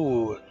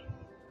 Ooh.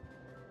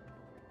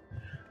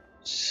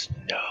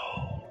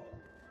 Snow.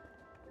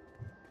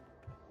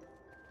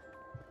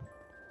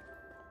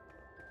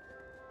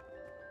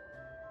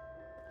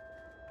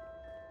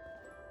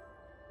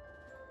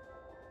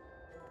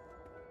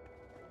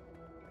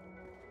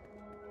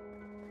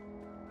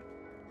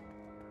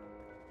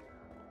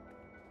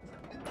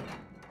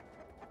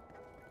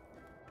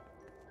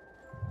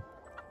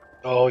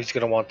 Oh, he's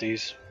gonna want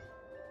these.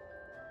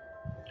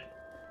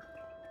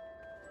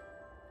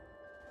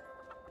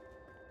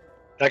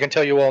 I can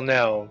tell you all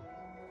now,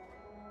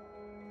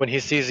 when he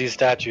sees these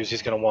statues,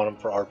 he's gonna want them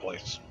for our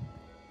place.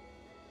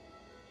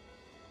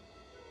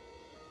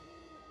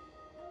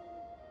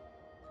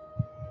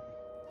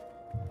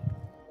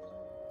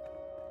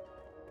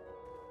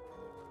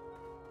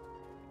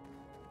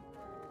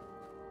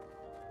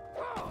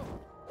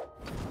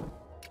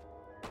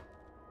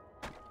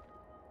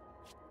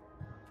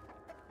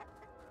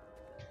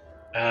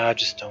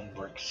 Just stone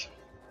bricks.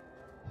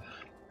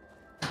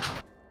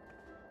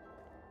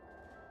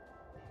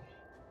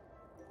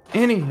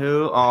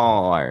 Anywho,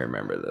 oh, I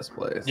remember this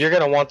place. You're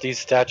gonna want these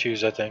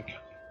statues, I think.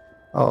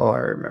 Oh, I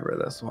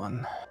remember this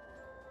one.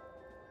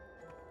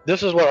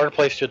 This is what our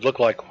place should look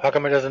like. How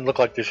come it doesn't look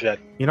like this yet?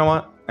 You know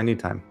what? I need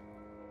time.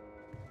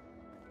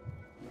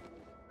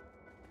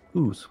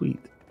 Ooh, sweet.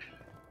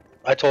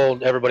 I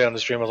told everybody on the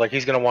stream, I was like,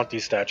 he's gonna want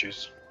these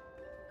statues.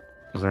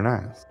 Those are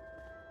nice.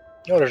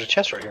 Oh, there's a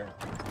chest right here.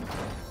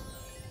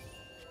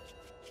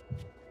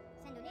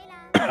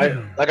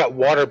 I got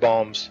water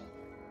bombs.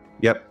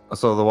 Yep.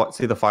 So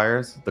see the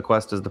fires? The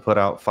quest is to put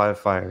out 5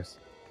 fires.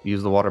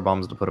 Use the water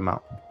bombs to put them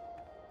out.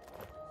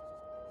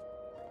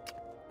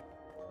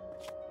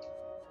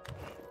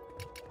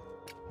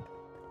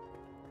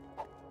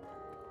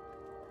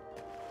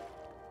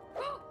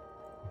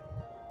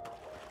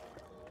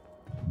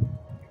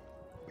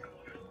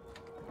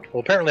 Well,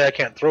 apparently I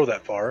can't throw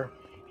that far.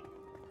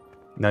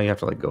 Now you have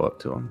to like go up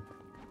to him.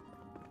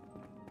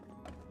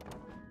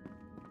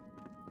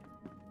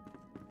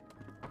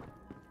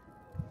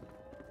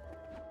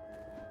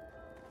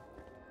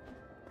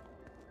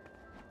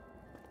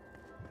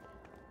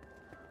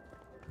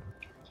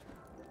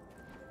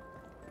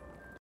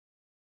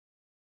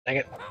 Dang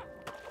it.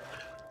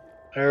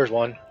 There's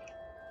one.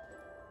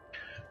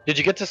 Did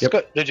you get to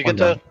Yep, Did you one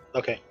get to? down.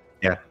 Okay.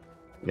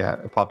 Yeah,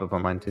 it popped up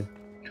on mine too.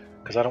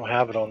 Because I don't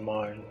have it on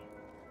mine.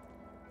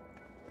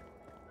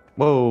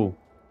 Whoa!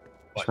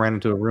 Just What? ran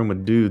into a room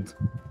with dudes.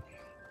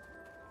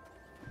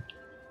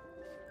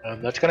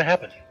 That's gonna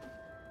happen.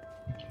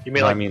 You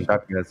mean No, like? I mean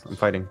bad guys. I'm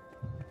fighting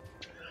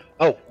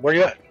Oh, where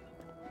you at?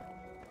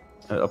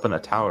 up in a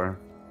tower.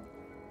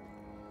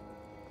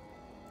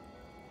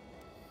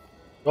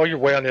 Oh, you're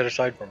way on the other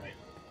side from me.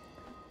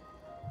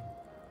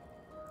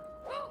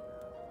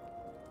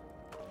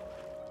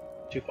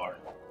 Too far.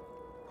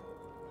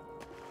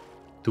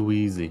 Too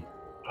easy.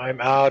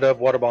 I'm out of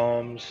water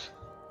bombs.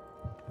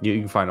 You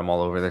can find them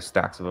all over. There's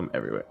stacks of them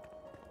everywhere.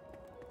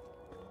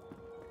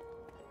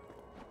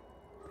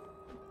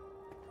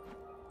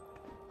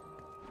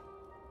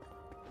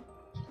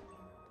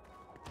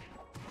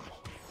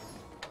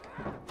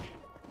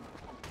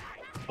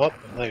 Oh,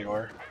 there you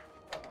are.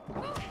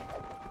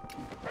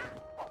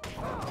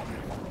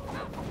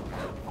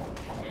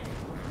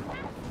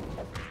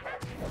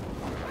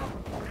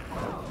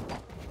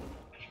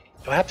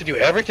 Do I have to do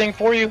everything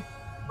for you?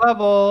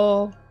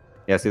 Level.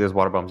 Yeah, see, there's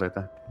water bombs right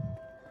there.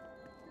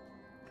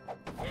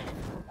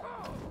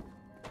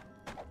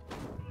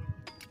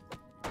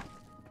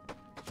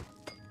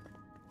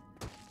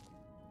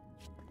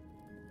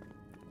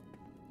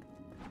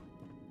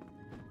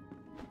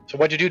 So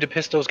what'd you do to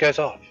piss those guys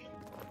off?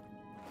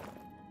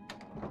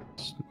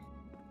 It's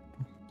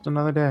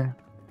another day.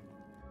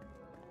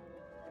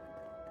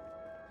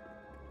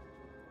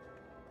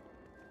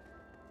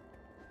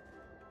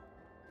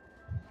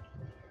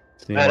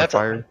 See Man, more that's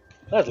fire?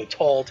 that's a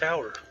tall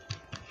tower.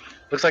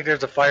 Looks like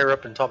there's a fire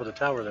up on top of the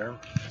tower there.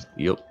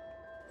 Yep.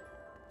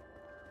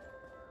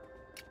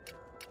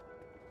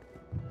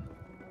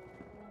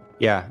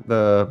 Yeah,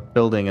 the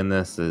building in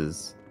this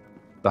is...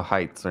 The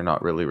heights are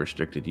not really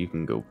restricted. You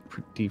can go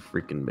pretty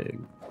freaking big.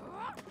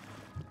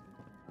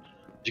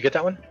 Did you get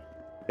that one?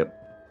 Yep.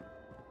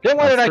 Then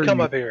why did I for come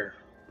you. up here?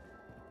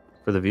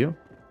 For the view?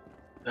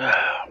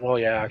 Well,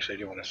 yeah, actually, I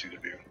do want to see the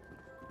view.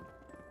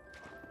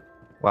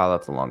 Wow,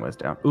 that's a long ways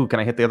down. Ooh,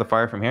 can I hit the other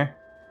fire from here?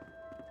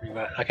 Where you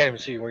at? I can't even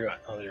see where you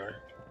at. Oh, there you are.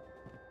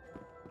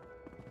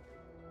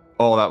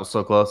 Oh, that was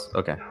so close.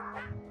 Okay.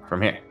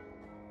 From here.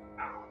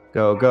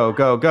 Go, go,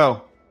 go,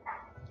 go.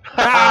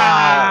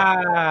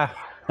 Ah!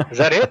 Is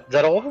that it? Is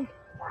that all of them?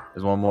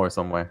 There's one more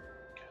somewhere.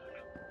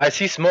 I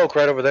see smoke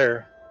right over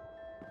there.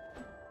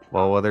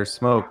 Well, there's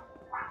smoke.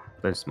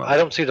 There's smoke. I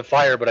don't see the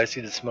fire, but I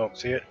see the smoke.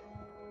 See it?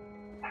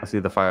 I see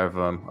the fire of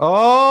them.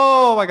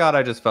 Oh my god,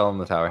 I just fell in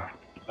the tower.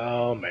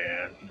 Oh,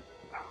 man.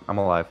 I'm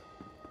alive.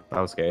 That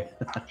was scary.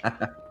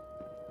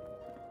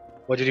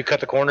 What, did you cut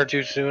the corner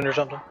too soon or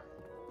something?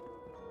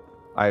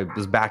 I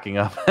was backing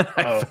up and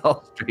I Oh.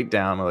 fell straight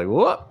down. I'm like,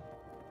 what?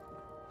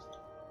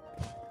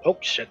 Oh,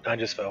 shit. I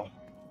just fell.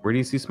 Where do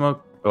you see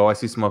smoke? Oh, I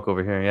see smoke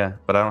over here, yeah.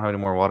 But I don't have any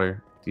more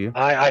water. Do you?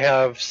 I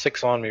have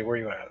 6 on me. Where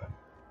you at?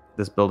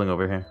 This building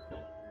over here.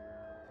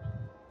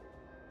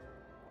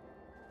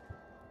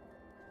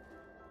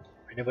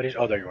 Anybody's?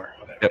 Oh, there you are.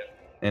 Okay. Yep.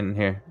 In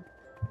here.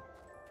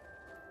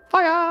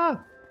 Fire!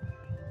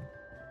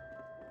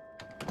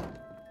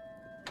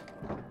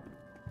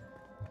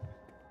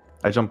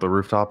 I jumped the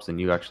rooftops and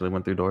you actually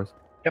went through doors?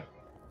 Yep.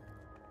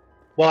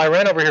 Well, I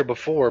ran over here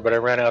before, but I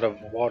ran out of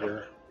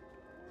water.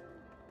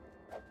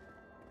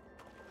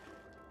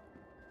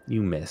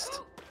 You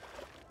missed.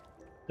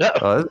 No.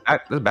 Oh,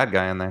 there's a bad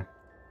guy in there.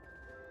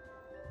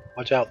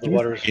 Watch out. The You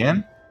missed water's...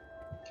 again?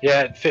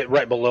 Yeah, it fit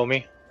right below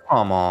me.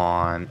 Come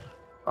on.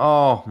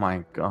 Oh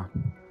my god.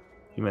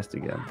 You missed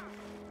again.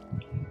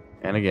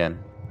 And again.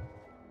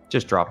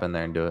 Just drop in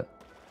there and do it.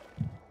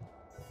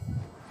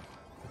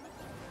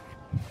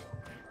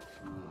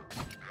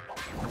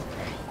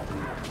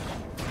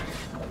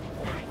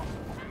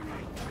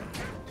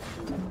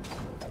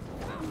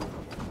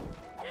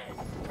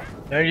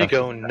 There you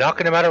go.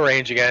 Knocking him out of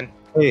range again.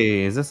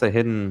 Hey, is this a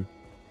hidden...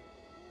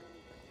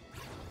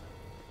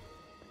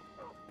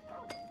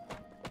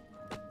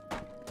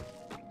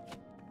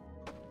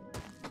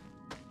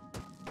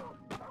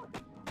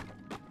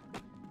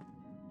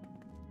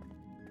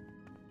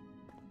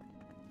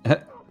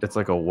 It's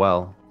like a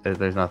well.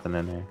 There's nothing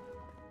in here.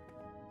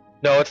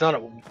 No, it's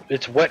not.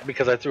 It's wet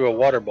because I threw a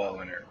water ball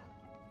in here.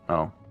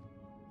 Oh.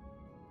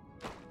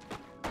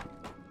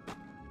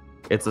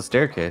 It's a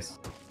staircase,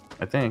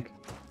 I think.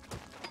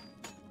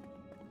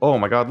 Oh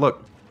my god,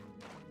 look.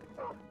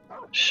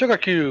 Sugar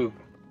cube.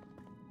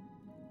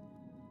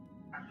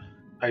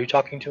 Are you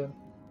talking to him?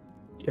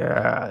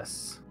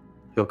 Yes.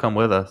 He'll come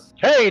with us.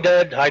 Hey,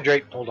 Dad.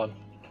 Hydrate. Hold on.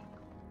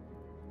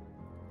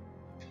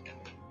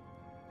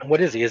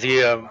 What is he? Is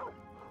he a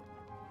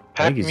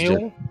pack he's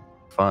mule?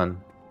 Fun.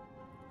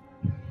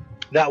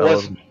 That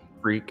was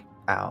Freak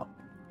out.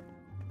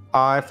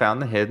 I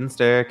found the hidden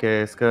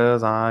staircase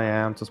because I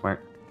am so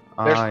smart.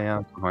 I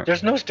am so smart.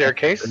 There's no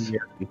staircase.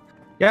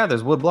 Yeah,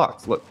 there's wood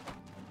blocks. Look.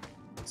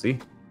 See?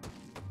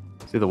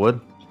 See the wood?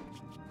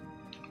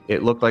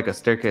 It looked like a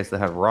staircase that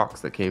had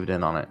rocks that caved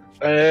in on it.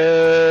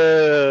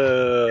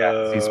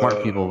 Yeah, see,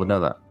 smart people would know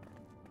that.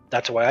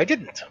 That's why I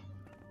didn't.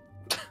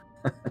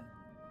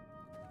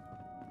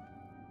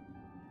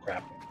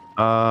 Crap.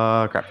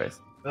 Crap face.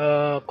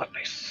 Crap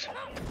face.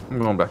 I'm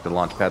going back to the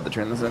launch pad to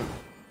turn this in.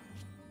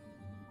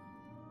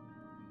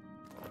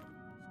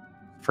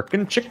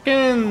 Frickin'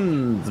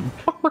 chickens!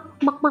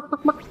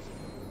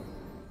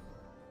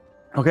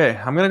 Okay,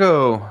 I'm gonna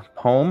go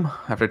home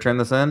after I turn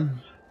this in,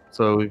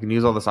 so we can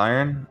use all this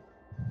iron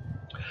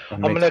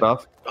and make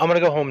stuff. I'm gonna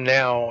go home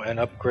now and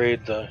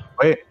upgrade the.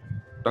 Wait,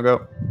 don't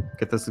go.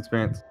 Get this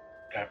experience.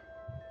 Okay.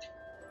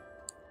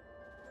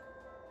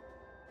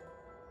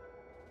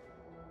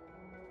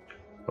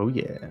 Oh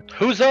yeah.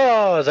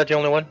 Huzzah! Is that the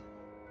only one?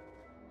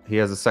 He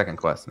has a second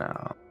quest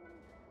now.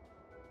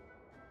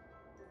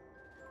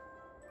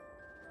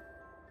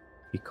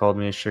 He called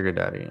me a sugar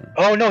daddy.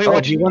 Oh no, he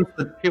wants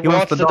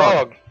the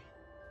dog.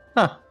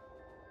 Huh.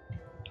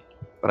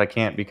 But I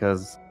can't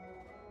because.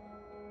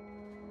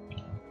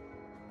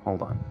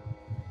 Hold on.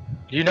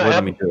 Do you not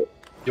have me do it?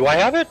 Do I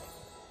have it?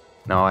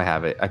 No, I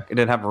have it. I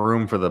didn't have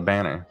room for the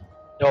banner.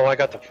 No, I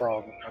got the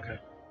frog. Okay.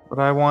 But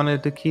I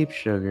wanted to keep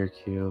Sugar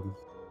Cube.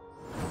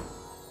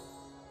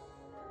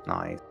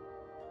 Nice.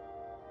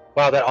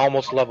 Wow, that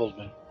almost leveled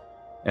me.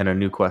 And a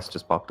new quest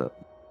just popped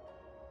up.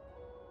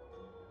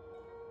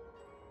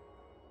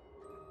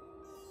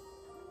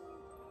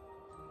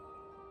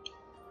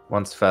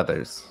 Wants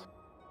feathers.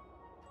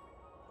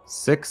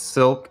 6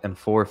 silk and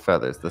 4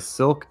 feathers. The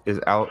silk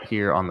is out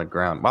here on the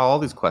ground. Wow, all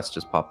these quests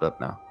just popped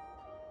up now.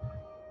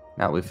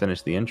 Now that we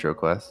finished the intro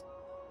quest.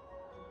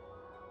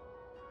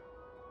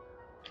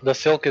 The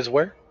silk is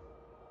where?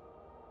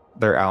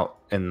 They're out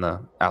in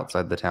the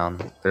outside the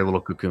town. They're little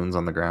cocoons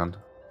on the ground.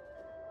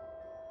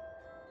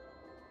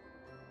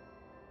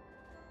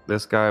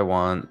 This guy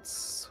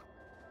wants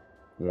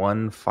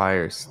 1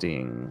 fire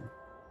sting.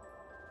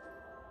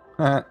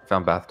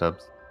 Found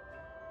bathtubs.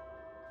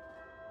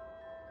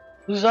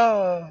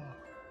 Huzzah!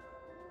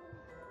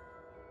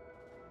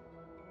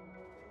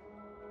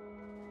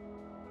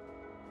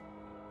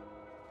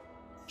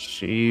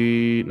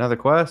 Another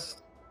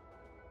quest.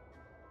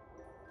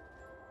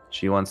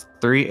 She wants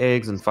 3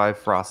 eggs and 5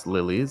 frost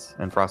lilies,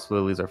 and frost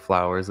lilies are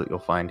flowers that you'll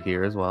find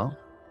here as well.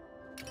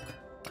 I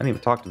didn't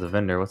even talk to the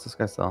vendor. What's this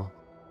guy sell?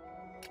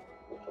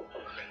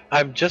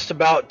 I'm just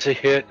about to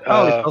hit. He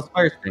sells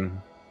fire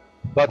sting.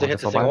 About to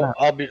hit this thing.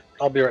 I'll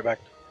be right back.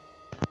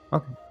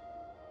 Okay.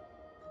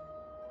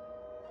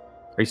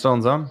 Are you still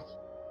in zone?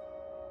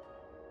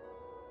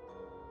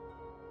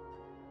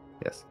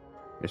 Yes.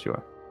 Yes, you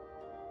are.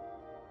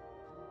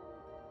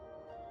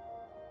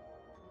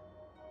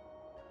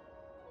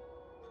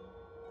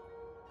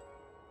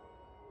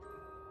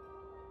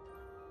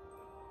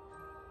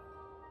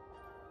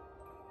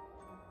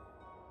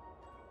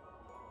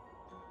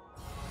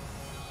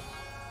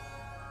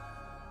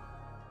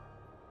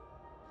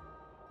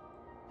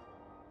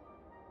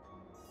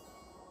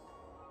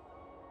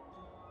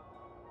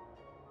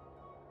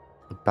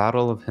 The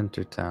Battle of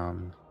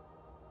Hintertown.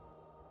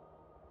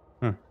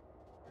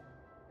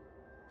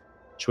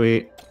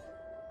 Sweet.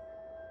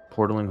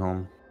 Portaling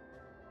home.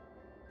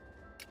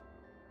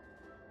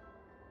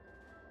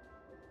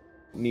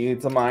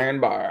 Need some iron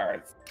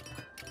bars.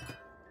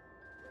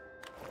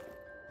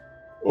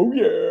 Oh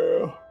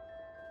yeah.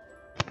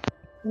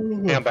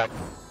 Yeah, I'm back.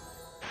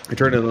 I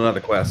turned in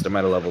another quest. I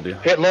might have leveled you.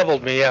 It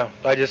leveled me, yeah.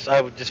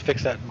 I would just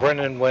fix that.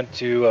 Brennan went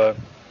to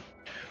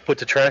put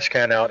the trash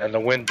can out, and the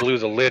wind blew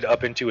the lid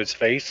up into his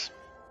face,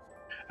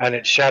 and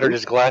it shattered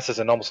his glasses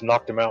and almost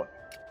knocked him out.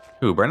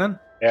 Who, Brennan?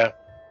 Yeah.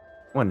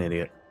 What an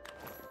idiot.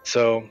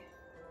 So,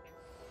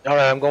 all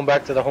right, I'm going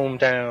back to the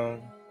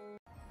hometown.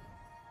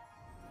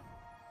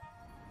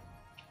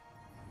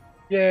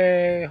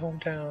 Yay,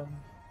 hometown.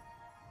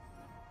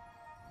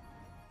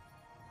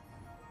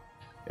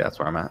 Yeah, that's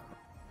where I'm at.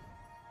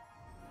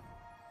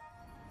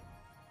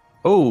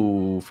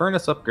 Oh,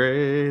 furnace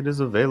upgrade is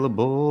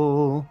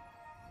available.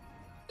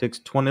 Takes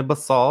 20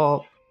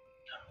 basalt.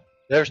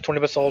 There's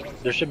 20 basalt.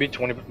 There should be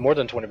more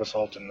than 20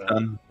 basalt in there.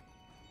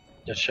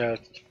 The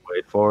chest.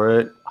 Wait for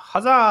it.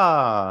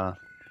 Huzzah!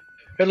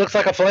 It looks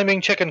like a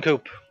flaming chicken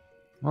coop.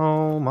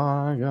 Oh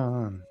my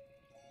god.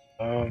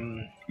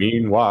 Um.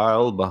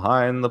 Meanwhile,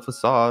 behind the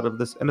facade of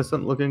this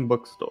innocent-looking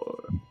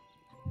bookstore.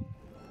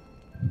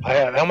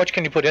 How much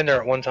can you put in there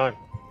at one time?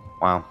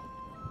 Wow.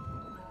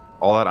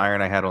 All that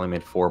iron I had only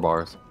made 4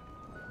 bars.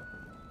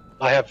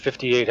 I have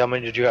 58. How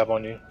many did you have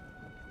on you?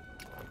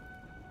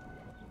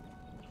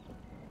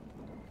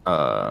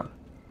 I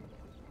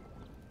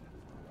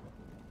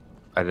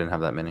didn't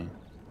have that many.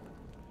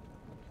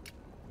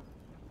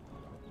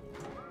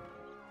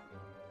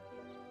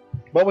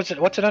 What was it?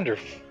 What's it under?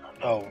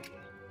 Oh,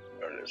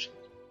 there it is.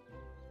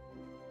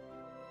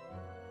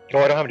 Oh,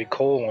 I don't have any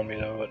coal on me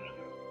though.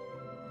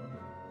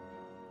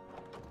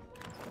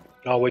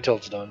 But I'll wait till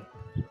it's done.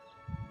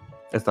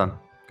 It's done.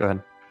 Go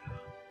ahead.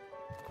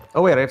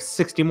 Oh wait, I have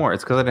 60 more.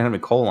 It's because I didn't have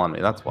any coal on me.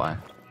 That's why.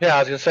 Yeah, I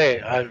was gonna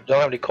say I don't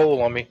have any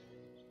coal on me.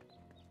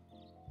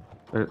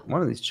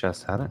 One of these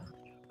chests had it.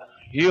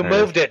 You There it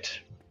moved it.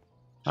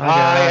 I I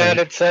got had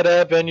it. it set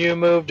up and you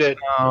moved it.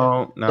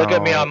 No, no. Look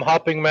at me, I'm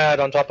hopping mad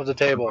on top of the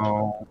table.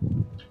 No.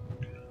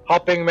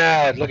 Hopping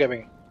mad. Look at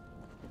me.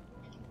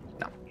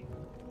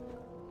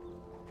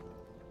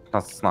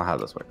 That's not how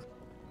this works.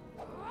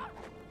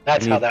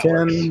 That's how that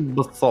works. 10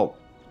 basalt.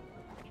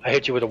 I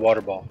hit you with a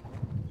water ball.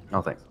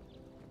 No thanks.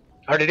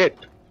 I already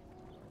did.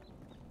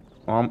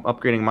 Well, I'm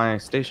upgrading my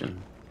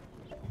station.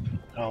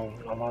 Oh,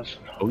 almost.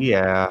 Oh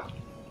yeah.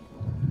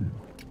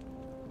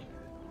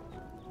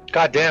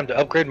 God damn, to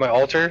upgrade my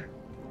altar,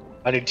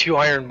 I need 2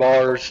 iron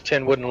bars,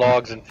 10 wooden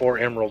logs, and 4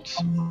 emeralds.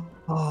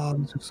 Oh,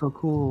 these are so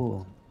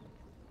cool.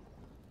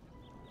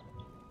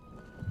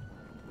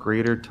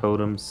 Greater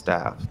totem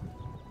staff.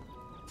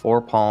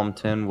 4 palm,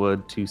 10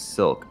 wood, 2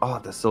 silk. Oh,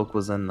 the silk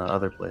was in the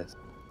other place.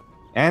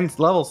 And it's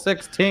level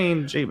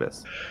 16,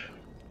 Jeebus.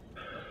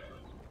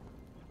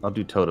 I'll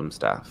do totem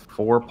staff.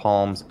 4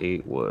 palms,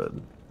 8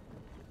 wood.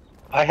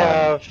 I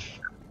have.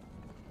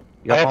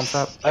 You got palm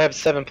sap? I have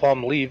 7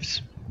 palm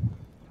leaves.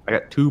 I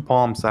got 2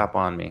 palm sap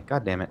on me.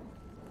 God damn it.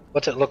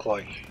 What's it look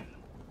like?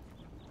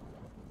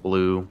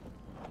 Blue.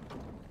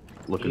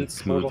 Looking Deep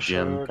smooth turtle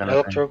gem shard, kind of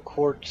thing. electro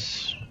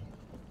quartz.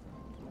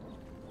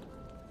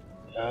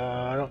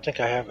 I don't think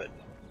I have it.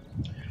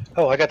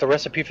 Oh, I got the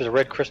recipe for the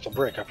red crystal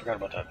brick. I forgot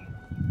about that.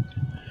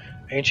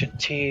 Ancient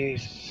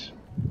teeth,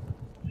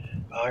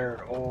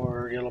 iron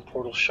ore, yellow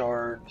portal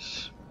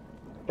shards,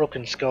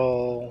 broken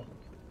skull,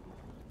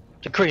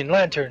 the green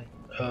lantern.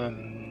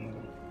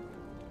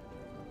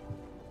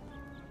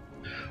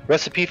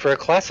 Recipe for a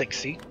classic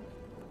seat.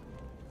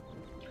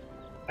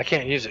 I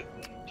can't use it.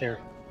 Here,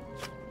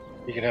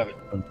 you can have it.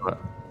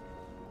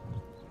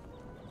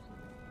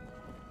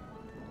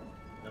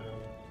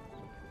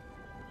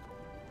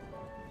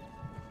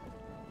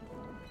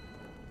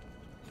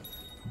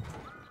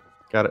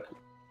 Got it.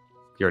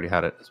 You already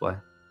had it, that's why.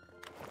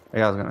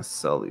 Yeah, I was gonna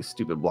sell these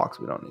stupid blocks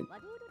we don't need.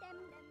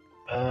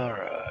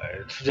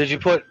 Alright. Did you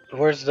put...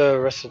 Where's the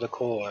rest of the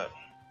coal at?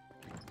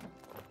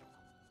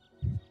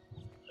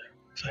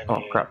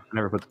 Oh crap, I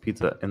never put the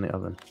pizza in the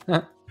oven.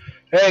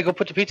 Hey, go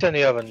put the pizza in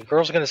the oven. The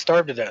girls are gonna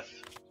starve to death.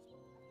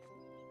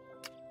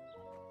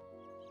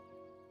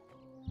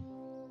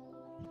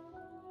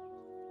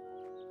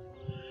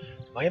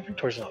 My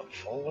inventory's not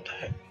full. What the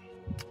heck?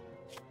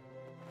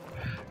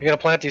 You gonna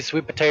plant these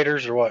sweet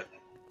potatoes or what?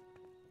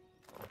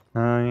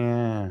 Oh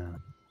yeah.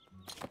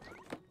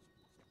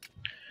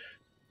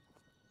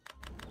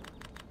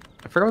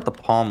 I forgot what the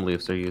palm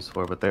leaves are used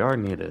for, but they are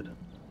needed.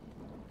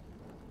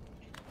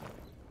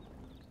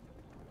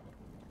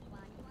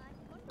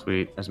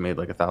 Sweet, I just made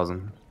like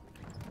 1,000.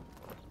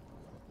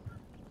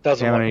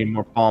 Damn, I need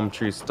more palm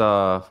tree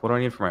stuff. What do I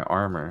need for my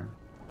armor?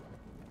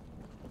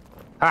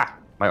 Ha!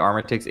 My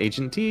armor takes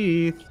ancient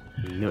teeth.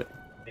 Knew it.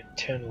 Need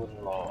 10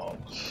 wooden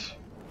logs.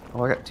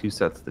 Oh, I got 2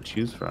 sets to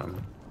choose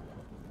from.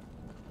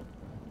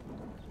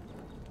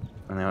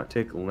 And now I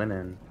take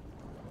linen.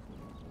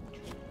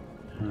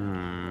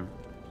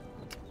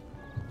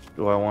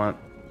 Do I want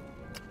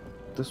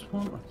this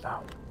one or that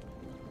one?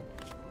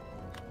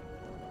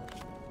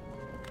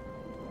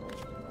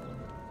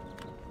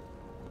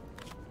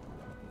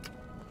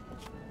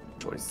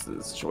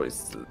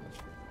 Choices.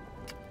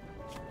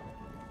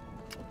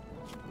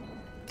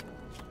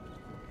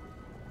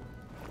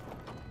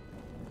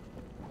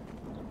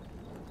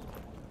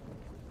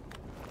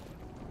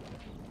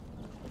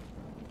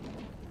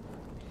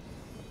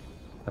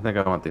 I think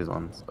I want these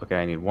ones.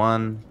 Okay, I need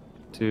 1,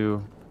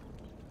 2,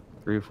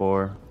 3,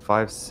 4,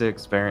 5,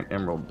 6 variant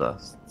emerald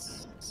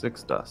dusts.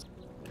 6 dust.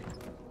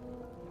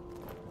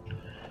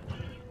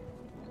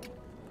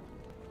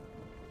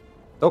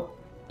 Oh,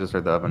 just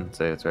heard the oven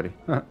say it's ready.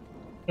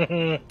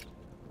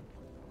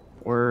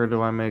 Where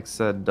do I make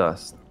said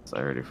dusts? I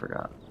already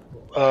forgot.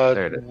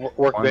 There it is.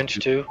 Workbench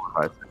 1, 2, 2. 4,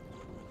 5, 6.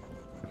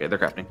 Okay, they're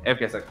crafting.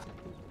 AFK seconds.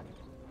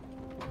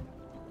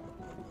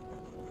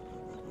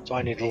 So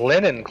I need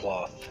linen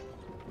cloth.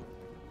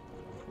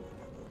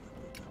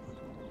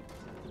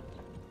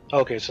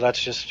 Okay, so that's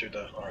just through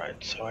the...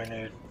 Alright, so I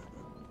need...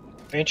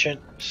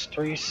 Ancient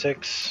 3,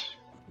 6,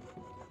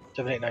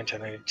 7, 8, 9,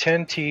 10. I need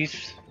 10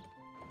 teeth.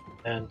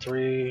 And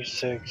 3,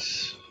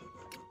 6,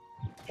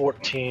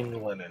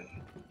 14 linen.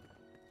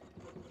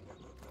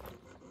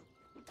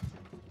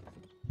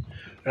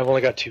 And I've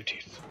only got 2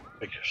 teeth.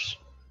 Figures.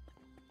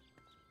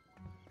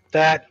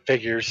 That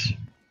figures.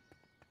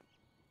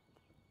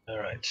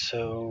 Alright,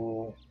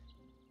 so...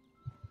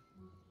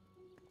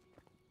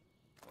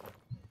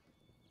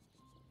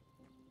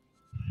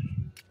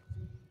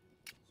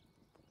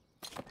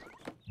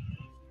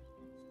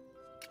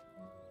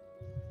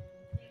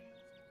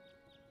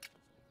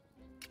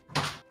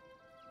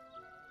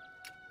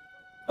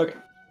 Okay.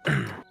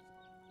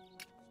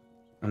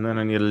 And then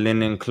I need a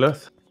linen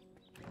cloth.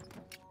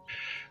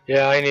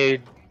 Yeah, I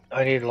need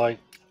like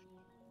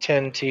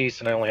 10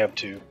 teeth and I only have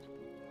 2.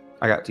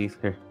 I got teeth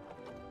here.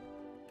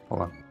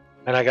 Hold on.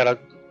 And I gotta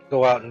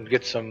go out and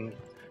get some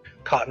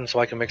cotton so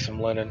I can make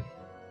some linen.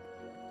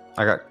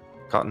 I got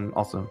cotton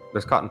also.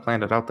 There's cotton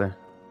planted out there.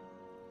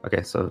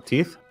 Okay, so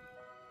teeth.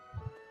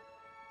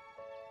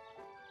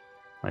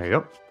 There you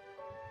go.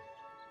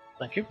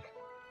 Thank you.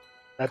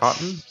 That's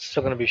Cotton?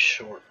 still gonna be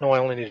short. No, I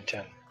only needed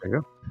 10. There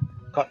you go.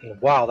 Cotton.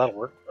 Wow, that'll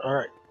work.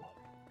 Alright.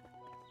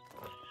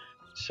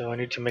 So I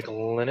need to make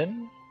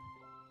linen.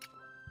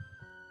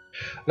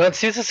 No,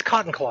 see, this is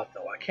cotton cloth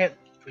though. I can't.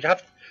 We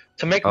have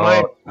to make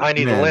mine. I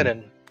need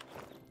linen.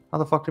 How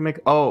the fuck do you make?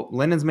 Oh,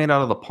 linen's made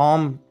out of the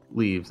palm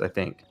leaves. I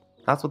think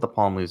that's what the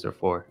palm leaves are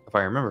for, if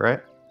I remember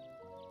right.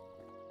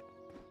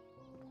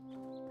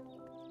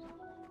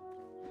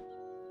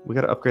 We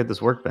gotta upgrade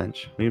this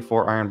workbench. We need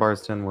 4 iron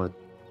bars, 10 wood.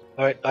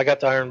 All right, I got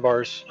the iron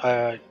bars.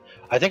 I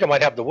think I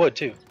might have the wood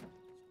too.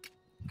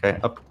 Okay,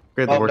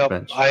 upgrade the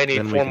workbench. No, I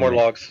need 4 more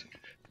logs.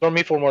 Throw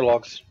me 4 more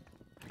logs.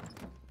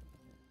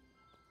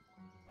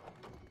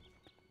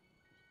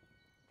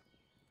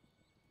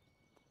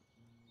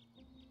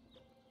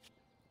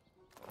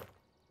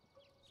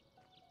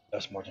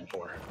 That's more than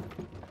 4.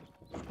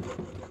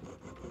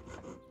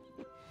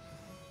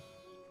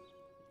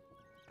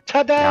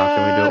 Ta-da! Now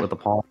can we do it with the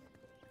palm?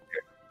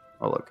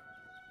 Oh look.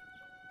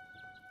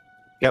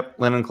 Yep,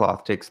 linen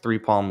cloth takes 3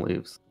 palm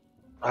leaves.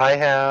 I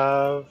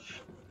have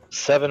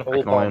 7 whole I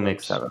can only palm make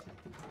leaves. 7.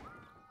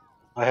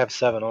 I have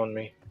 7 on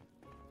me.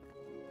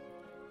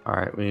 All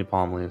right, we need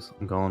palm leaves.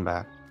 I'm going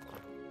back.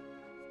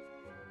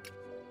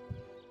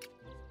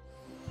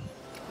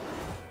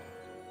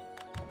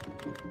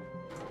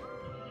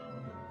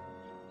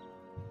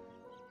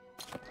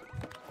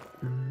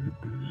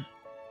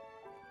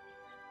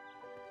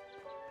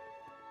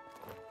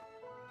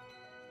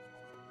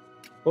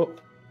 Oh,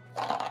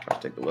 gotta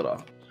take the lid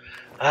off.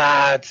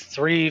 Ah, it's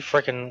 3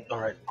 freaking. All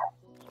right,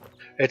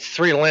 it's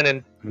 3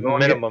 linen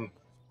minimum.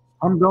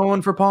 I'm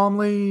going for palm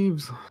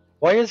leaves.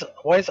 Why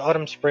is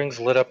Autumn Springs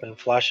lit up and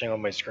flashing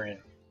on my screen?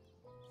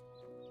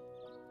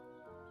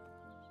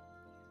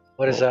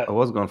 What is that? I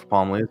was going for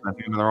palm leaves. I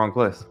think I'm in the wrong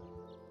place.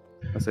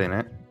 That's ain't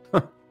it.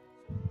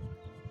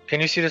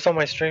 Can you see this on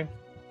my stream?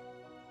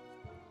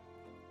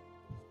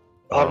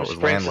 Autumn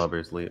Springs.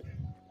 Landlubbers leave.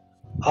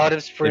 Autumn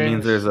Springs. It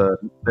means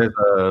there's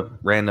a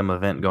random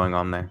event going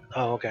on there.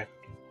 Oh, okay.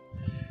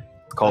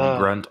 It's called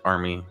Grunt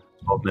Army.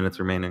 12 minutes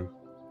remaining.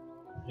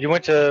 You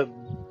went to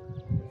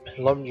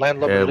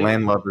Landlubber. Yeah,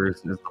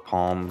 Landlubbers is the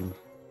palm.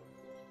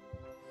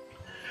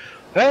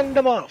 Hand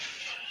them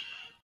off.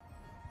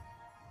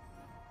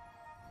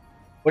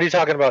 What are you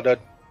talking about, Dud?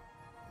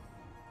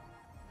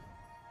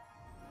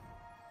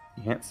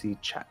 You can't see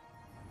chat.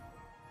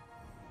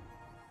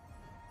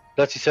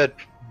 Dutzy said,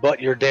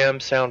 "But your damn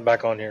sound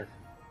back on here."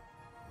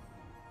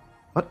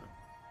 What?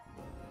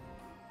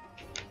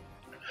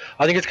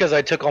 I think it's because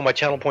I took all my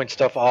channel point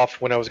stuff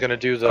off when I was going to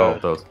do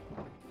the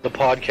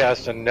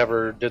podcast and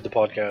never did the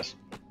podcast.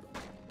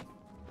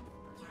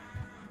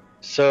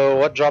 So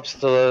what drops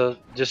the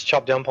just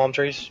chop down palm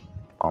trees?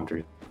 Palm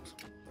trees.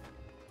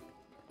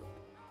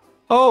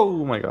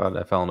 Oh my god,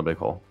 I fell in a big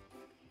hole.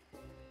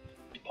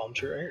 Palm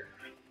tree right here.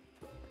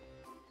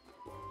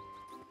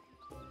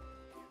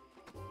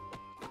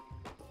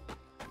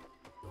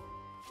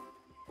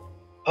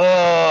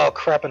 Oh,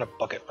 crap in a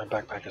bucket. My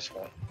backpack is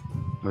full.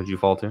 Where'd you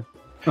fall to?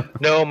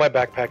 No, my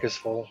backpack is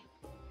full.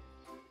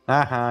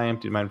 Aha, I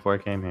emptied mine before I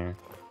came here.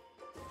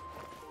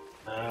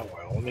 Ah,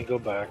 well, let me go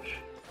back.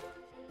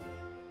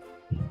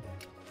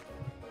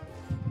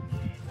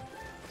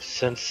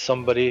 Since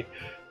somebody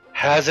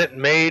hasn't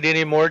made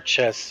any more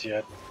chests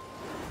yet.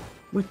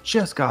 We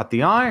just got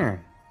the iron.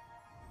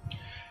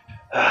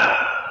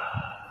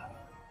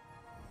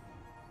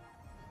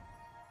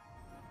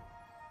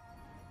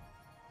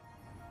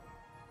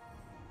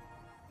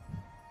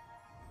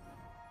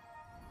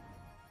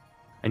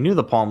 I knew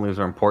the palm leaves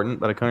were important,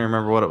 but I couldn't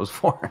remember what it was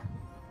for.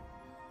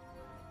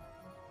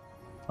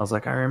 I was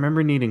like, I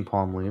remember needing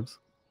palm leaves.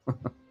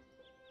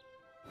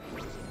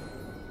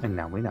 And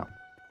now we know.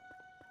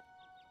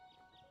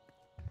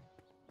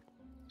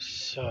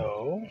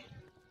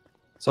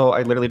 So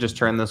I literally just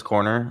turned this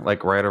corner,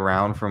 like right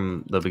around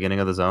from the beginning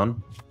of the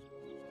zone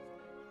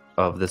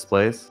of this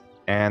place,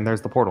 and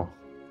there's the portal.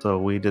 So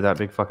we did that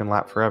big fucking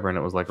lap forever, and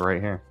it was like right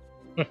here.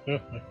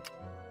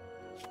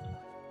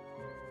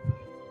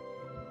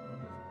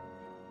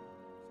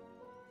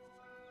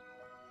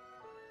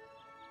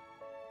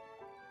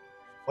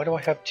 Why do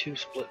I have 2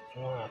 split?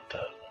 What the?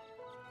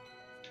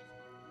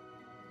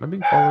 Am I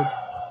being followed?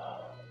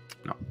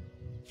 No.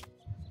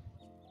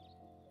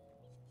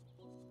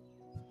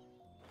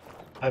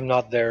 I'm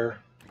not there.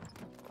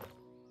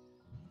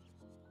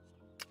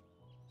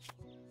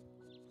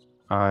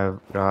 I've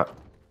got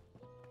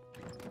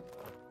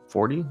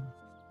 40.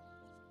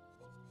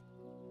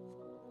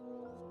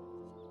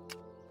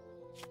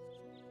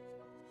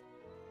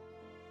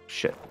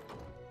 Shit.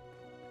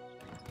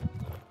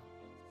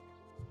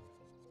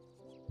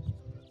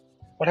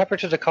 What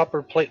happened to the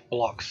copper plate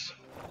blocks?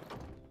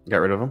 Got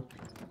rid of them?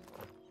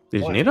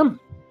 Did What? you need them?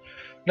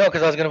 No,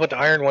 because I was going to put the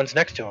iron ones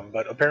next to them,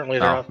 but apparently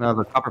they're not. No,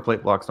 the copper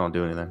plate blocks don't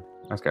do anything.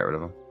 I just got rid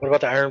of them. What about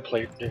the iron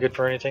plate? They're good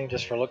for anything,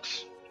 just for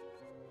looks?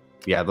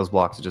 Yeah, those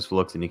blocks are just for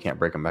looks and you can't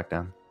break them back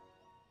down.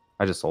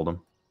 I just sold them.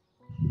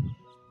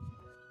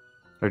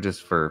 They're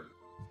just for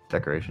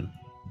decoration.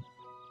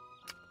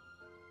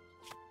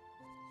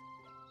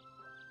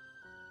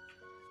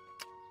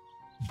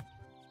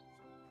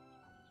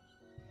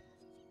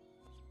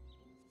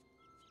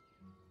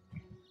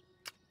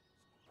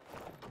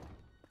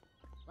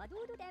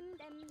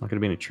 Not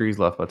gonna be any trees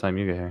left by the time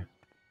you get here.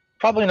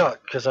 Probably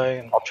not, because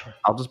I'll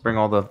just bring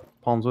all the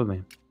palms with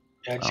me.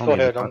 Yeah, I just don't go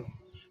need ahead. to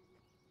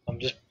I'm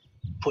just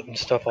putting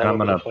stuff all And I'm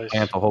over gonna the place.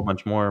 plant a whole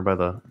bunch more by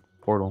the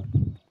portal.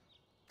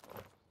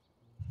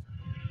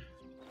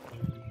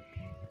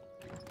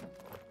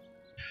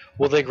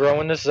 Will they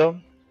grow in this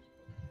zone?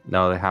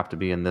 No, they have to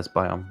be in this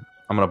biome.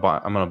 I'm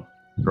gonna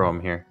grow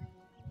them here.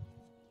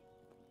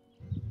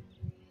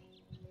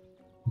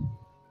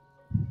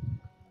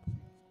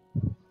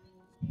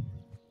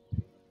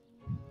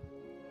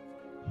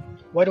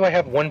 Why do I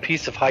have one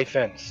piece of high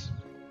fence?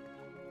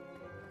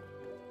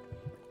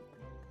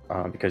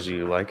 Because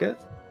you like it.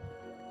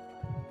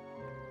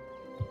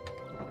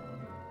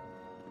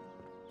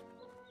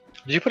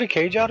 Did you put a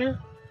cage out here?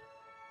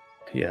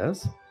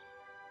 Yes.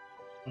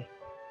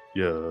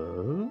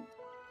 Yeah.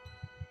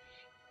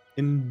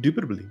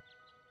 Indubitably.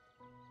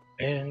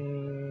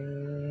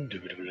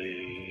 Indubitably.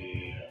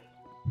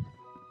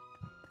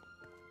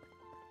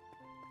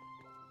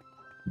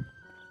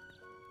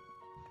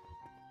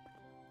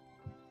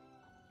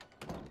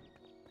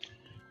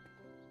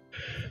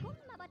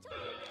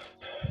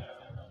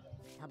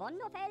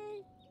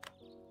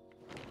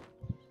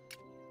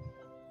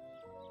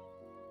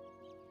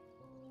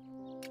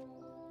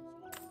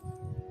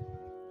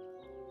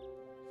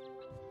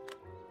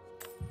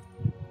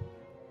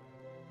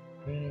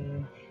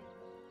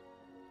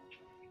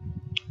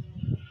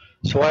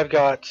 So I've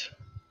got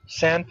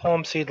sand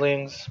palm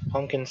seedlings,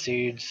 pumpkin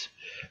seeds,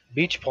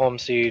 beach palm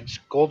seeds,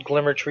 gold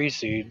glimmer tree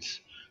seeds,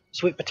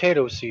 sweet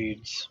potato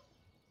seeds.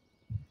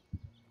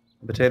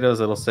 Potatoes,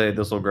 it'll say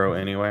this will grow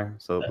anyway,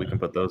 so we can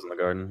put those in the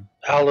garden.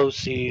 Aloe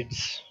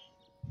seeds.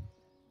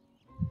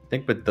 I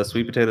think, but the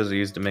sweet potatoes are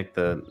used to make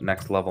the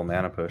next level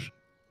mana push.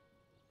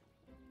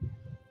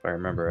 If I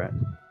remember right.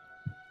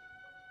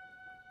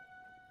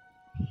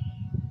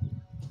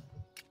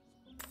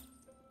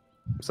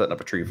 I'm setting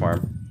up a tree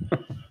farm.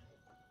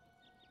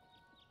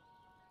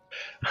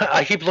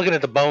 I keep looking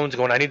at the bones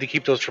going, I need to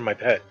keep those for my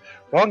pet.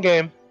 Wrong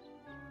game.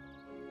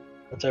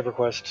 That's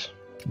EverQuest.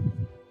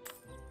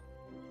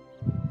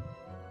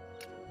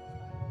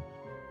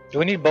 Do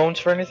we need bones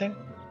for anything?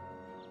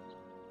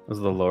 This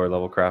is the lower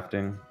level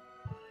crafting.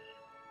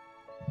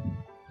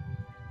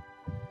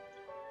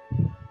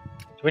 Do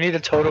we need the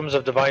totems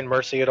of divine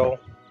mercy at all?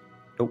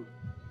 Nope.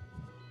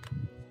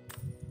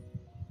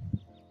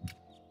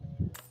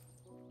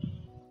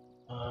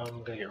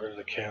 I'm gonna get rid of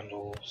the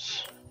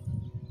candles.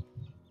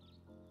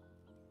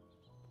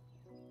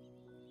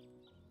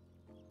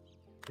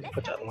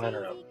 Put that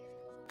lantern up.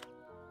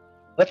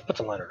 Let's put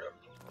the lantern up.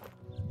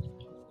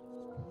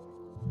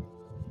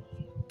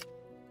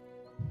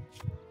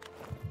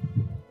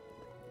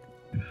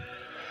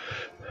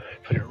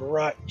 Put it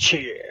right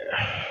here.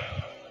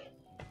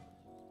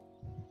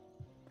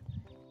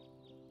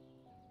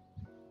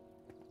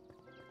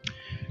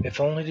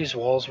 If only these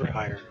walls were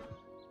higher.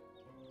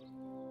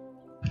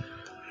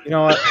 You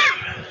know what?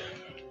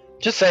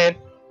 Just saying.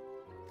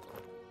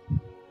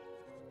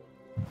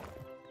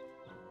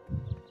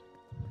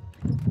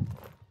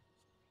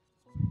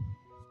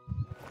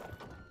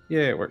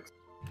 Yeah, it works.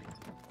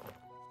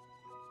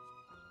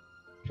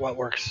 What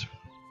works?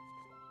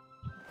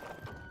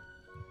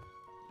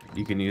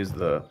 You can use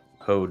the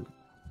code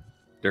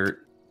dirt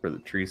for the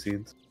tree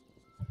seeds.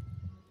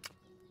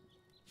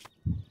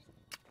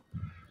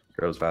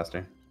 Grows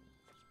faster.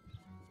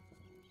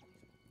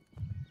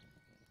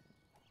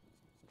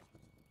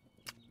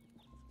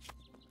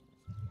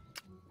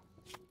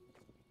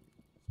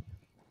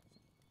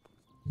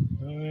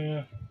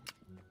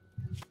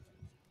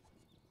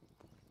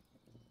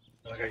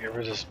 I gotta get rid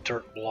of this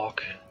dirt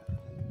block.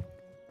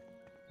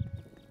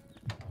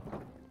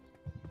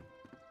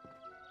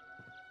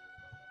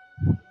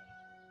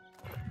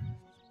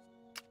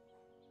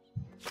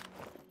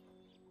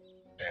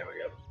 There we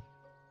go.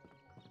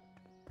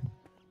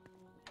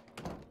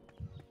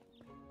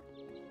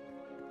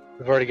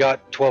 We've already got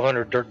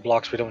 1,200 dirt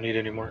blocks we don't need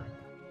anymore.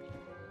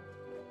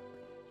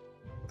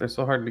 They're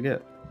so hard to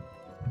get.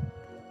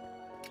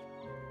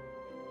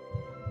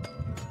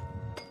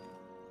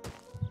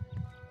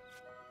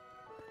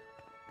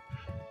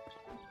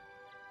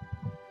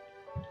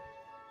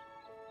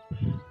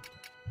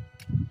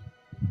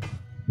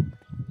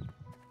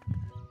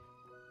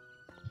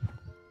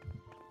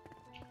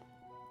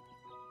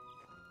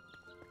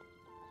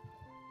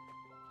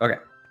 Okay.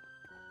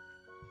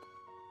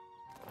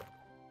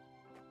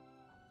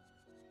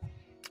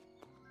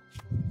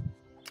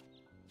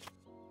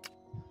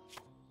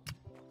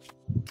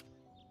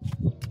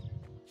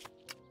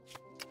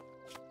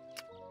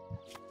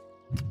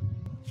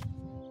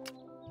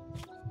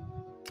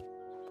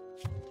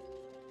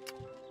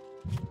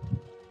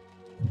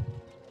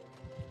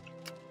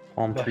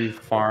 Palm tree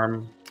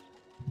farm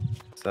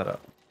set up.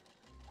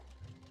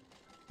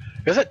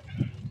 Is it?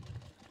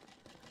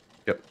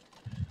 Yep.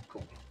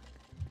 Cool.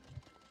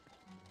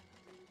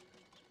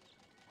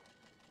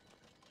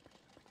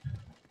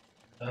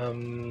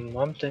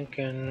 I'm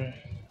thinking.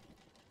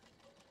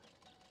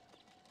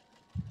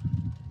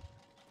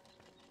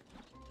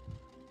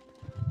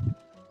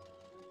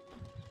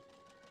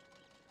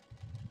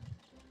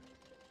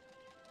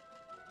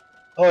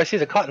 Oh, I see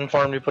the cotton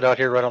farm you put out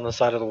here right on the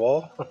side of the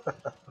wall.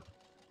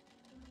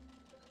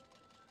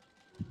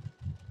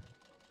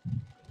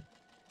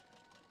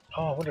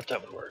 Oh, I wonder if that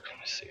would work. Let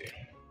me see.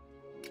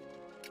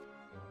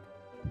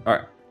 All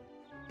right.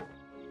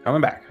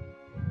 Coming back.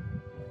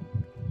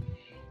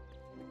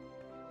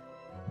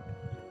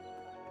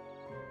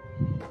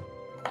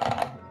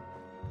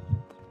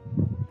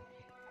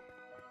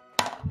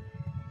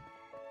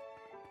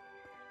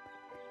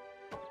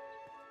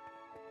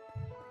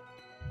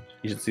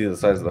 You should see the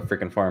size of the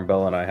freaking farm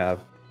Bella and I have.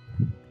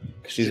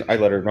 I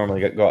let her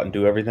normally go out and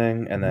do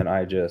everything, and then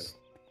I just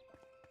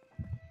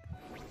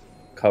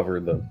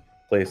cover the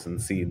place in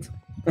seeds.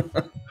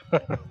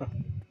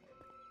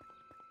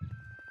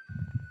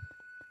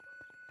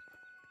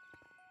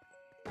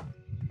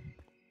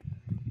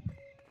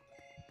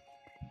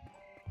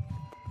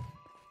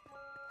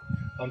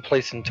 I'm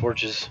placing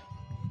torches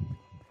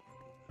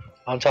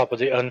on top of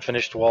the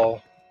unfinished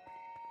wall.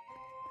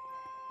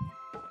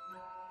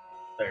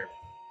 There.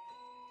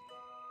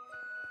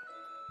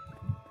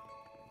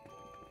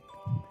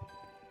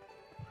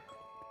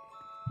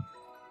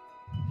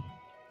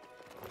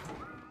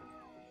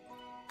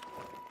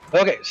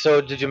 Okay,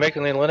 so did you make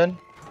any linen?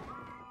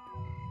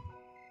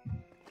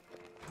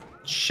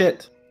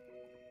 Shit.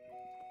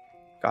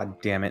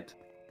 God damn it.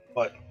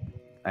 What?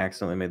 I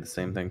accidentally made the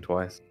same thing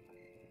twice.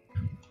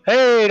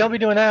 Hey, don't be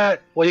doing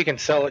that. Well, you can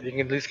sell it. You can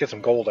at least get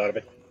some gold out of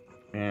it.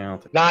 Yeah, I'll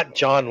take Not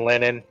John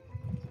Lennon.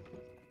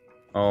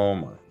 Oh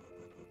my.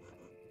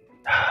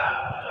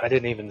 I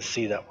didn't even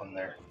see that one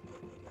there.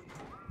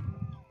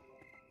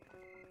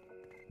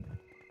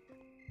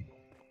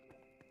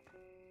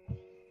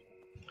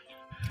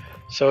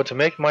 So to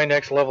make my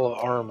next level of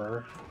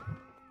armor,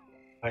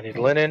 I need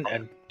linen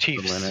and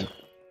teeth. Linen.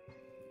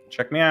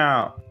 Check me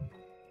out.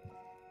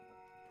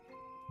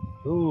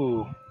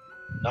 Ooh,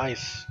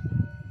 nice.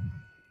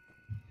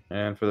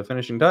 And for the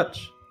finishing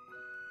touch,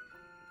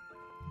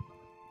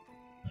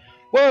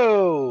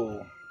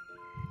 Whoa!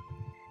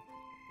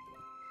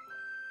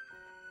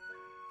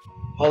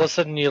 All of a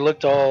sudden you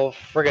looked all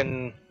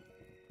friggin'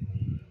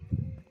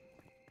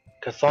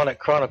 Chthonic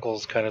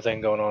Chronicles kind of thing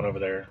going on over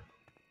there.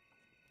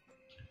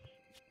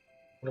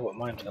 Wonder what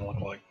mine's gonna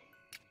look like.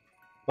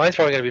 Mine's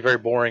probably gonna be very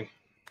boring.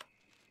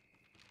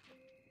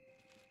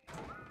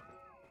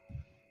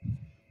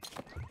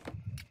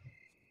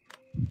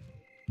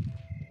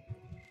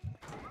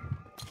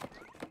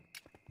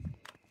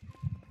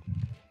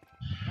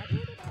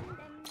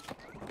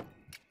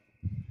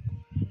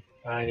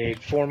 I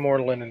need 4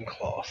 more linen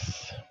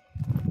cloths.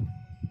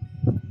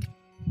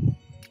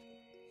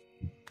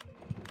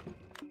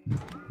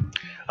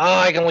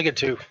 Ah, I can only get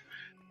 2.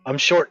 I'm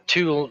short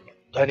 2.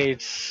 I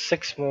need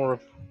 6 more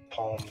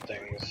palm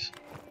things.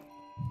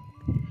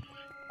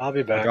 I'll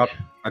be back.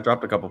 I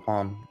dropped a couple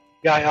palm.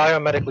 Yeah, I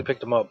automatically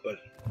picked them up, but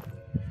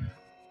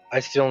I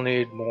still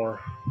need more.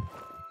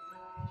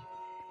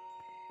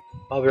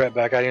 I'll be right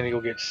back. I need to go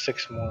get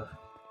 6 more.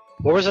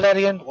 Where was it at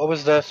again? What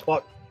was the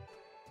spot?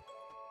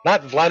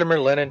 Not Vladimir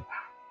Lenin.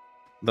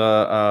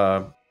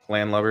 The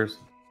land lovers.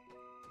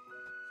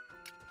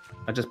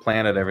 I just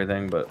planted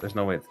everything, but there's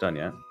no way it's done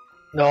yet.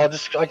 No,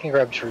 I can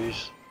grab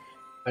trees.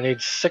 I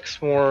need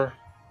 6 more.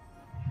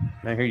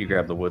 I hear you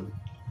grab the wood.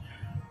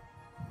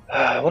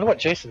 I wonder what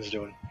Jason's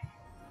doing.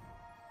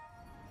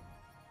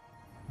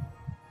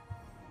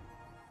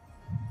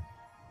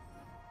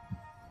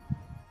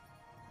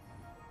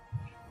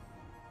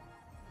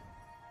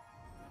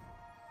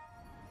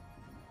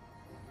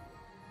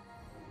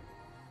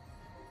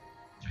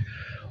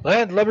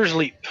 Land Lover's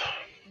Leap.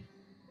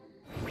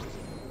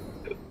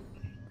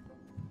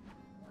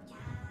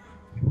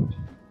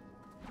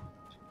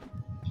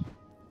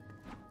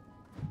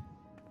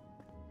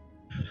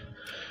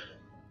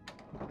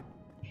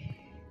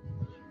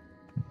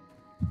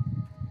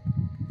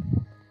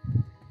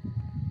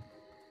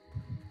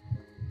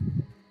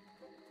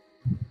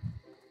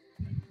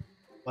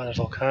 Man, there's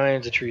all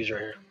kinds of trees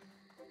right here.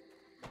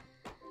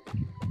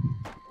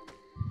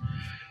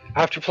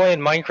 After playing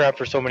Minecraft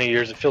for so many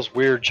years, it feels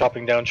weird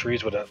chopping down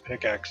trees with a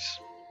pickaxe.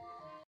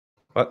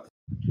 What?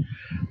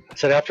 I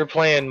said after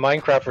playing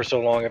Minecraft for so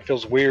long, it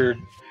feels weird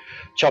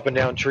chopping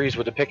down trees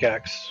with a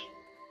pickaxe.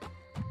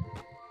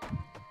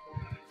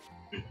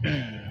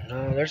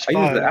 There's 5.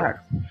 I use the axe.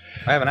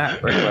 I have an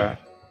axe right there.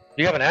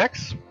 You have an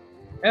axe?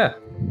 Yeah.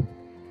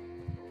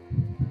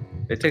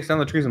 It takes down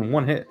the trees in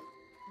one hit.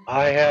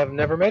 I have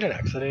never made an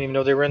axe. I didn't even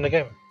know they were in the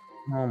game.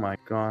 Oh my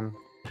god.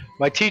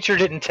 My teacher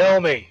didn't tell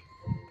me.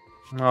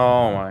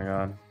 Oh my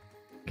god.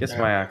 Kiss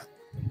my axe.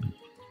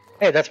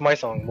 Hey, that's my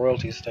song.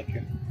 Royalties, thank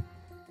you.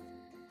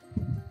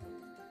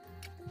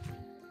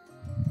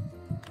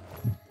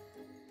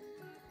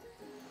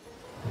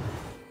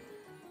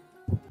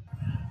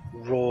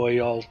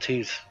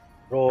 Royalties.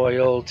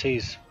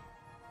 Royalties.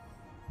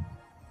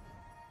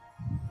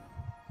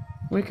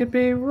 We could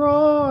be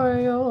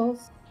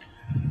royals.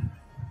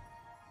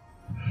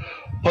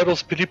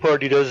 Puddle's Pity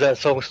Party does that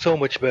song so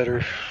much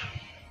better.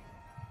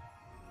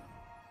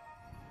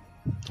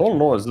 Oh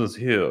Lord, is this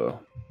here?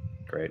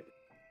 Great.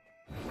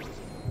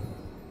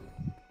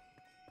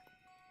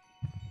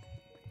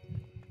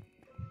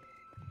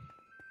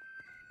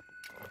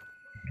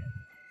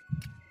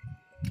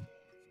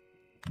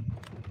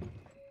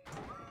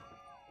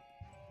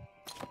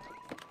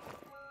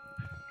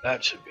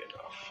 That should be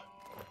enough.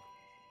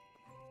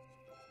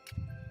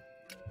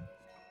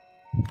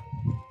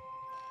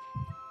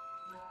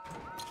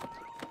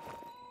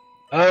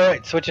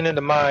 Alright, switching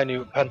into my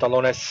new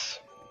pantalones.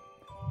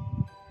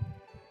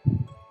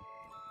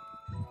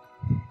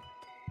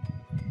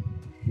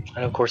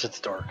 And of course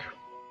it's dark.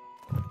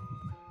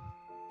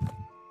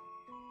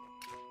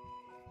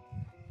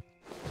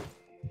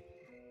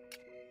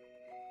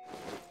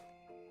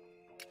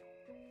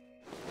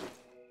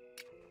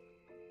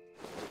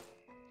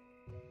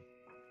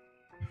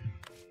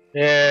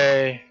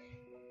 Yay.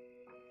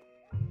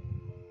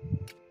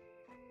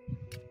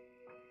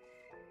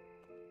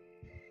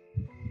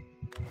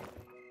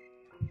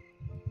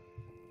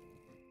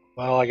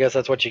 Well, I guess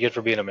that's what you get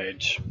for being a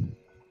mage.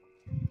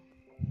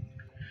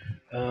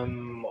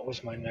 What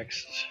was my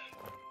next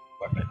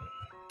weapon?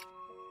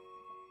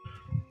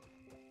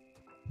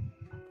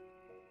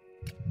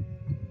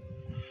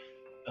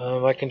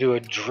 I can do a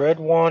Dread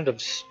Wand of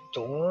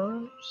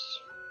Storms.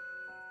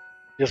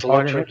 Just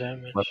electro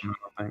damage. Weapon,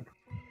 I think.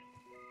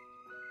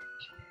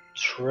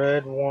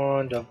 Dread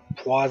Wand of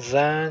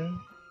Poison.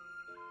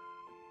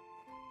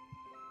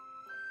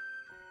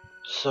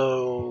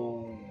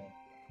 So,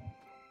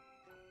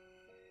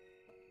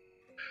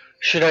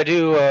 should I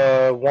do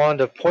a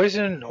Wand of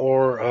Poison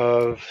or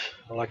of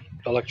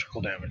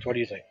electrical damage? What do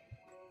you think?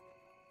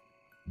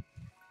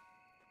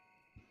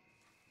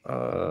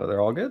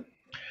 They're all good.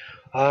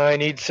 I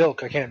need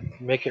silk. I can't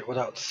make it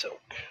without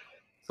silk.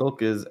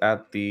 Silk is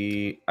at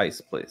the ice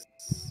place.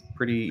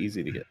 Pretty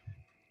easy to get.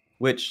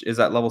 Which is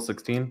at level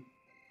 16?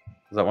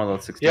 Is that one of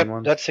those 16 Yep,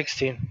 ones? that's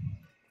 16.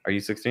 Are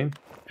you 16?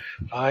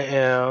 I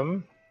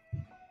am.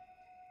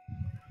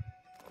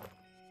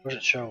 Where does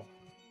it show?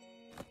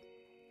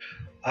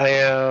 I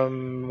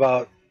am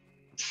about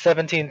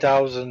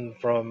 17,000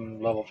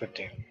 from level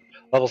 15.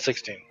 Level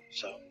 16,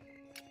 so.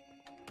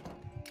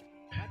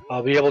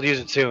 I'll be able to use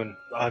it soon.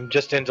 I'm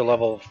just into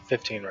level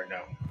 15 right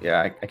now.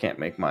 Yeah, I can't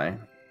make my.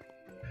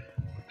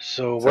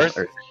 So Where's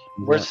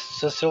where's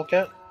the silk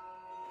at?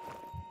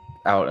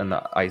 out in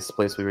the ice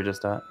place we were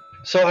just at?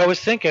 So I was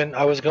thinking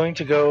I was going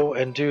to go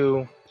and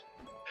do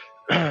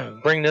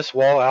bring this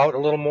wall out a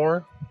little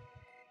more.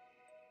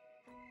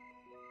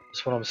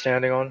 This one I'm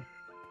standing on.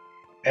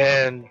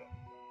 And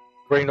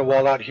bring the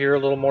wall out here a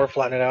little more,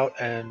 flatten it out,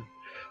 and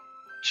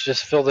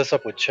just fill this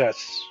up with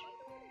chests.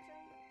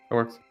 It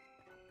works.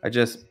 I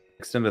just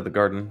extended the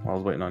garden while I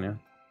was waiting on you.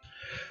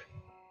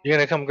 You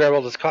gonna come grab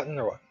all this cotton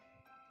or what?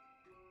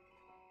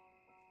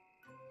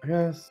 I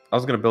guess I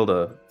was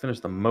gonna finish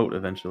the moat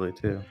eventually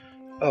too.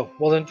 Oh,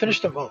 well then finish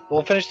the moat.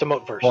 We'll finish the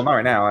moat first. Well, not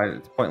right now.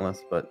 It's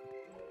pointless, but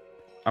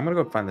I'm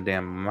gonna go find the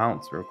damn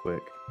mounts real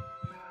quick.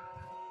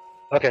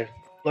 Okay.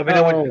 Let me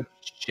know when.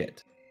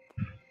 Shit!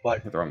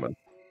 What? Hit the wrong button.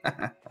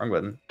 Wrong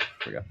button. There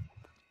we go.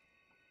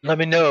 Let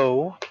me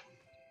know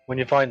when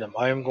you find them.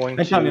 I am going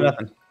Ain't telling you to.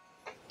 nothing.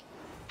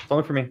 It's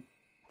only for me.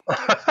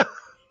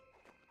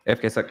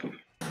 AFK sec.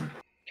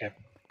 Okay.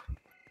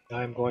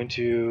 I'm going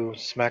to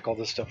smack all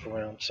this stuff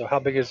around. So how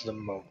big is the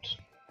moat?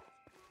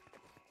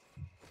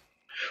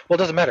 Well, it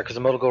doesn't matter because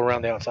the moat will go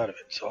around the outside of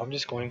it. So I'm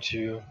just going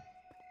to.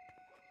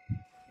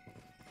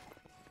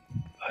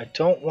 I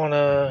don't want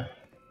to.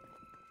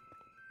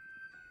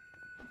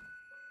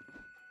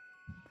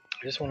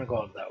 I just want to go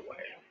out that way.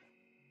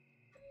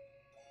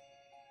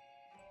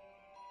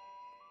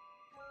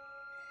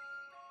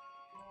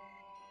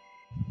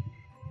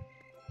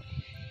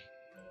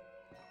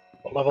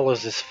 What level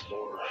is this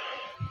floor?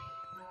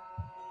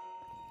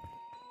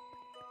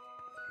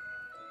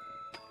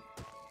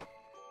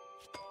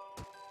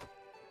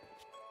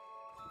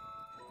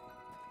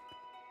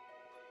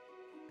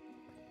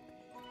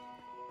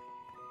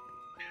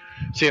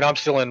 See, and I'm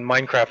still in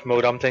Minecraft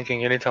mode. I'm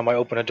thinking anytime I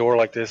open a door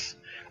like this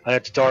and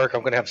it's dark,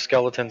 I'm going to have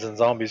skeletons and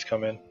zombies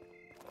come in.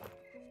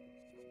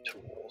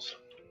 Tools.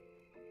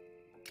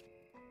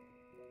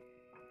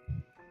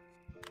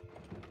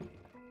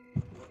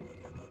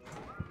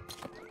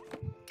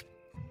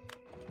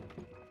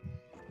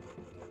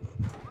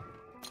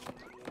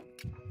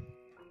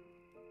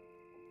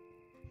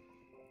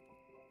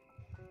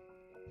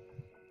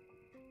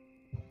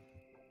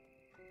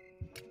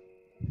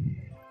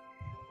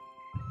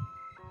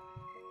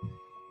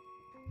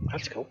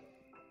 That's cool.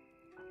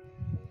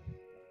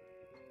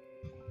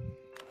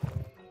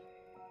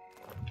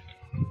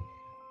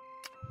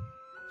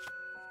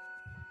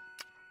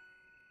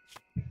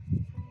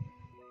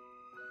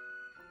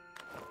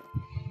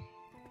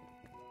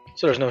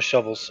 So there's no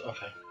shovels.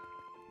 Okay.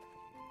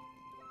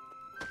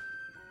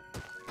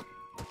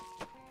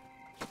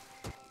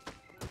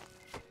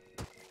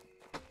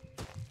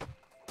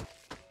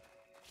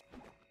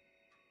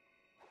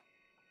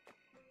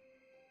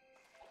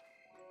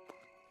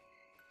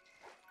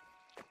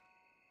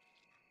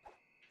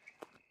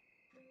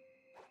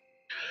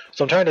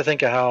 So I'm trying to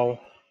think of how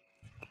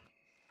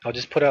I'll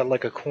just put out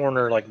like a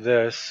corner like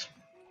this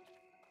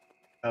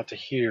out to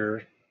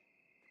here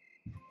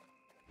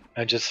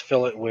and just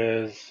fill it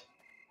with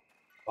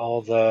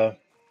all the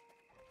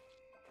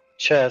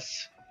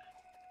chests,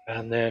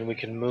 and then we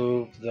can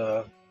move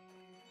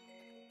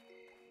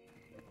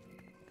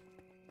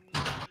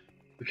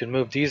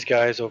these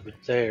guys over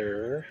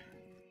there.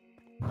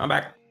 I'm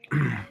back.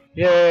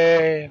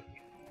 Yay!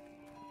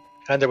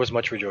 And there was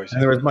much rejoicing.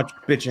 And there was much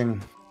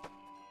bitching.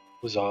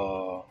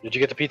 Huzzah. Did you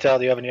get the pizza out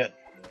of the oven yet?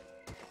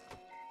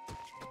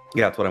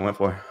 Yeah, that's what I went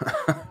for.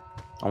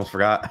 Almost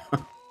forgot.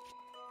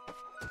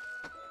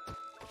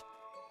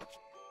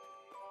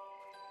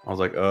 I was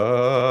like,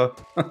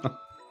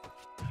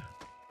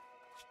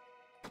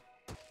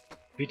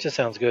 Pizza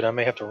sounds good. I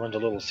may have to run to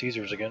Little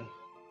Caesars again.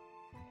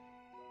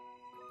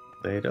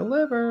 They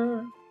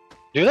deliver.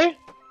 Do they?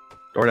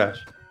 DoorDash.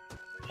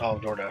 Oh,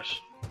 DoorDash.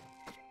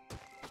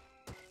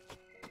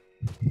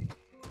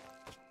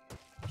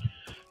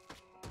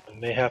 I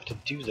may have to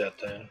do that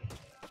then.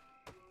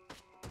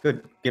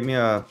 Good. Give me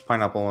a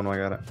pineapple when I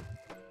got it.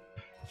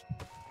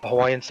 A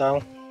Hawaiian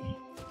style?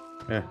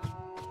 Yeah.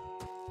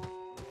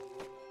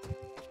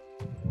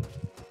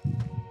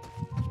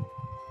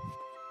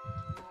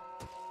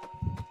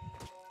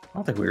 I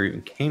don't think we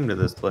even came to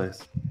this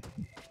place.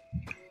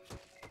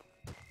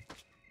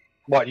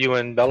 What, you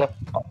and Bella?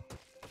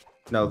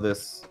 No,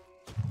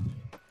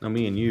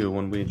 me and you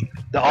when we...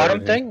 The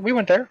autumn thing? We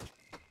went there.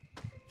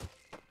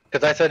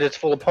 Because I said it's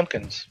full of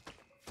pumpkins.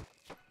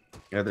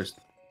 Yeah, there's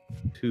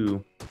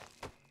 2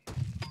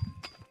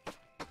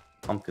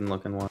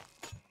 pumpkin-looking ones.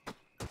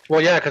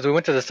 Well, yeah, because we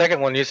went to the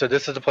second one. You said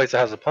this is the place that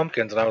has the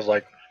pumpkins, and I was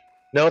like,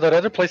 no, that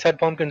other place had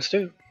pumpkins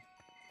too.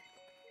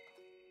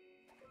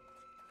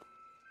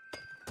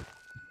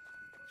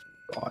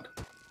 God.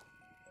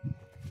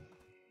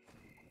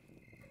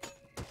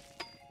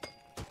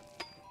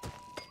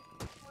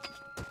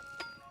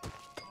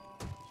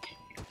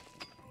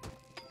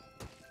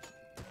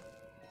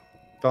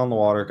 Fell in the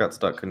water, got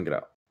stuck, couldn't get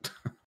out.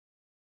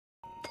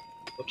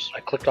 Oops, I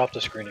clicked off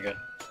the screen again.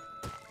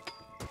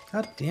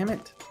 God damn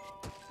it.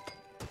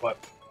 What?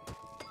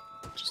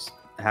 Just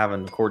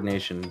having a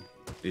coordination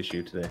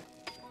issue today.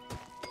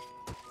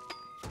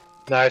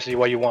 Now I see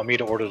why you want me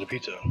to order the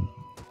pizza.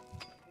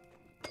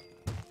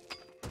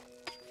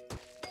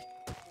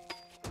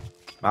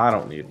 I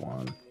don't need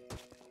one.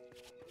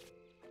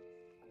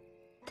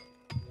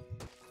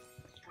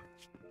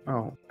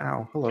 Oh,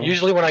 ow, hello.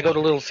 Usually when I go to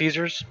Little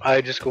Caesars,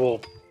 I just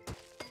go,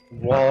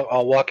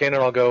 I'll walk in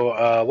and I'll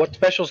go, what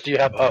specials do you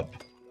have up?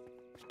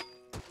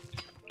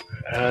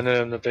 And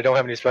then if they don't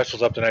have any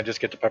specials up, then I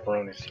just get the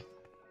pepperonis.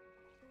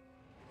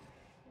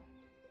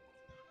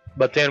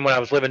 But then when I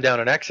was living down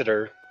in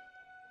Exeter,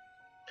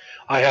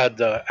 I had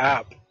the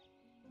app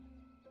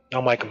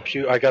on my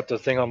computer. I got the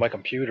thing on my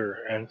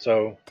computer, and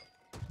so...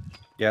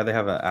 Yeah, they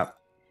have an app.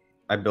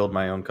 I build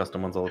my own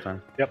custom ones all the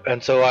time. Yep,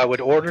 and so I would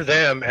order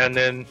them, and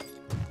then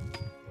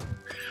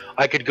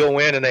I could go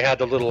in, and they had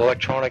the little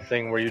electronic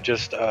thing where you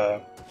just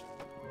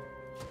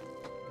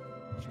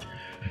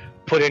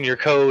put in your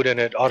code, and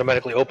it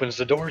automatically opens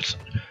the doors.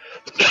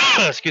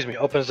 Excuse me,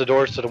 opens the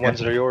doors to the ones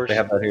that are yours. They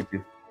have that here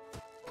too.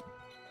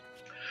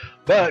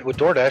 But with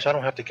DoorDash, I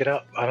don't have to get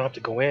up. I don't have to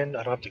go in.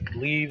 I don't have to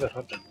leave. I don't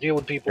have to deal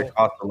with people. It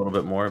costs a little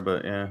bit more,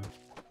 but yeah.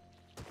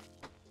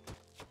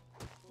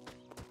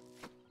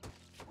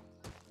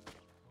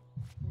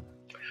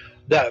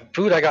 That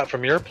food I got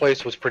from your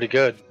place was pretty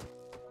good.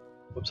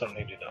 Whoops, I don't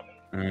need to do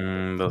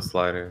that. Those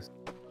sliders.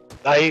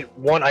 I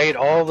ate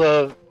all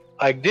the...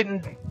 I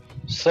didn't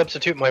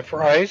substitute my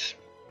fries.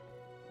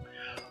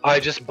 I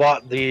just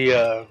bought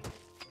the...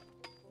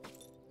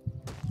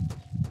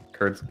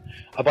 Curds.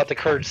 I bought the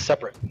curds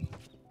separate.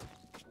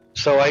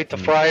 So I ate the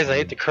fries, I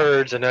ate the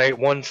curds, and I ate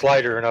one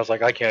slider, and I was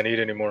like, I can't eat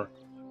anymore.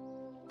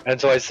 And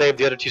so I saved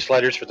the other 2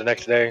 sliders for the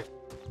next day.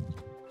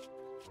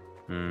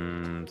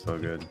 So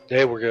good.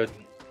 They were good.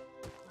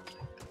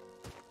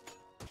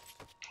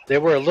 They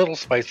were a little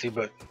spicy,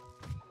 but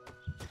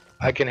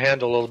I can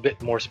handle a little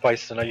bit more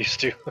spice than I used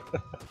to.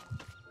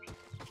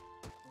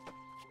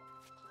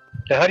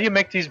 Now, how do you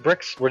make these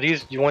bricks? Were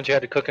these the ones you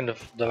had to cook in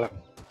the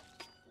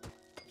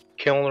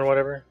kiln or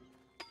whatever?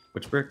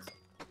 Which bricks?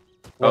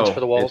 Ones for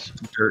the walls?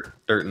 It's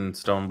dirt and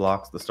stone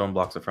blocks. The stone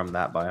blocks are from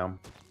that biome.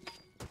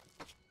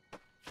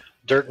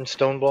 Dirt and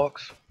stone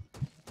blocks?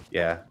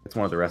 Yeah, it's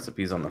one of the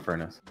recipes on the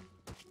furnace.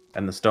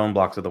 And the stone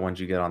blocks are the ones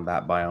you get on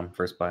that biome,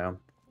 first biome.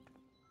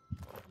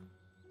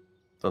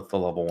 So it's the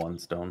level 1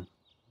 stone.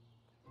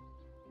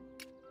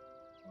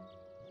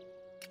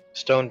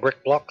 Stone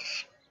brick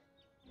blocks?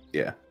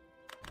 Yeah.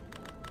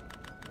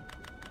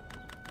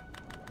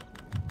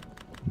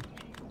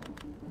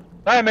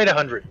 I made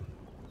 100.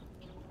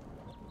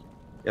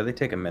 Yeah, they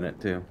take a minute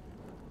too.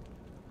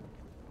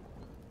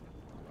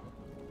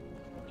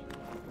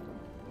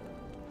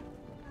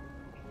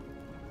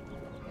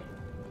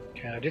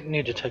 Okay, I didn't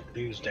need to take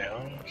these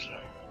down, so...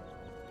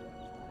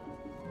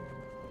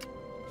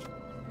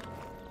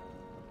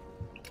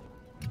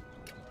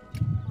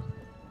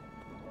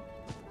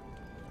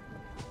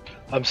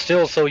 I'm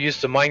still so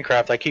used to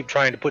Minecraft, I keep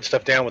trying to put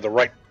stuff down with the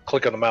right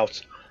click of the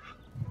mouse.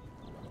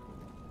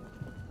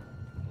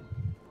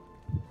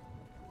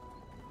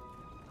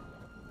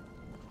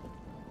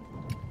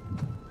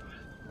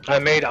 I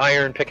made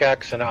iron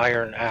pickaxe and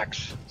iron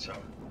axe, so.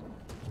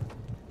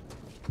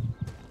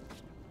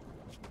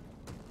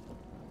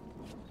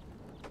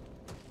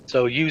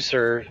 So you,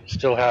 sir,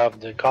 still have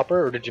the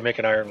copper, or did you make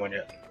an iron one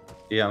yet?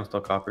 Yeah, I'm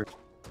still copper.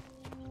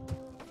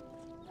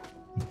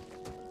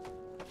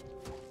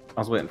 I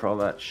was waiting for all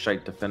that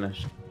shite to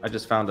finish. I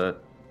just found a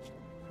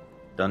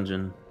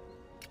dungeon.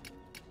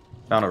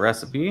 Found a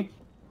recipe.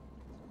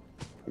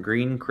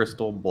 Green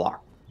crystal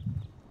block.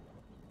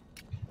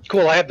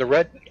 Cool. I have the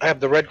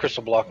red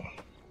crystal block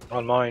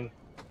on mine.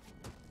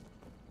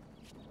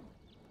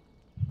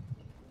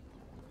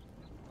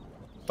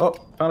 Oh,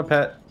 found a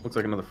pet. Looks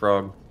like another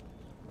frog.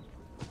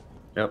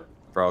 Yep,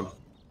 frog.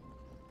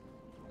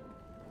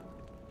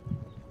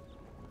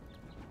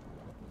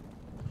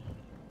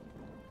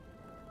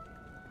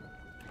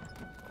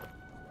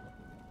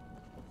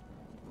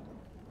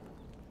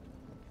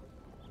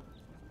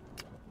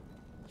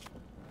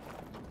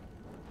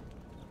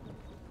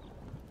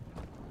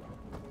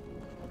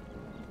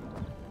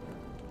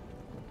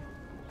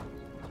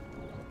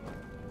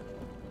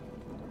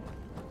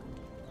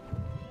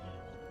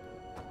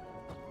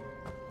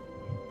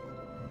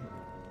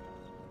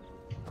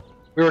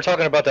 We were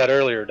talking about that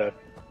earlier, Doug.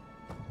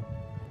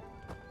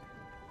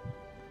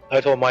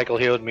 I told Michael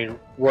he owed me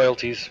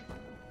royalties.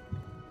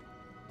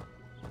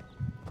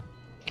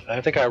 I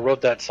think I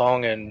wrote that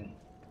song in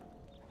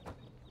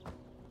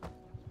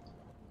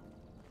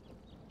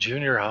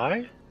junior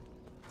high?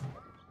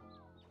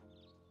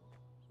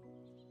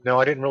 No,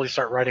 I didn't really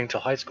start writing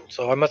till high school,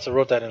 so I must have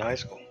wrote that in high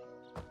school.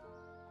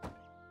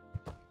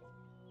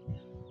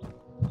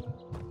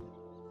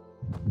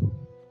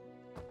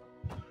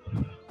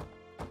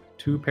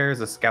 Two pairs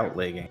of scout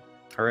leggings.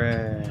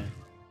 Hooray.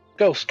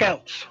 Go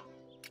Scouts!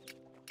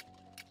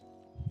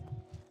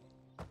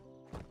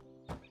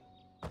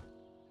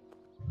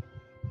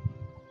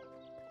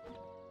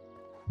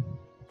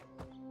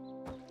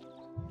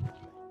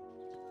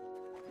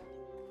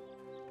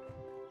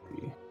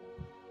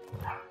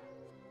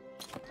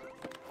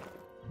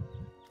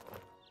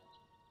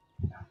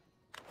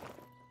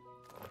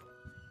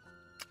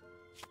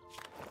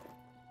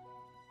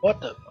 What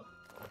the?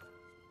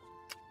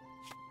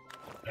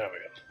 There we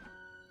go.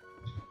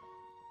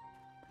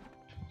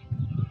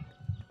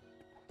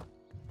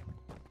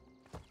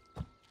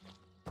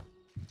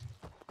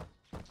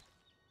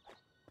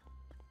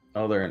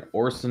 Oh, they're in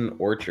Orson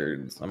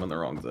Orchards. I'm in the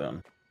wrong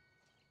zone.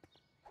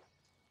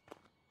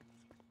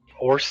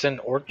 Orson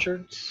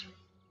Orchards?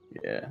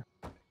 Yeah.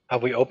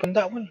 Have we opened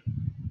that one?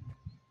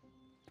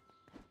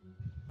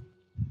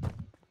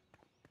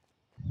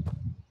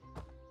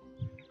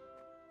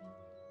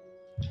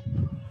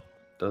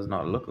 Does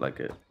not look like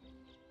it.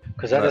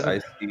 Because that But doesn't. I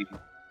see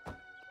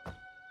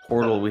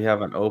portal we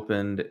haven't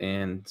opened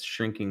and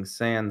shrinking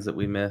sands that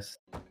we missed.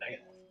 Dang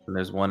it. And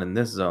there's one in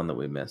this zone that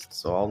we missed.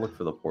 So I'll look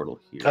for the portal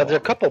here. There are a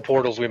couple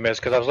portals we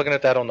missed because I was looking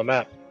at that on the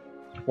map.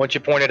 Once you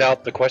pointed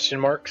out the question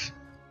marks.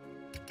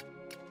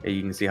 Hey,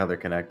 you can see how they're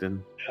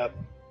connected. Yep.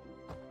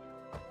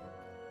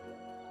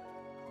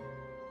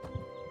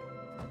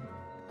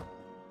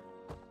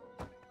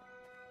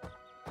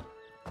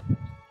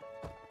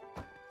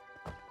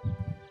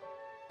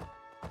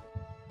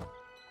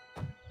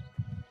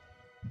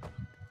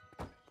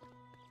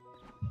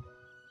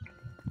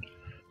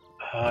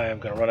 I am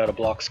going to run out of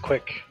blocks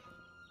quick.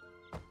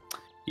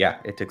 Yeah,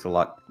 it takes a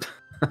lot.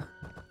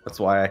 That's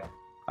why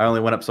I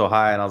only went up so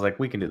high and I was like,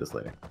 we can do this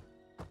later.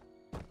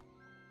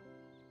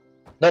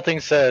 Nothing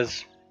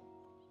says.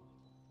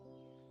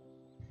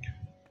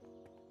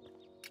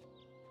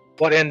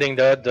 What ending,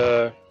 Dud?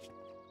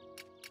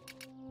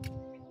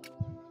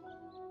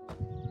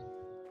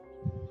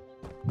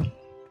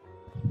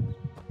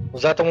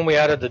 Was that the one we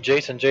added? The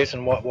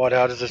Jason, what?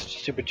 How does this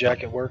stupid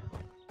jacket work?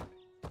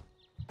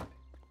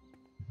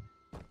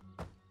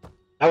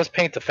 That was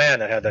Paint the Fan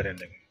that had that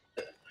ending.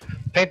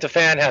 Paint the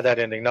Fan had that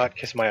ending, not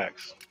Kiss My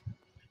Axe.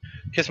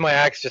 Kiss My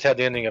Axe just had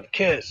the ending of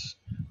Kiss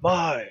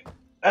My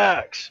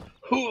Axe.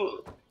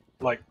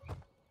 Like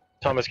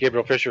Thomas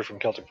Gabriel Fisher from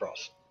Celtic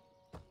Frost.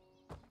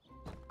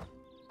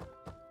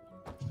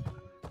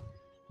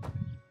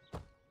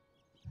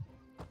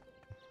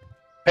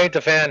 Paint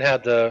the Fan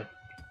had the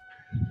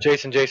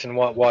Jason,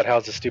 what?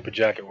 How's the stupid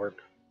jacket work?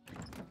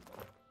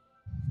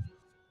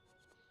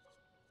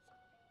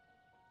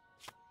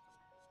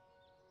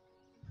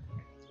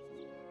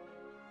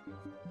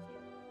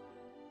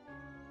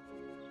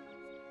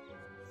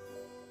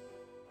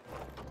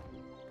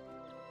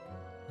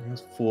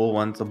 This fool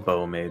wants a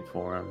bow made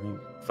for him.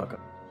 Fuck up.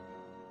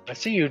 I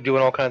see you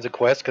doing all kinds of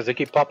quests because they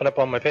keep popping up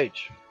on my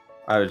page.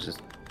 I was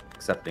just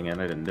accepting it.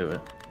 I didn't do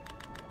it.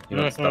 You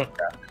know, stuff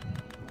that.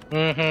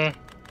 Mm-hmm.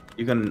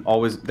 You can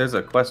always, there's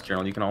a quest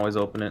journal. You can always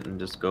open it and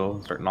just go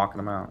and start knocking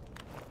them out.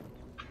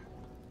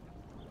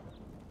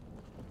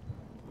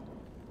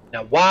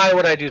 Now, why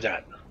would I do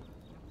that?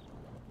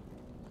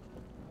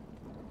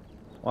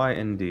 Why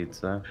indeed,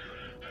 sir?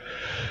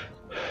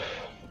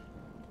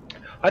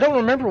 I don't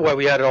remember why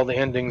we added all the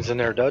endings in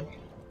there, Dud.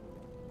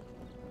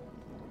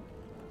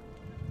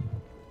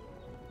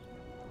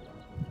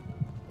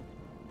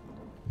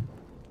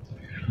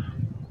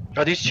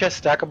 Are these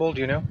chests stackable?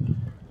 Do you know?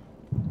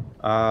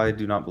 I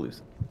do not believe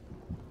so.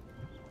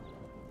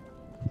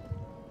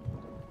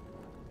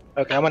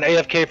 Okay, I'm on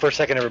AFK for a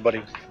second,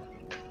 everybody.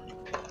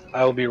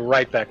 I will be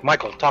right back.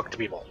 Michael, talk to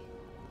people.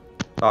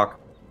 Talk.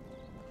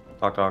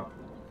 Talk, talk.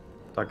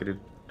 Talkative.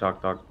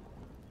 Talk, talk.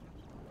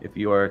 If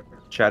you are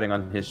chatting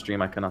on his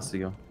stream, I cannot see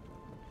you.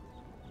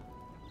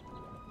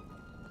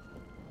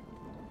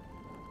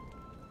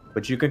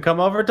 But you can come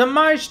over to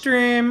my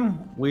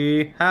stream.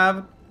 We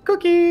have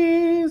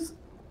cookies.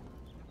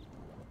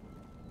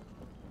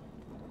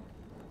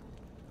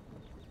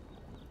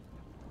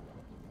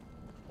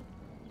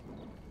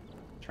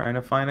 Trying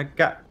to find a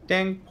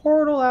goddamn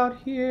portal out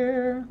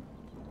here.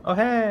 Oh,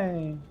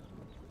 hey.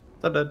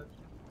 What's up, bud?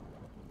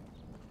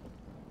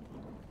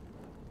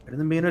 Better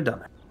than being a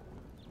dumbass.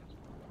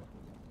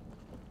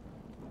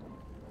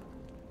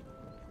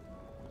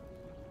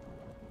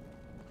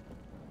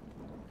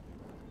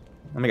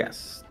 Let me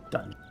guess.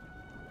 Done.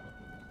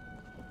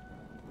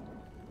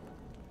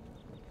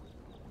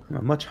 I'm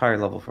a much higher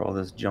level for all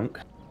this junk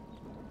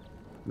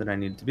than I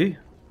need to be.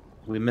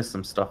 We missed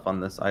some stuff on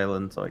this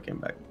island, so I came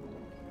back.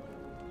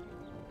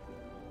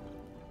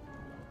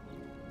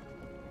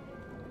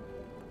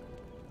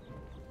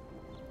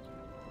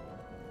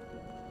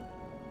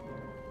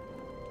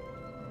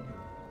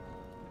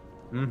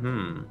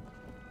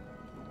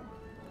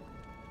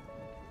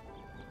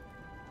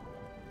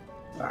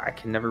 I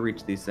can never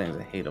reach these things.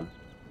 I hate them.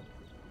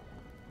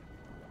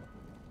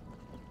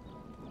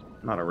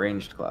 Not a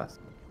ranged class.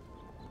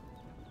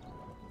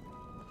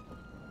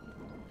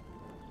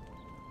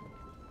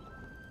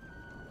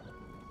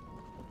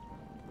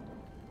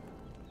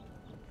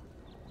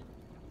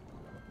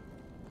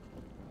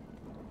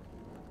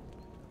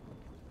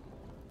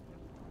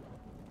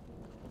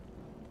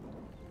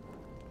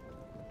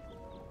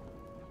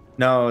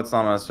 No, it's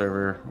not on a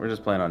server. We're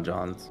just playing on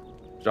John's.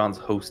 John's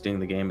hosting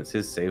the game. It's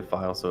his save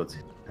file, so it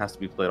has to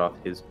be played off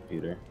his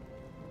computer.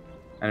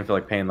 I didn't feel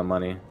like paying the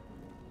money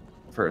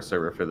for a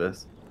server for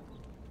this.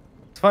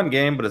 It's a fun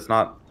game, but it's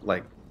not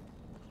like...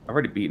 I've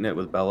already beaten it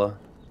with Bella.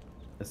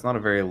 It's not a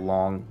very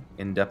long,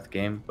 in-depth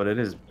game, but it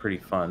is pretty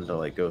fun to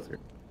like go through.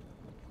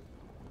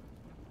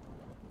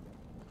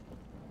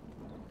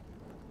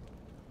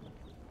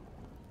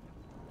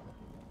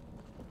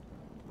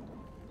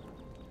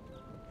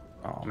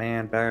 Oh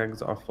man,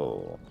 bags are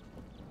full.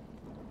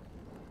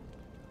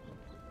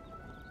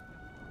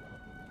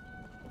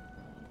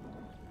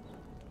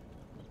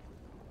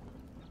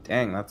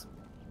 Dang, that's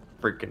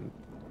freaking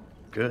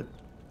good.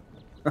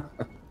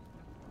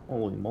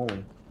 Holy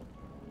moly.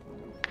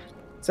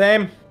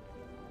 Same.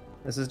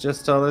 This is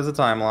just till there's a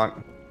time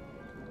lock.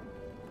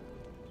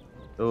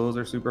 Those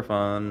are super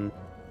fun.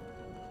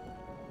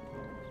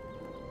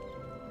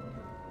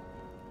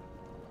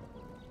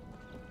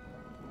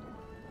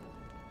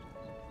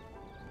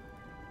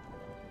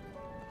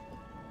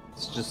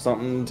 It's just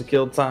something to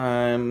kill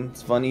time.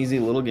 It's a fun, easy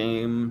little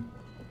game.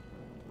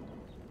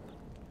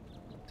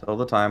 Till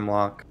the time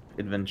lock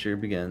adventure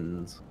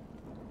begins.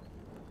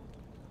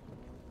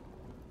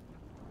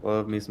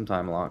 Love me some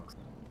time locks.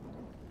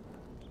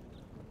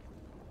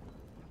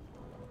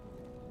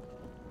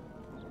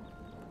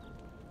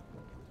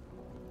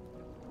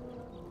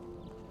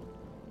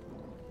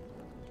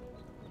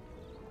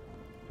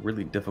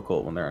 Really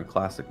difficult when they're in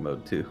classic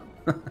mode too.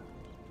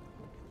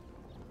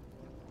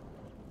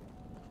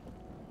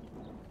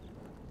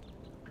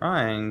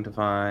 Trying to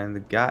find the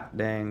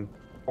goddamn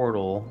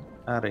portal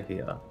out of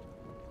here.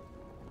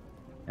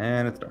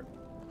 And it's dark.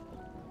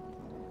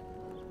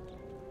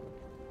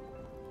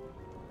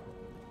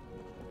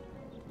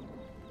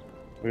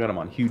 We got them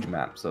on huge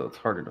maps, so it's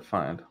harder to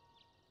find.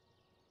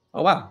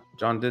 Oh wow,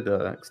 John did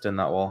extend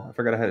that wall. I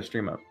forgot I had a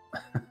stream up.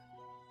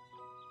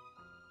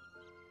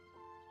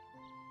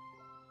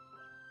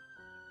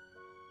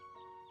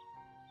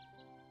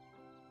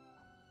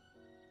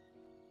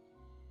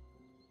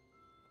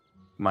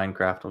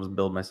 Minecraft, I'll just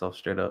build myself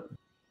straight up.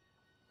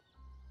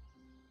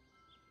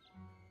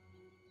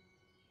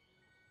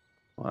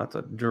 Well, that's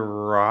a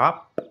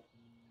drop.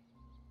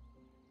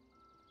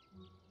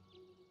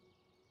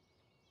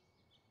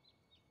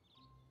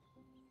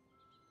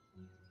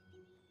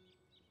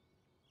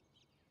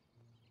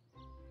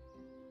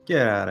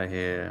 Get out of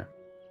here.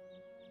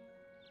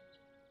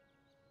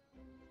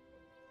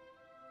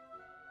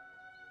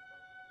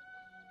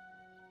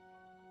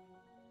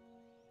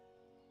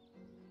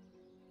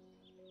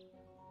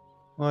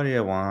 What do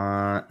you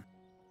want?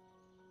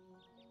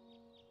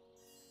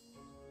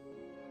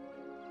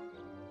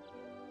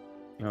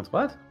 You want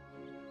what?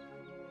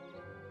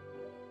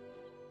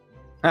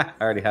 Ha!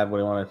 I already had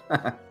what I wanted.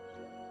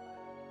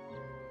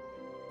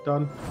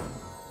 Done.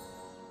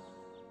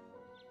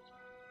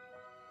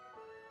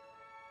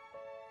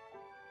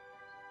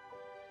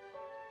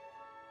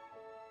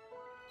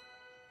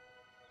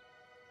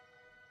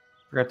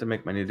 Forgot to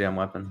make my new damn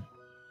weapon.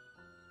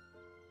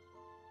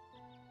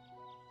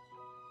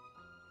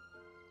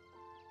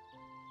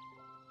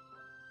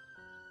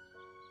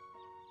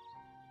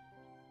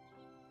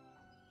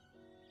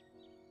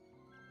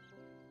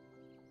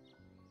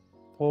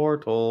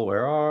 Portal,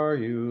 where are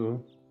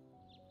you?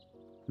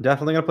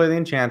 Definitely gonna play the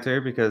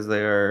Enchanter because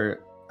they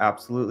are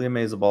absolutely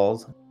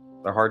amazeballs.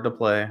 They're hard to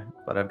play,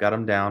 but I've got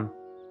them down.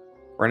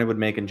 Rennie would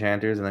make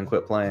Enchanters and then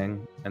quit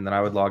playing, and then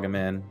I would log him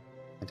in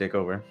and take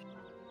over.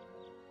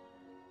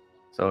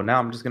 So now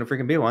I'm just gonna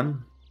freaking be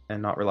one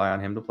and not rely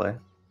on him to play.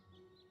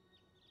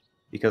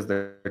 Because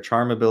their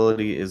charm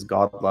ability is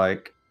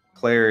godlike,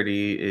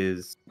 clarity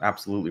is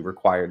absolutely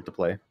required to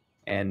play,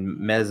 and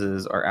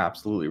mezzes are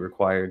absolutely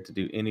required to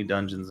do any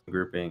dungeons and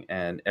grouping,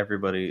 and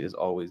everybody is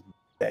always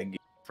begging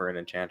for an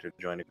enchanter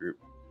to join a group.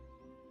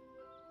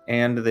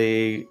 And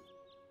they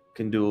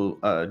can do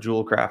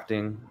jewel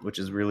crafting, which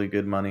is really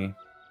good money.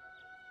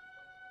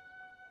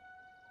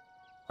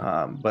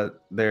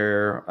 But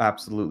they're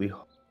absolutely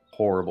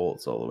horrible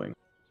at soloing.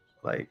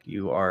 Like,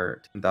 you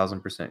are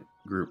 10,000%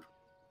 group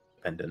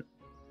dependent.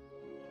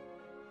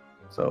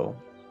 So,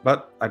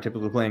 but I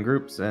typically play in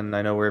groups, and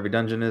I know where every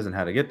dungeon is and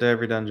how to get to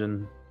every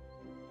dungeon.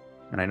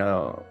 And I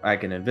know I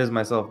can invis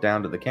myself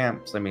down to the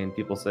camps. I mean,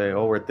 people say,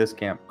 oh, we're at this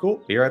camp.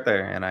 Cool, be right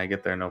there. And I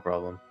get there, no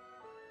problem.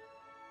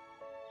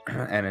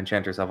 And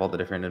enchanters have all the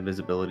different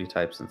invisibility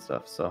types and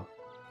stuff, so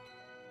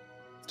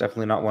it's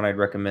definitely not one I'd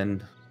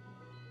recommend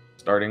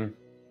starting.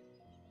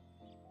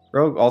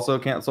 Rogue also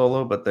can't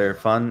solo, but they're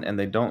fun, and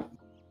they don't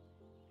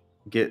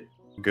get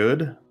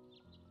good,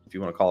 if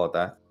you want to call it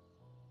that,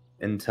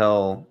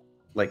 until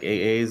like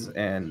AAs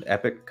and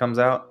Epic comes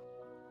out.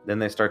 Then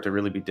they start to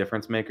really be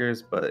difference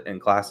makers. But in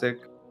Classic,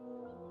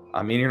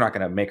 I mean, you're not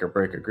going to make or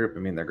break a group. I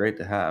mean, they're great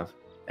to have.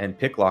 And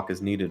picklock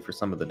is needed for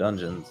some of the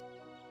dungeons,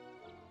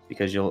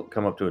 because you'll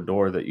come up to a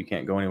door that you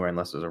can't go anywhere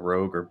unless there's a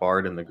rogue or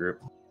bard in the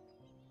group.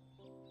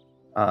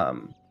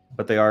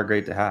 But they are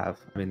great to have.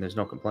 I mean, there's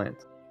no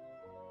complaints.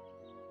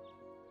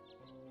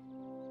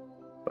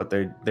 But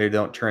they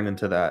don't turn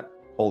into that,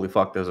 holy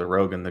fuck, there's a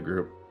rogue in the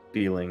group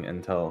feeling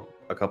until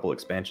a couple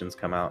expansions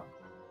come out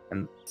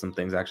and some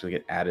things actually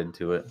get added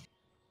to it.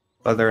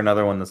 But they're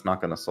another one that's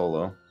not going to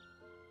solo.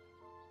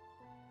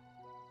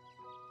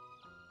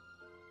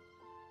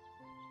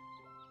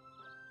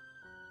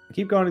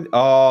 Keep going.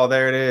 Oh,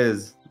 there it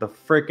is. The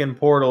freaking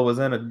portal was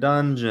in a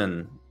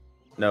dungeon.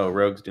 No,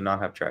 rogues do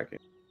not have tracking.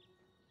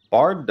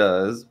 Bard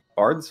does.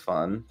 Bard's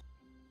fun.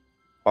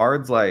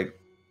 Bard's like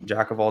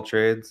jack of all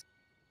trades.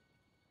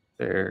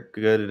 They're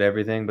good at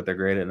everything, but they're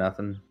great at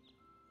nothing.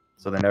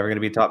 So they're never going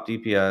to be top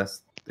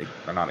DPS. They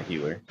are not a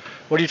healer.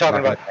 What are you talking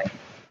about?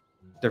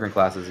 Different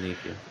classes in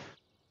EQ.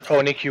 Oh,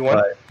 in EQ1?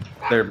 But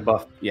they're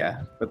buff,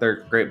 yeah. But they're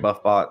great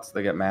buff bots.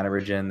 They got mana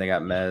regen. They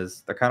got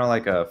mez. They're kind of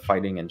like a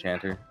fighting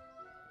enchanter.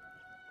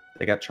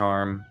 They got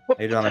charm.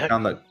 Hey, John, I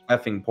found the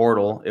effing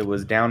portal. It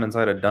was down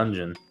inside a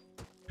dungeon.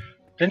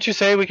 Didn't you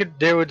say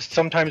they would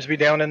sometimes be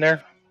down in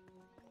there?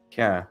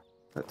 Yeah,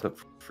 that took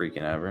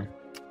freaking ever.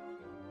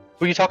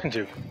 Who are you talking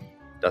to?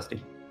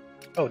 Dusty.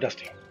 Oh,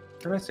 Dusty.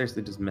 Did I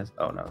seriously just miss?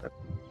 Oh, no.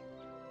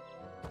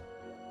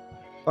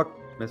 Fuck,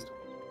 missed.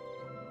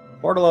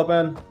 Portal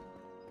open.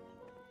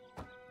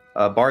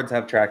 Bards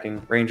have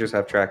tracking. Rangers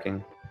have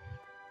tracking.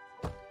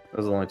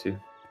 Those are the only two.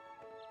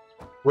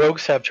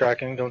 Rogues have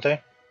tracking, don't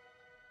they?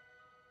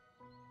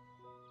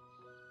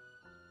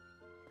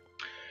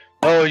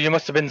 Oh, you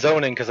must have been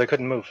zoning because I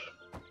couldn't move.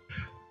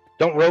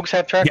 Don't rogues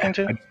have tracking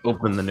too? I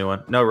opened the new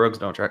one. No, rogues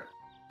don't track.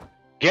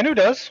 Genu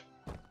does.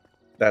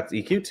 That's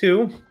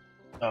EQ2.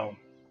 Oh.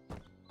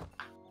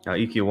 Now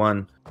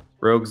EQ1,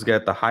 rogues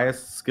get the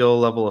highest skill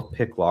level of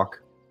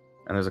picklock,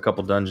 and there's a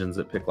couple dungeons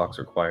that picklock's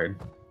required.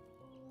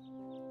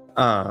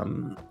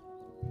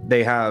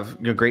 They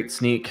have a great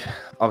sneak,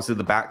 obviously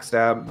the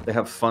backstab. They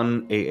have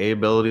fun AA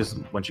abilities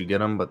once you get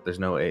them, but there's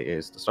no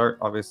AAs to start,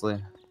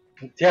 obviously.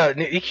 Yeah, in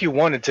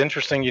EQ1, it's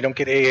interesting. You don't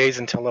get AAs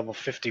until level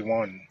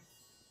 51.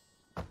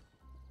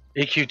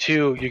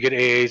 EQ2, you get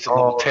AAs at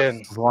level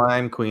 10.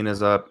 Slime Queen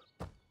is up.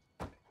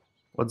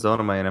 What zone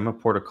am I in? I'm a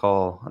port of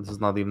call. This is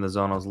not even the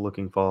zone I was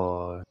looking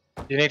for.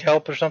 You need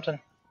help or something?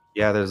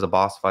 Yeah, there's a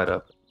boss fight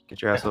up.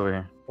 Get your ass over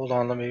here. Hold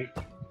on, let me...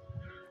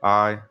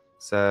 I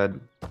said...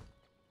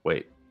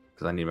 Wait,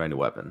 because I need my new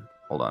weapon.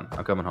 Hold on,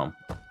 I'm coming home.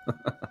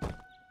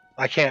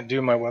 I can't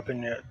do my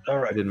weapon yet.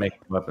 Alright. I didn't make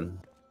a weapon.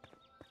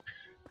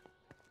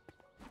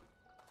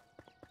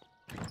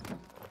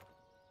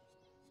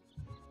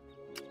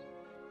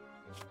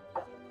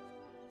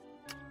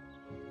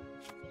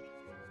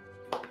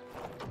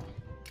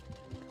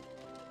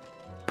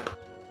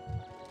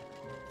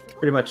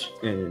 Pretty much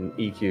in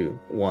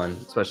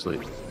EQ1, especially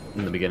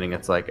in the beginning,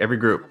 it's like every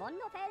group,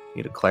 you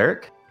need a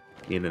cleric,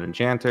 you need an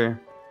enchanter,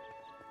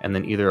 and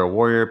then either a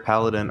warrior,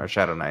 paladin, or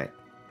shadow knight.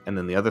 And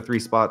then the other three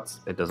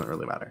spots, it doesn't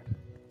really matter.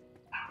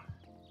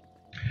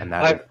 And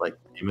that is like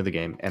the name of the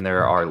game. And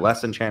there are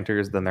less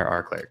enchanters than there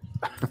are clerics.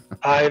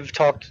 I've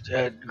talked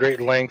at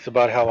great length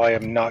about how I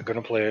am not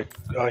going to play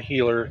a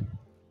healer.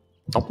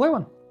 Don't play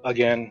one.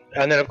 Again.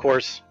 And then, of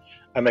course,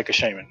 I make a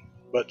shaman.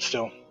 but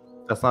still.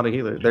 That's not a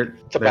healer. They're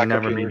a backup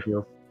never healer. main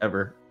heals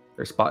ever.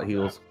 They're spot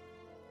heals.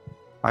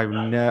 I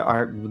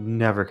would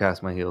never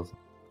cast my heals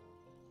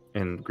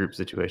in group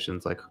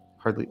situations, like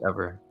hardly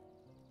ever.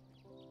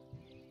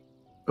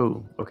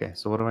 Oh, okay.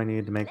 So what do I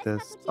need to make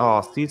this?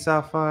 Oh, sea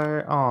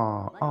sapphire.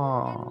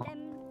 Oh,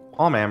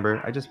 palm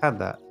amber. I just had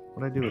that.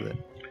 What do I do with it?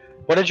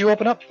 What did you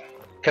open up?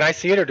 Can I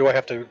see it, or do I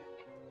have to?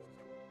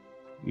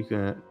 You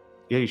can.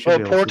 Yeah, you should Oh,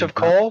 be able to Port see of it.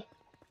 Call.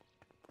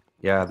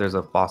 Yeah, there's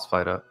a boss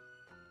fight up.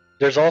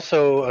 There's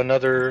also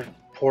another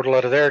portal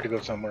out of there to go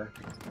somewhere.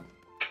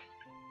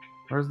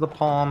 Where's the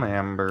palm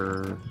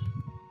amber?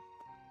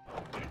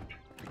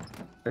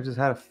 I just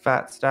had a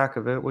fat stack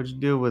of it. What'd you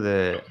do with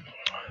it?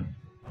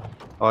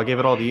 Oh, I gave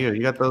it all to you.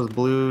 You got those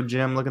blue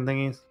gem looking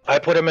thingies? I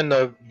put them in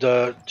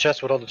the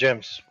chest with all the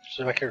gems.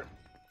 So back here.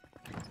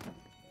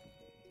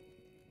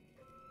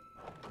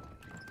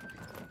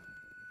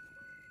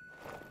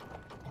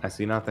 I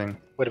see nothing.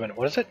 Wait a minute.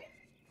 What is it?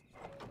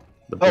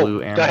 The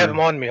blue Oh, amber. I have them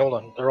on me. Hold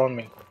on. They're on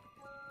me.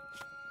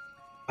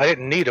 I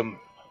didn't need them.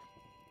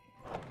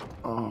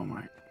 Oh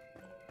my.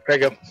 There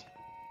you go.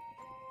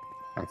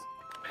 Nice.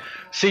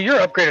 See, your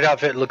upgraded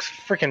outfit looks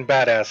freaking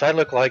badass. I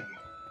look like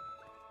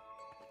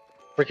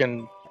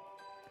freaking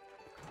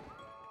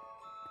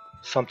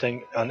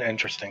something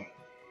uninteresting.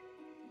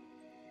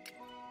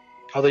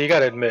 Although you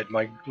gotta admit,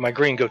 my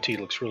green goatee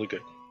looks really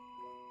good.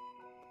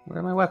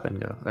 Where'd my weapon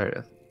go? There it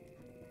is.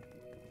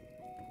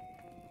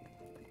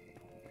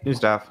 New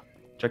staff.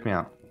 Check me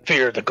out.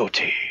 Fear the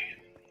goatee.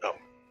 Oh.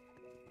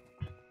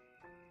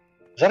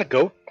 Is that a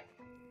goat?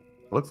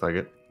 Looks like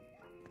it.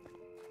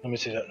 Let me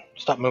see that.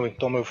 Stop moving.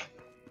 Don't move.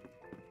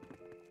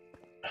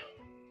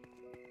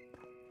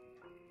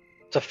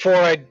 It's a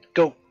four-eyed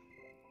goat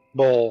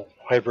bull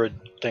hybrid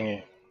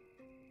thingy.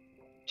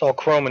 It's all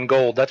chrome and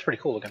gold. That's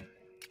pretty cool looking.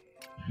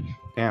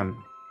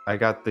 Damn. I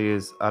got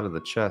these out of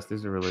the chest.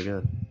 These are really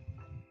good.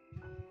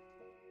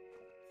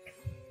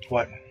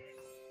 What?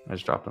 I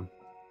just dropped them.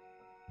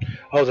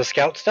 Oh, the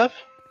scout stuff?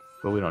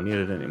 But we don't need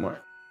it anymore.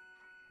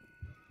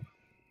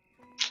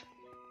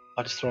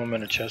 I'll just throw them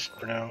in a chest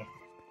for now.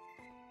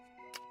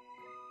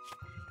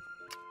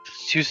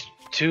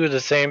 Two of the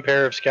same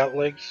pair of scout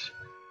legs.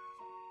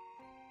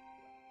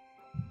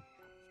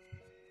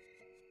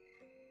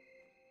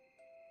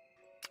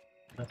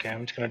 Okay,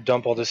 I'm just gonna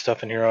dump all this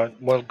stuff in here.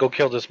 I'll go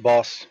kill this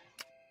boss.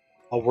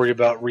 I'll worry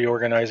about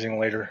reorganizing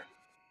later.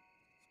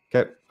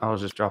 Okay, I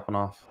was just dropping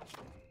off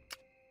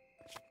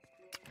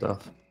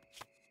stuff.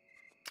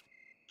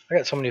 I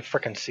got so many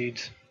frickin'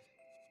 seeds.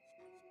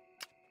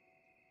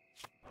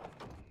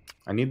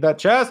 I need that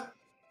chest.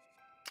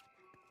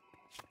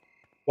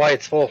 Why?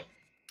 It's full.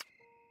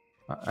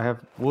 I have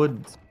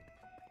wood.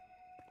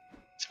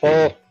 It's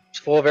full. It's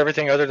full of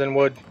everything other than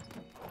wood.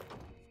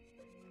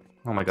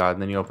 Oh my god!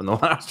 And then you open the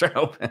one I was trying to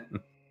open.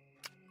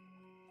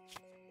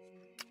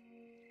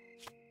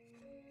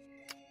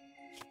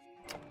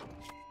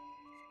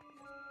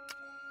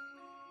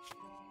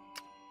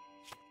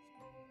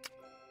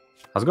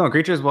 How's it going,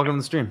 creatures? Welcome to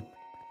the stream.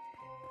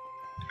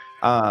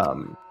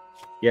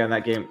 Yeah, in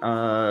that game,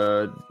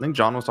 I think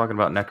John was talking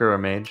about Necro or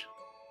Mage.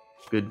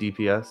 Good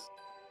DPS.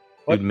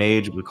 What? Dude,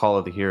 Mage with Call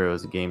of the Hero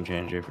is a game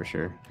changer for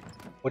sure.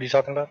 What are you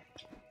talking about?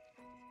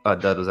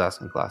 Dud was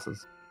asking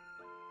classes.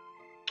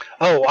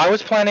 Oh, I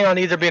was planning on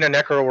either being a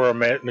necro or a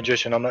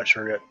magician. I'm not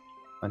sure yet.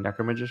 A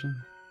Necro Magician?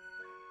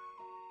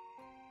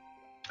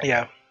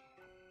 Yeah.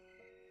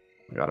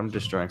 Oh my god, I'm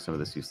destroying some of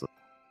this useless.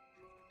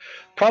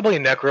 Probably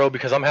necro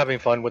because I'm having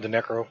fun with the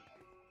necro.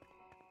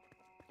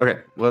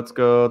 Okay, let's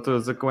go to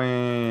the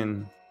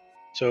Queen.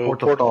 So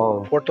Port of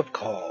Call. Port of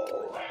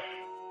Call.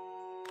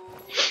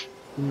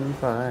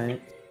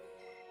 Fight.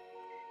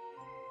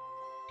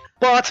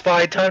 Bots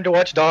fight. Time to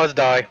watch Dawes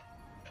die.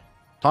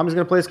 Tommy's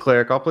gonna play as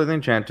cleric. I'll play the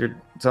enchanter.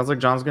 Sounds like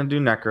John's gonna do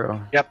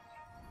necro. Yep.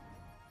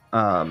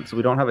 So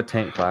we don't have a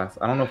tank class.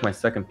 I don't know if my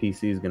second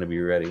PC is gonna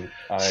be ready.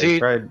 I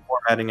tried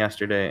formatting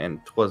yesterday and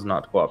it was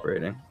not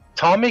cooperating.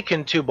 Tommy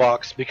can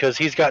 2-box because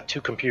he's got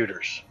 2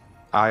 computers.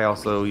 I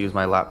also use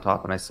my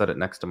laptop and I set it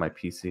next to my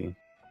PC.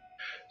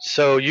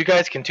 So you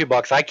guys can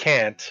 2-box. I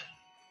can't.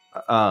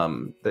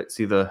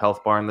 See the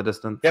health bar in the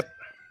distance? Yep.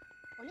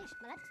 That's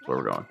where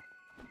we're going.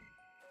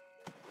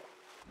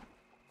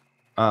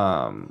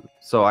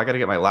 So I gotta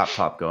get my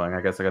laptop going.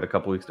 I guess I got a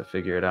couple weeks to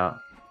figure it out.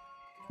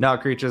 Now,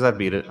 creatures, I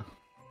beat it.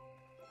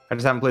 I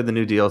just haven't played the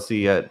new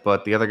DLC yet,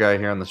 but the other guy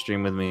here on the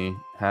stream with me,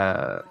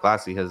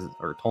 Glassy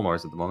or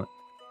Tolnors at the moment,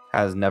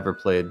 has never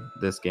played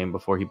this game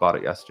before. He bought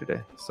it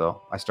yesterday,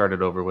 so I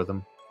started over with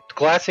him.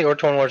 Glassy or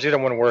Tolnors, either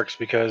one works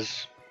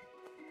because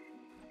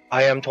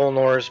I am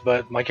Tolnors,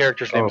 but my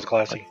character's name is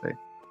Glassy.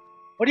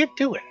 What are you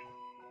doing?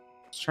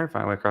 Just trying to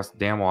find a way across the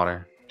damn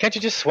water. Can't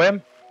you just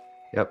swim?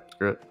 Yep,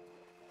 screw it.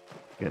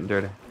 Getting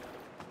dirty.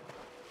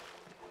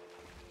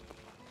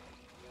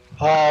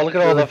 Oh, look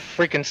at all the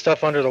freaking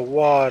stuff under the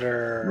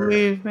water.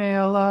 Leave me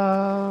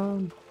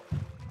alone.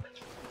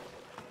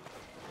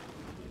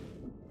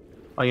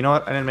 Oh, you know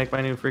what? I didn't make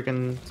my new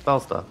freaking spell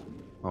stuff.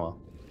 Oh well.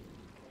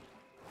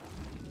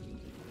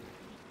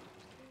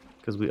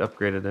 Because we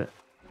upgraded it.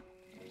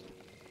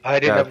 I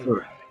didn't Yeah, have it's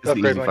an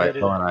upgrade easy my fight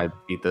did though, it? and I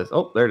beat this.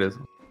 Oh, there it is.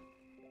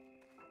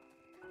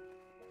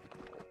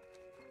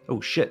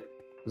 Oh shit!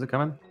 Is it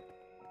coming?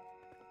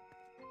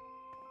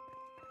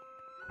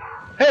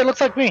 Hey, it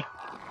looks like me.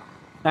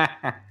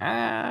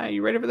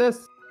 You ready for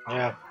this?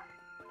 Yeah.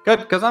 Good,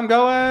 because I'm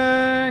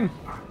going.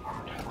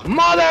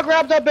 Mother,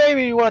 grab the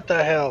baby! What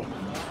the hell?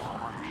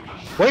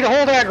 Way to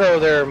hold aggro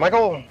there,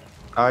 Michael.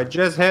 I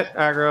just hit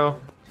aggro.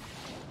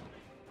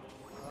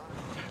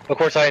 Of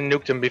course, I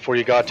nuked him before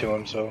you got to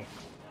him, so.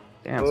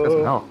 Damn, it's got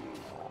some health.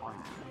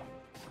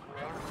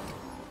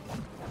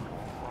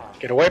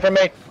 Get away from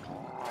me.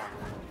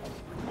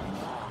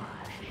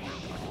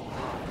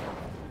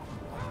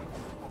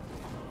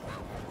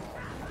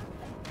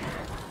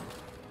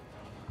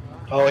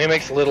 Oh, he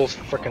makes little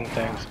frickin'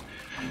 things.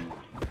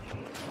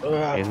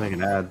 He's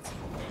making ads.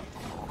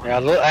 Yeah,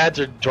 little ads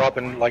are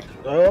dropping like,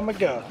 oh my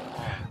god.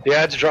 The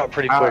ads drop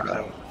pretty quick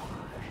though.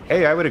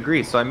 Hey, I would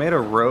agree. So I made a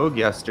rogue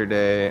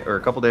yesterday, or a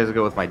couple days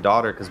ago with my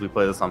daughter, because we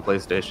play this on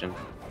PlayStation.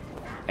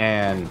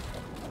 And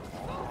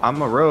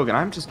I'm a rogue, and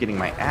I'm just getting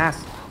my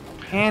ass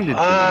handed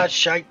to me.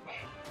 Shite.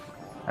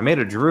 I made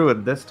a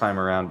druid this time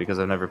around because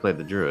I've never played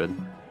the druid.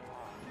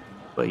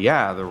 But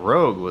yeah, the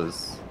rogue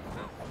was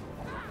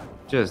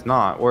just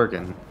not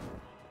working.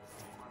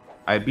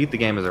 I beat the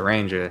game as a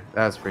ranger.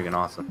 That's freaking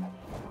awesome.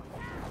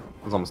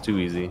 It was almost too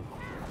easy.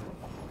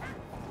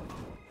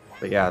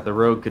 But yeah, the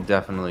rogue could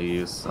definitely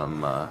use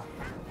some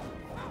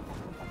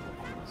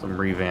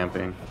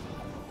revamping.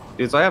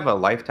 Dude, so I have a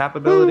life tap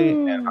ability,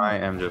 and I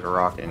am just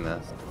rocking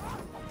this.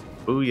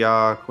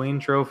 Booyah, queen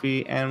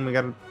trophy, and we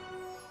got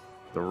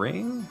the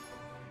ring?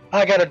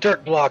 I got a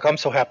dirt block. I'm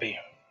so happy.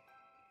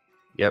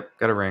 Yep,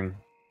 got a ring.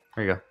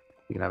 Here you go.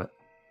 You can have it.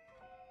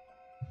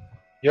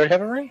 You already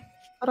have a ring?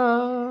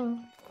 Ta-da!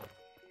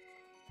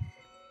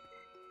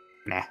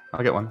 Nah,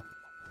 I'll get one.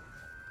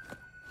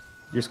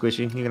 You're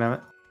squishy. You can have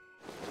it.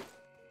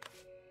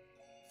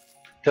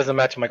 Doesn't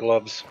match my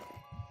gloves.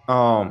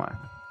 Oh my.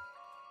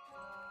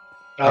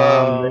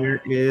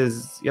 There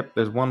is. Yep,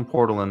 there's one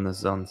portal in this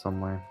zone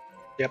somewhere.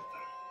 Yep.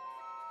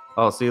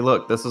 Oh, see,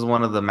 look, this is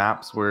one of the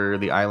maps where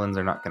the islands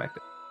are not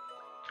connected.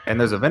 And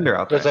there's a vendor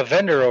out there. There's a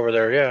vendor over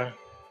there, yeah.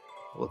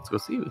 Let's go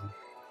see.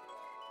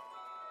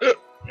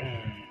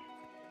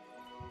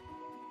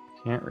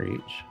 Can't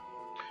reach.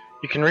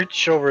 You can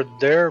reach over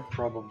there,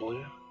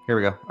 probably. Here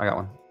we go. I got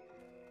one.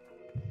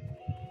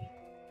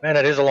 Man,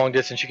 that is a long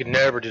distance. You could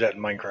never do that in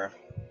Minecraft.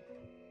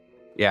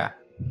 Yeah,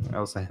 I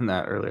was saying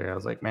that earlier. I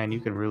was like, man, you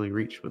can really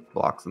reach with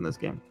blocks in this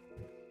game.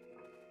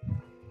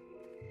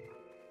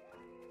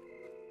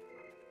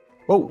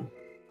 Whoa,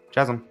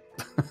 chasm.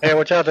 Hey,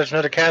 watch out. There's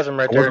another chasm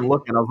right I there. wasn't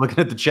looking. I was looking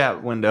at the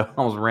chat window. I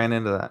almost ran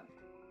into that.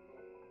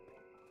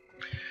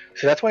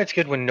 See, that's why it's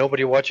good when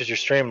nobody watches your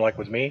stream, like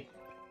with me.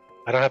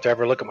 I don't have to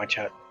ever look at my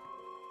chat.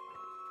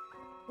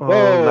 Oh,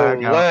 Whoa,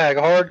 lag,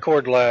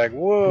 hardcore lag.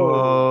 Whoa.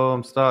 Whoa,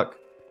 I'm stuck.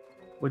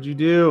 What'd you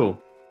do?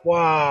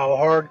 Wow,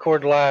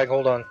 hardcore lag.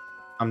 Hold on.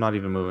 I'm not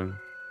even moving.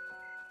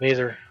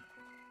 Neither.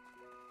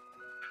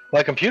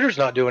 My computer's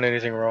not doing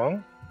anything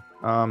wrong.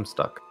 I'm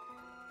stuck.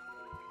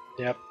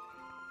 Yep.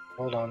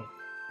 Hold on.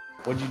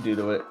 What'd you do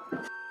to it?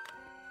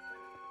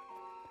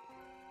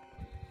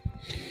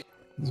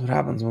 This is what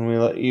happens when we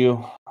let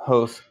you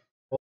host